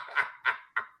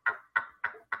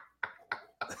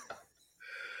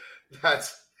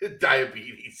 That's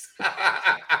diabetes.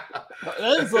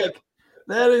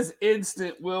 that is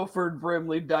instant Wilford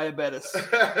Brimley diabetes.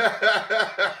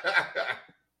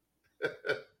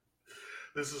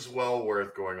 This is well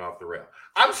worth going off the rail.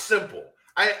 I'm simple.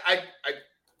 I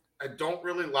don't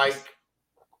really like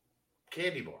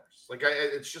candy bars. Like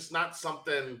it's just not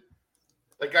something.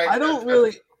 Like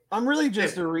I'm really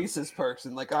just a Reese's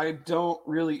person. Like I don't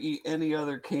really eat any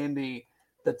other candy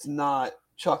that's not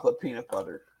chocolate peanut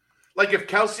butter. Like if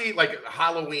Kelsey, like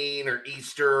Halloween or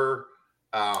Easter,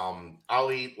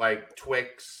 I'll eat like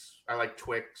Twix. I like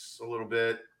Twix a little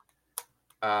bit.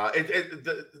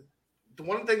 The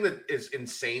one thing that is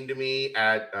insane to me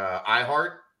at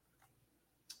iHeart,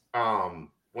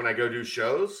 when I go do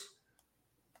shows,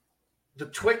 the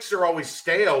Twix are always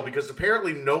stale because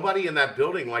apparently nobody in that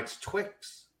building likes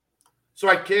Twix. So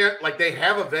I can't, like, they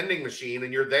have a vending machine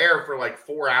and you're there for like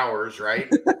 4 hours,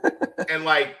 right? And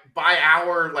like by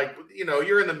hour, like, you know,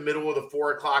 you're in the middle of the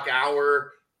 4 o'clock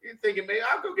hour. You're thinking, maybe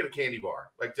I'll go get a candy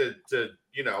bar, like to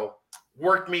you know,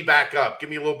 work me back up, give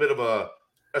me a little bit of a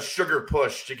sugar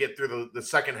push to get through the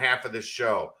second half of this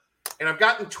show. And I've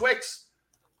gotten Twix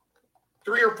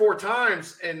 3 or 4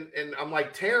 times, and I'm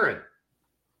like, Taryn,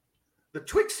 the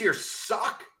Twix here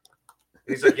suck.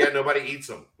 And he's like, yeah, nobody eats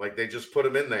them. Like they just put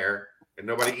them in there and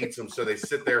nobody eats them, so they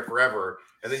sit there forever.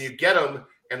 And then you get them,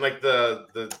 and like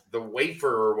the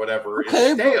wafer or whatever is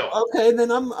stale. Okay,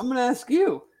 then I'm going to ask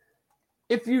you,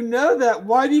 if you know that,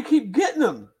 why do you keep getting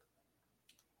them?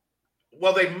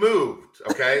 Well, they moved.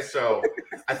 Okay, so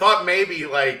I thought maybe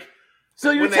like.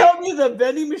 So you're telling me the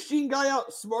vending machine guy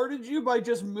outsmarted you by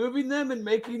just moving them and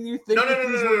making you think?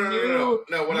 No.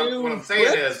 What I'm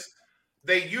saying is,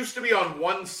 they used to be on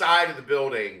one side of the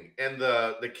building, and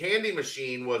the candy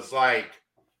machine was like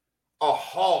a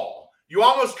hall. You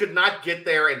almost could not get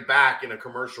there and back in a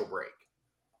commercial break.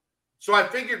 So I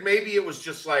figured maybe it was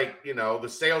just like, you know, the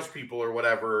salespeople or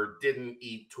whatever didn't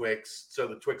eat Twix, so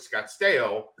the Twix got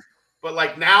stale. But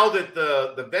like now that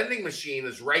the vending machine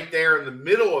is right there in the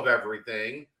middle of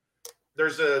everything,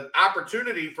 there's an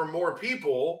opportunity for more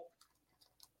people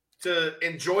to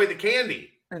enjoy the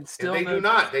candy. And they do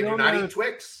not eat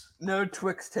Twix. No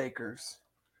Twix takers.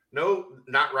 No,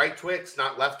 not right Twix,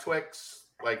 not left Twix.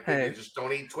 Like they just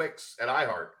don't eat Twix at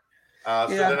iHeart.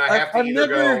 So then I have to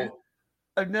go.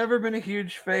 I've never been a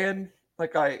huge fan.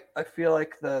 Like I feel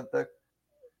like the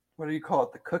what do you call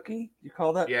it? The cookie? You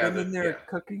call that thing in there a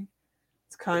cookie?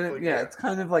 It's kind of it's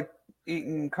kind of like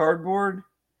eating cardboard.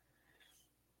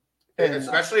 And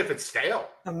especially if it's stale.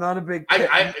 I'm not a big.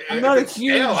 I'm not a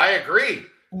huge. Stale, I agree.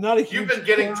 I'm not a huge. You've been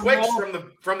getting Twix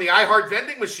from the iHeart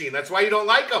vending machine. That's why you don't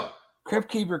like them.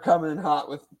 Crypt Keeper coming in hot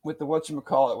with the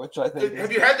whatchamacallit, which I think.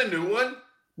 Have you had the new one?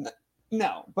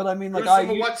 No, but I mean, like I've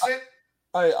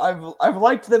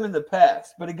liked them in the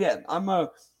past, but again, I'm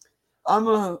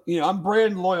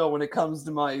brand loyal when it comes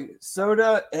to my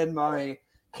soda and my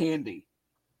candy.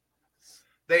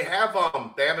 They have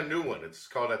a new one. It's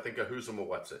called, I think, a Who's 'em a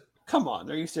What's It. Come on,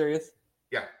 are you serious?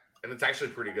 Yeah, and it's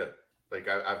actually pretty good. Like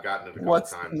I've gotten it a couple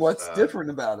times. What's different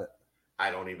about it? I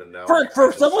don't even know.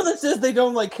 For someone that says they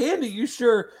don't like candy, you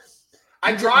sure?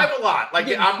 I drive a lot. Like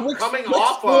I'm coming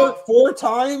off of 4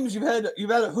 times. You've had a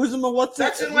Who's 'em a What's It?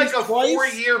 That's in like a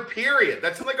 4-year period.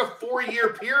 I've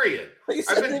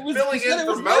been filling in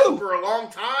for Mo for a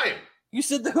long time. You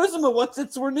said the Who's 'em a What's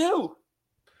It's were new.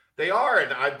 They are,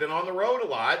 and I've been on the road a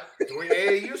lot doing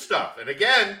AAU stuff. And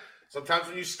again, sometimes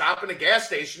when you stop in a gas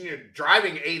station, you're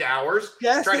driving 8 hours.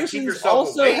 Gas trying to keep stations yourself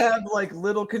also awake. have like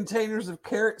little containers of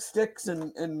carrot sticks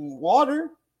and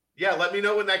water. Yeah, let me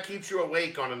know when that keeps you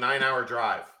awake on a 9-hour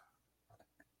drive.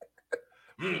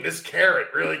 This carrot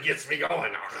really gets me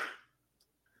going.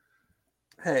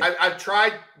 Hey, I've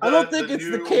tried. I don't think it's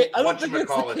the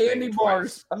candy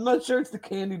bars. Twice. I'm not sure it's the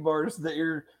candy bars that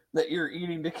you're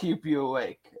eating to keep you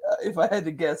awake. If I had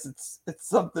to guess, it's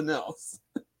something else.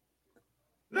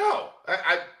 No,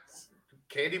 I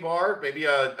candy bar, maybe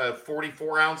a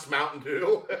 44-ounce Mountain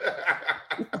Dew.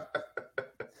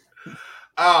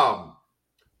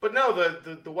 But no,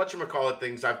 the whatchamacallit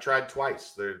things I've tried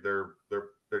twice. They're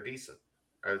decent.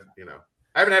 I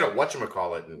haven't had a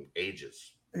whatchamacallit in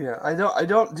ages. Yeah, I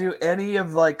don't do any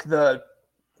of like the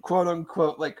quote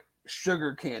unquote like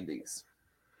sugar candies.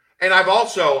 And I've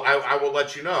also I will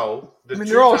let you know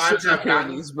they're all sugar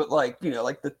candies, but like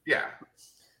like the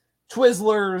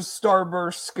Twizzlers,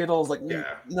 Starburst, Skittles, like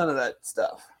none of that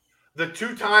stuff. The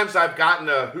 2 times I've gotten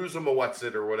a Who's 'em a What's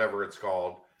It or whatever it's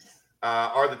called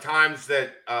are the times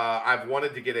that I've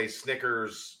wanted to get a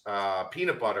Snickers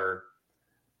peanut butter,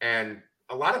 and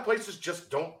a lot of places just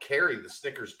don't carry the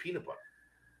Snickers peanut butter.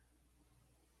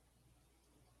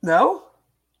 No?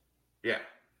 Yeah.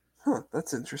 Huh,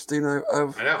 that's interesting. I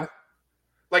know.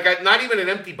 Like not even an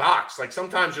empty box. Like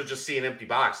sometimes you'll just see an empty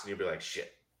box and you'll be like,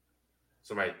 shit.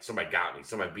 Somebody got me.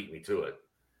 Somebody beat me to it.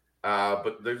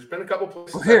 But there's been a couple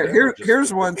places. Well,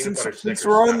 here's one. Since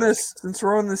we're on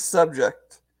this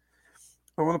subject,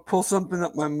 I want to pull something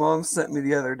up my mom sent me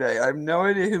the other day. I have no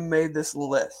idea who made this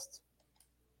list.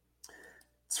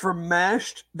 It's from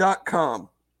mashed.com.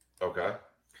 Okay.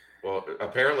 Well,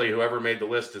 apparently whoever made the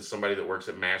list is somebody that works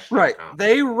at mashed.com. Right.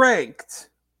 They ranked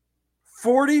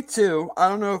 42. I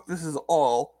don't know if this is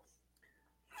all.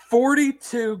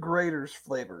 42 Graeter's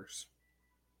flavors.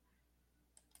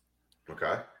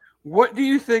 Okay. What do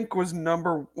you think was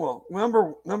number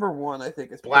one? I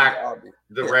think is black.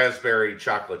 The raspberry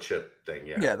chocolate chip thing.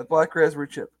 Yeah. Yeah, the black raspberry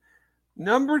chip.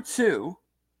 Number 2,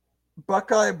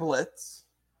 Buckeye Blitz.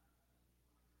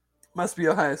 Must be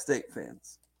Ohio State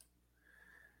fans.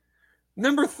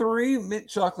 Number 3, mint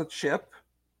chocolate chip.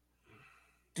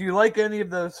 Do you like any of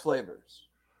those flavors?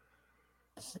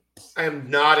 I am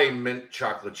not a mint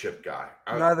chocolate chip guy.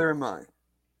 Neither am I.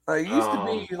 I used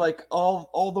to be like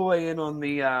all the way in on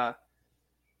the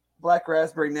black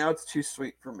raspberry. Now it's too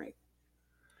sweet for me.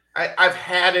 I've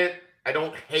had it. I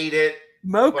don't hate it.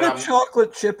 Mocha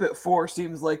chocolate chip at 4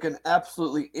 seems like an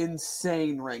absolutely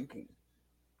insane ranking.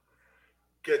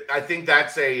 I think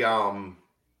that's a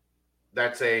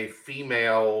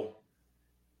female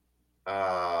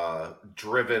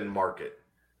driven market.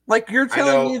 Like you're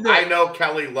telling me that I know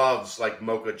Kelly loves like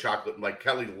mocha chocolate. Like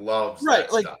Kelly loves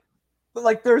that stuff. But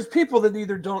like there's people that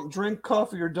either don't drink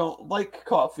coffee or don't like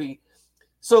coffee.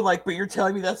 So like, but you're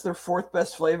telling me that's their 4th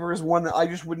best flavor is one that I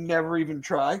just would never even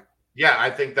try. Yeah, I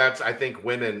think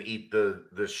women eat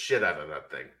the shit out of that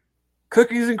thing.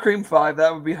 Cookies and cream 5,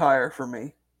 that would be higher for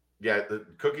me. Yeah, the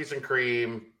cookies and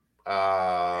cream.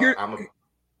 I'm a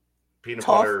peanut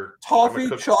butter toffee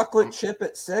chocolate chip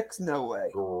at 6. No way.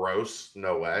 Gross.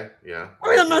 No way. Yeah. I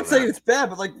mean, I'm not saying it's bad,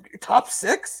 but like top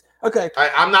 6. Okay.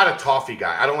 I'm not a toffee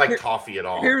guy. I don't like toffee at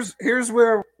all. Here's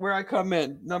where I come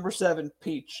in. Number 7,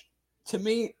 peach. To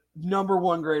me, number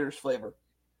 1 Graeter's flavor.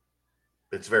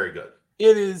 It's very good.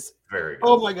 It is very good.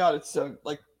 Oh my god, it's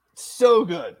so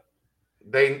good.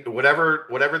 They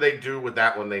whatever they do with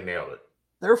that one, they nailed it.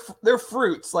 They're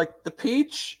fruits like the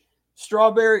peach,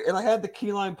 strawberry, and I had the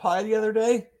key lime pie the other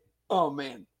day. Oh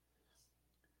man.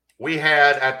 We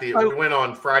had we went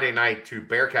on Friday night to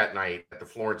Bearcat night at the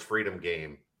Florence Freedom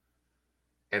game.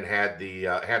 and had the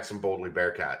had some Boldly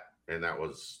Bearcat, and that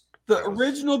was the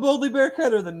original Boldly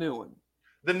Bearcat or the new one.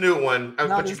 The new one,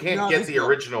 but you can't get the good.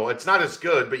 original. It's not as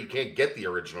good, but you can't get the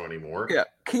original anymore. Yeah,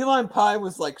 key lime pie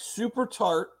was like super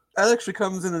tart. That actually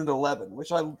comes in at 11,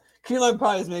 which key lime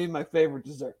pie is maybe my favorite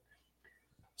dessert.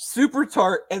 Super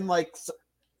tart, and like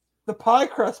the pie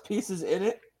crust pieces in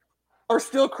it are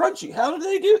still crunchy. How do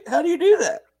you do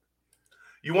that?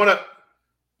 You want to?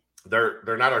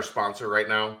 They're not our sponsor right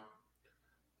now,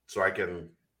 so I can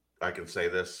say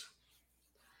this.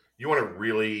 You want to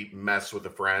really mess with a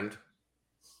friend?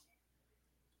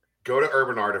 Go to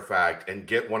Urban Artifact and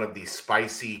get one of these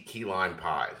spicy key lime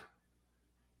pie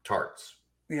tarts.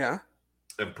 Yeah.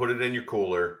 And put it in your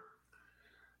cooler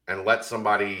and let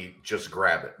somebody just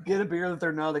grab it. Get a beer that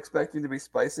they're not expecting to be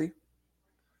spicy.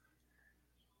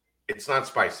 It's not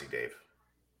spicy, Dave.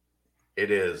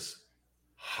 It is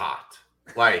hot.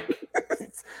 Like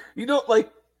you don't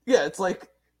like, yeah, it's like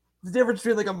the difference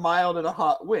between like a mild and a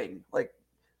hot wing. Like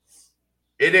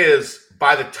it is.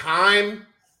 By the time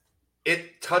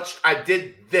it touched, I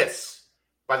did this.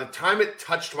 By the time it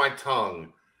touched my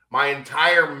tongue, my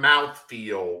entire mouth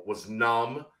feel was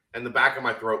numb and the back of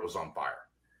my throat was on fire.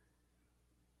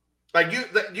 Like you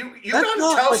gotta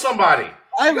tell somebody.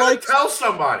 Tell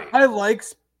somebody. I like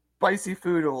spicy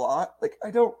food a lot. Like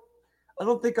I don't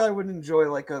think I would enjoy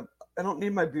I don't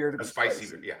need my beer to be spicy.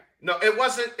 Yeah. No, it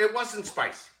wasn't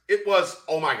spicy. It was,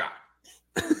 oh my God.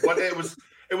 But it was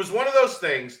one of those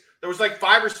things. There was like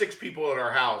 5 or 6 people at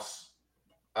our house.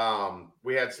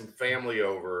 We had some family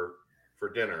over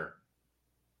for dinner.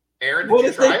 Aaron, did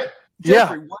you try it?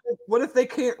 Jeffrey, what if they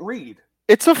can't read?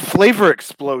 It's a flavor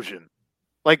explosion.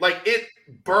 Like it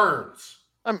burns.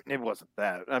 I mean, it wasn't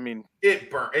that. I mean,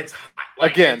 it burns. It's hot.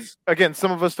 Again,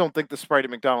 some of us don't think the Sprite at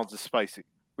McDonald's is spicy.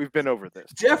 We've been over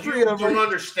this. Jeffrey, you don't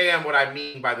understand what I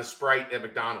mean by the Sprite at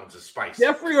McDonald's is spicy.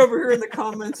 Jeffrey over here in the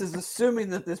comments is assuming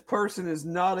that this person is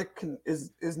not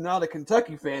a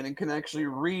Kentucky fan and can actually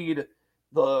read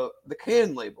the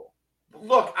can label.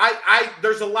 Look, I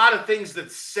there's a lot of things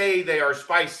that say they are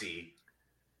spicy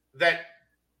that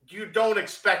you don't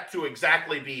expect to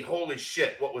exactly be, holy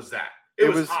shit, what was that?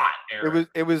 It was hot, Aaron.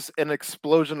 It was an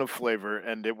explosion of flavor,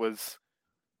 and it was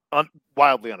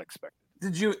wildly unexpected.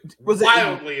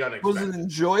 Wildly unexpected. Was it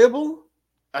enjoyable?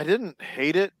 I didn't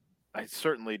hate it. I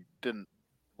certainly didn't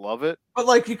love it. But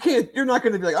like you're not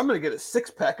going to be like, I'm going to get a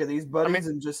 6-pack of these buddies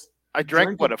and just. I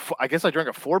drank I guess I drank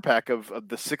a 4-pack of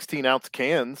the 16-ounce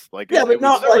cans. Like yeah, but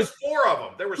not there was 4 of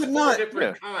them. There was 4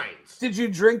 different kinds. Did you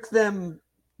drink them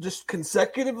just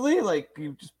consecutively, like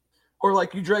you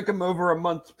drank them over a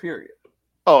month period?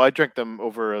 Oh, I drank them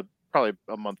over probably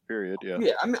a month period. Yeah.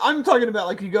 Yeah, I mean, I'm talking about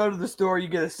like you go to the store, you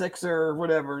get a 6er or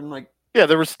whatever, and like. Yeah,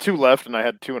 there was 2 left, and I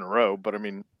had 2 in a row. But I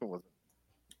mean, it wasn't.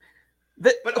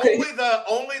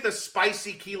 Only the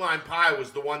spicy key lime pie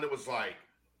was the one that was like,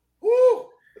 whoo.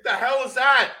 What the hell is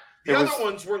that? The other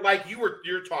ones were like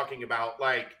you're talking about,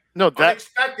 like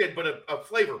unexpected, but a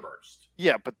flavor burst.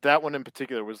 Yeah, but that one in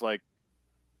particular was like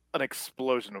an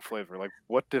explosion of flavor. Like,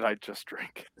 what did I just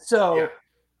drink? So, yeah.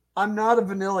 I'm not a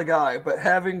vanilla guy, but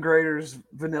having Graeter's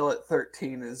vanilla at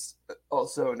 13 is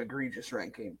also an egregious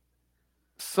ranking.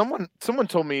 Someone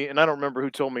told me, and I don't remember who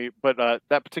told me, but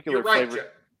that particular flavor.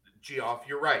 Geoff,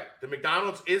 you're right. The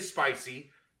McDonald's is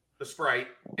spicy. The Sprite,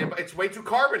 and it's way too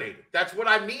carbonated. That's what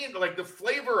I mean. Like the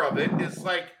flavor of it is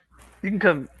like you can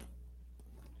come.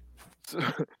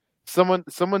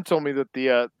 Someone told me that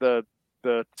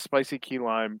the spicy key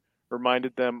lime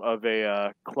reminded them of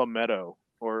a clamato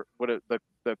or the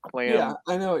clam. Yeah,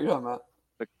 I know what you're talking about.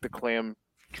 The clam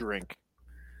drink.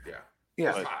 Yeah.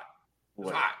 It's hot.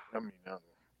 It's hot. I mean,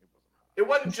 it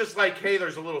wasn't just like, hey,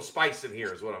 there's a little spice in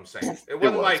here, is what I'm saying. It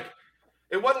wasn't like.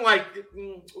 It wasn't like.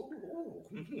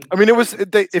 I mean, it was.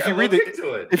 If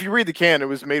you read the can, it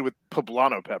was made with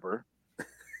poblano pepper.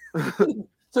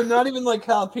 So not even like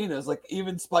jalapenos, like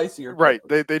even spicier. Right.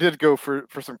 They did go for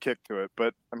some kick to it,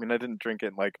 but I mean, I didn't drink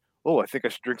it like, oh, I think I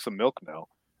should drink some milk now.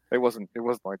 It wasn't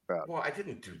like that. Well, I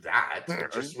didn't do that.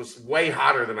 It just was way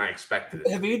hotter than I expected.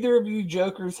 Have either of you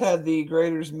jokers had the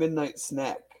Graeter's Midnight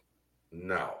Snack?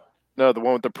 No. No, the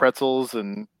one with the pretzels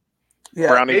and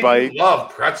brownie bite. Love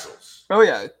pretzels. Oh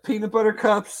yeah, peanut butter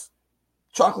cups,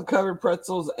 chocolate covered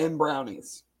pretzels, and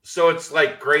brownies. So it's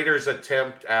like Graeter's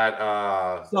attempt at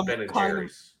Ben and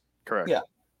Jerry's. Correct. Yeah.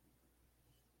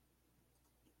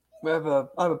 I have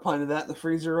a pint of that in the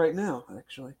freezer right now,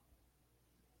 actually.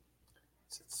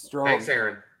 It's strong. Thanks,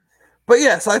 Aaron. But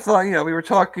yes, I thought, we were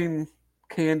talking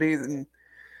candies and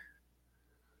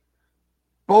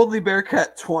Boldly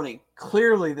Bearcat 20.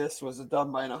 Clearly this was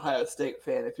done by an Ohio State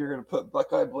fan if you're going to put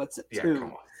Buckeye Blitz at 2.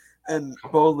 Come on. and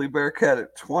Boldly Bearcat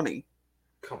at 20.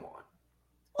 Come on.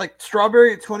 Like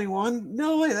strawberry at 21?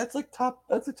 No way. That's a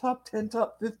top 10,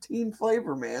 top 15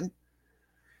 flavor, man.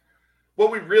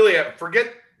 What we really have,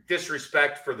 forget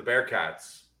disrespect for the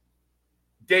Bearcats.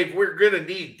 Dave, we're going to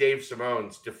need Dave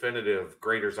Simone's definitive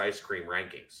Graeter's ice cream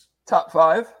rankings. Top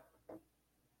 5?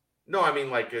 No, I mean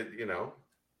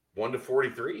 1 to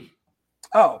 43.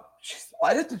 Oh, geez,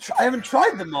 I have to try. I haven't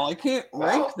tried them all. I can't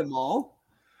rank them all.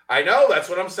 I know, that's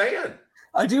what I'm saying.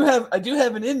 I do have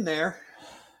an in there.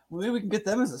 Maybe we can get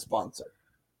them as a sponsor.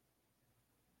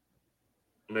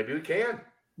 Maybe we can.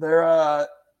 Their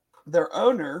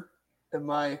owner and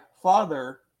my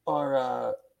father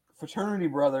are fraternity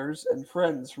brothers and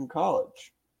friends from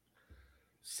college.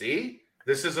 See?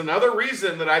 This is another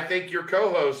reason that I think your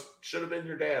co-host should have been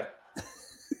your dad.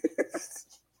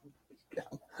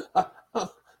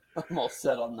 I'm all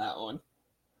set on that one.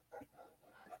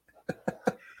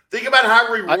 Think about how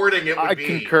rewarding it would be.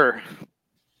 I concur.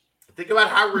 Think about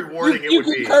how rewarding it would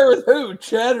be. You concur with who,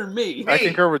 Chad or me? I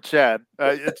concur with Chad.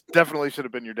 It definitely should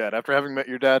have been your dad. After having met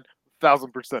your dad,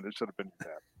 1,000% it should have been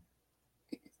your dad.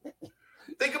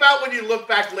 Think about when you look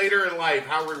back later in life,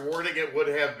 how rewarding it would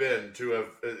have been to have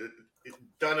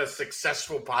done a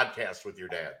successful podcast with your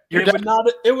dad.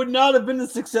 It would not have been a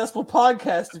successful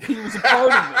podcast if he was a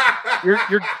part of it.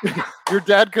 Your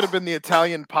dad could have been the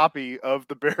Italian Poppy of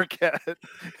the Bearcat.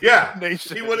 Yeah,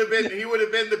 nation. He would have been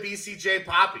the BCJ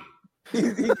Poppy.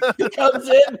 He comes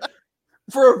in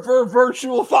for a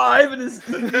virtual 5 and is.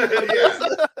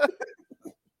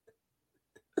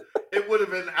 It would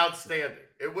have been outstanding.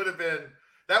 It would have been.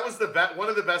 That was one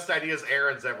of the best ideas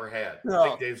Aaron's ever had. I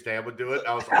think Dave's dad would do it.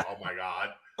 I was like, oh my God.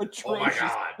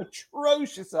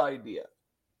 Atrocious idea.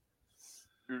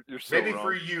 You're so maybe wrong.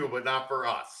 For you, but not for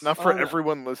us. Not for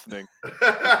everyone listening. He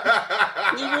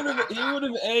would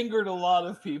have angered a lot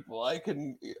of people. I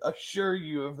can assure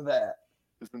you of that.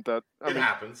 Isn't that? It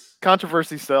happens.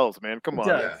 Controversy sells, man. Come on.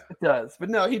 It does.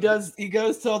 But no, he does. He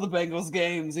goes to all the Bengals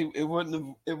games. It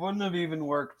wouldn't have even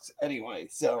worked anyway.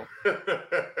 So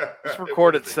just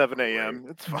record at 7 a.m.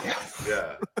 It's fine.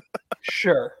 Yeah.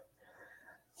 Sure.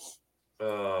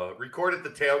 Record at the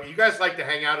tailgate. You guys like to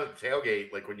hang out at the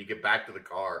tailgate, like when you get back to the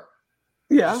car.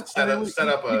 Yeah.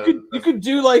 You could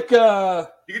do like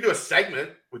you could do a segment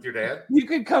with your dad. You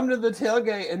could come to the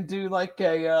tailgate and do like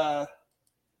a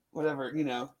whatever,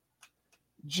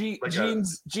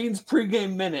 Gene's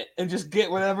pregame minute and just get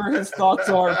whatever his thoughts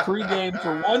are pregame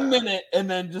for 1 minute,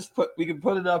 and then we can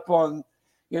put it up on,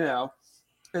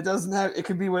 it doesn't have, it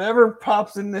could be whatever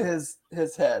pops into his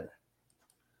head.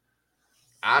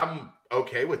 I'm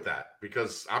okay with that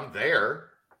because I'm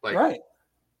there. Like, right.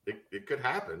 It could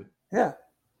happen. Yeah.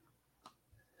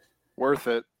 Worth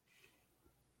it.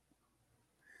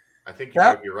 I think you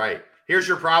might be right. Here's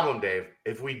your problem, Dave.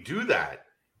 If we do that,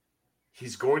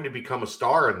 he's going to become a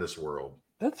star in this world.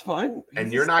 That's fine.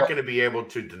 And you're not going to be able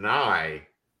to deny.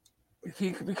 If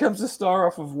he becomes a star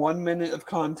off of 1 minute of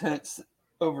content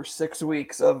over 6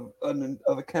 weeks of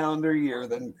a calendar year,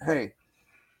 then hey,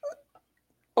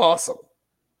 awesome.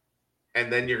 And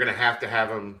then you're going to have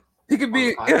him. He could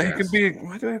be. Yeah, he could be.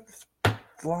 Why do I have to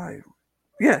fly?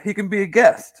 Yeah, he can be a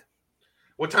guest.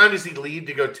 What time does he leave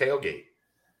to go tailgate?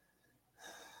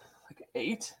 Like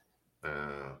 8.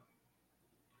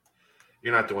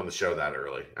 You're not doing the show that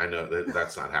early. I know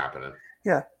that's not happening.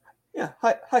 Yeah.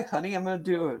 Hi, honey. I'm going to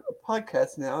do a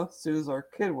podcast now as soon as our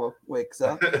kid wakes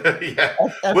up. Yeah.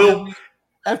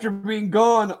 After being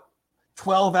gone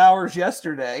 12 hours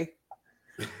yesterday.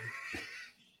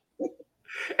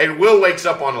 And Will wakes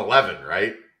up on 11,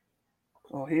 right?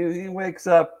 Well, he wakes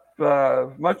up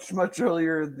much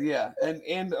earlier. Yeah,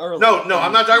 and early. No,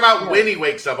 I'm not talking about when he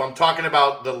wakes up. I'm talking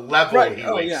about the level he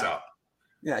wakes up.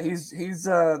 Yeah, he's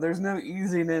there's no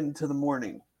easing into the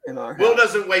morning in our house. Will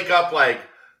doesn't wake up like.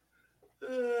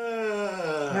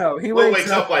 No, he wakes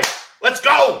up like, let's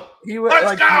go.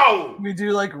 Let's go. We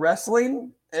do like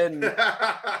wrestling, and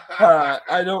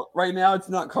I don't. Right now, it's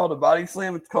not called a body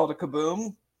slam; it's called a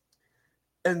kaboom.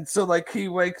 And so, like, he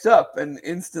wakes up and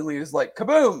instantly is like,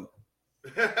 kaboom!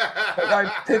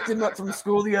 I picked him up from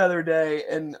school the other day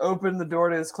and opened the door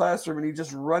to his classroom, and he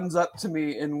just runs up to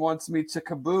me and wants me to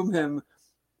kaboom him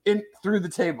through the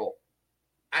table.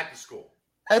 At the school.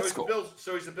 School.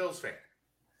 So he's a Bills fan.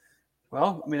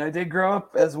 Well, I mean, I did grow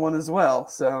up as one as well,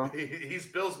 so. He's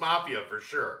Bills Mafia for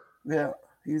sure. Yeah,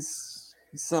 he's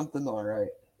something all right.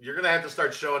 You're gonna have to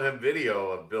start showing him video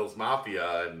of Bill's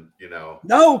Mafia, and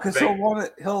No, because he'll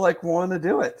want to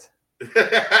do it.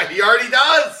 He already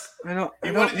does.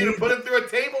 He wanted you to put him through a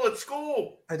table at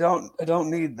school. I don't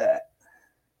need that.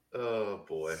 Oh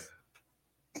boy.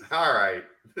 All right.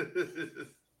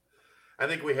 I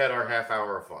think we had our half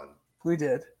hour of fun. We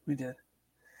did.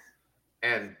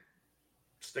 And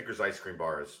Snickers ice cream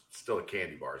bar is still a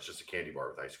candy bar. It's just a candy bar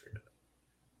with ice cream in it.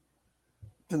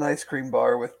 It's an ice cream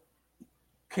bar with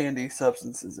candy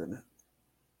substances in it.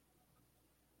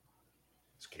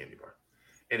 It's a candy bar.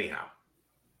 Anyhow,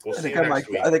 we'll I see think you I next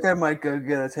might. week. I think I might go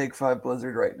get a Take 5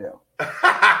 Blizzard right now.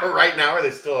 Right now, are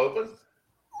they still open?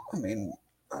 I mean,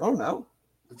 I don't know.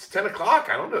 It's 10 o'clock.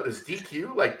 I don't know. Is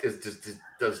DQ like does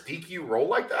DQ roll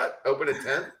like that? Open at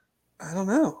 10? I don't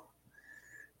know.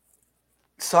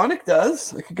 Sonic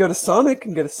does. I could go to Sonic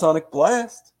and get a Sonic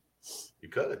Blast. You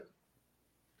could,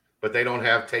 but they don't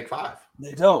have Take 5.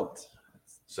 They don't.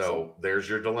 So there's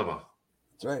your dilemma,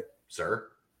 That's right. sir.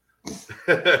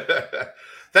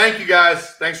 Thank you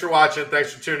guys. Thanks for watching.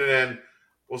 Thanks for tuning in.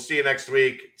 We'll see you next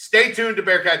week. Stay tuned to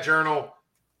Bearcat Journal.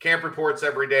 Camp reports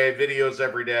every day, videos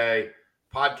every day,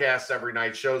 podcasts every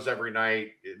night, shows every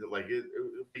night.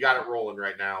 We got it rolling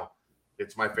right now.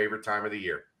 It's my favorite time of the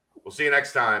year. We'll see you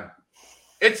next time.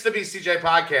 It's the BCJ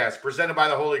Podcast presented by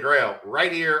the Holy Grail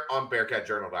right here on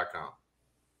BearcatJournal.com.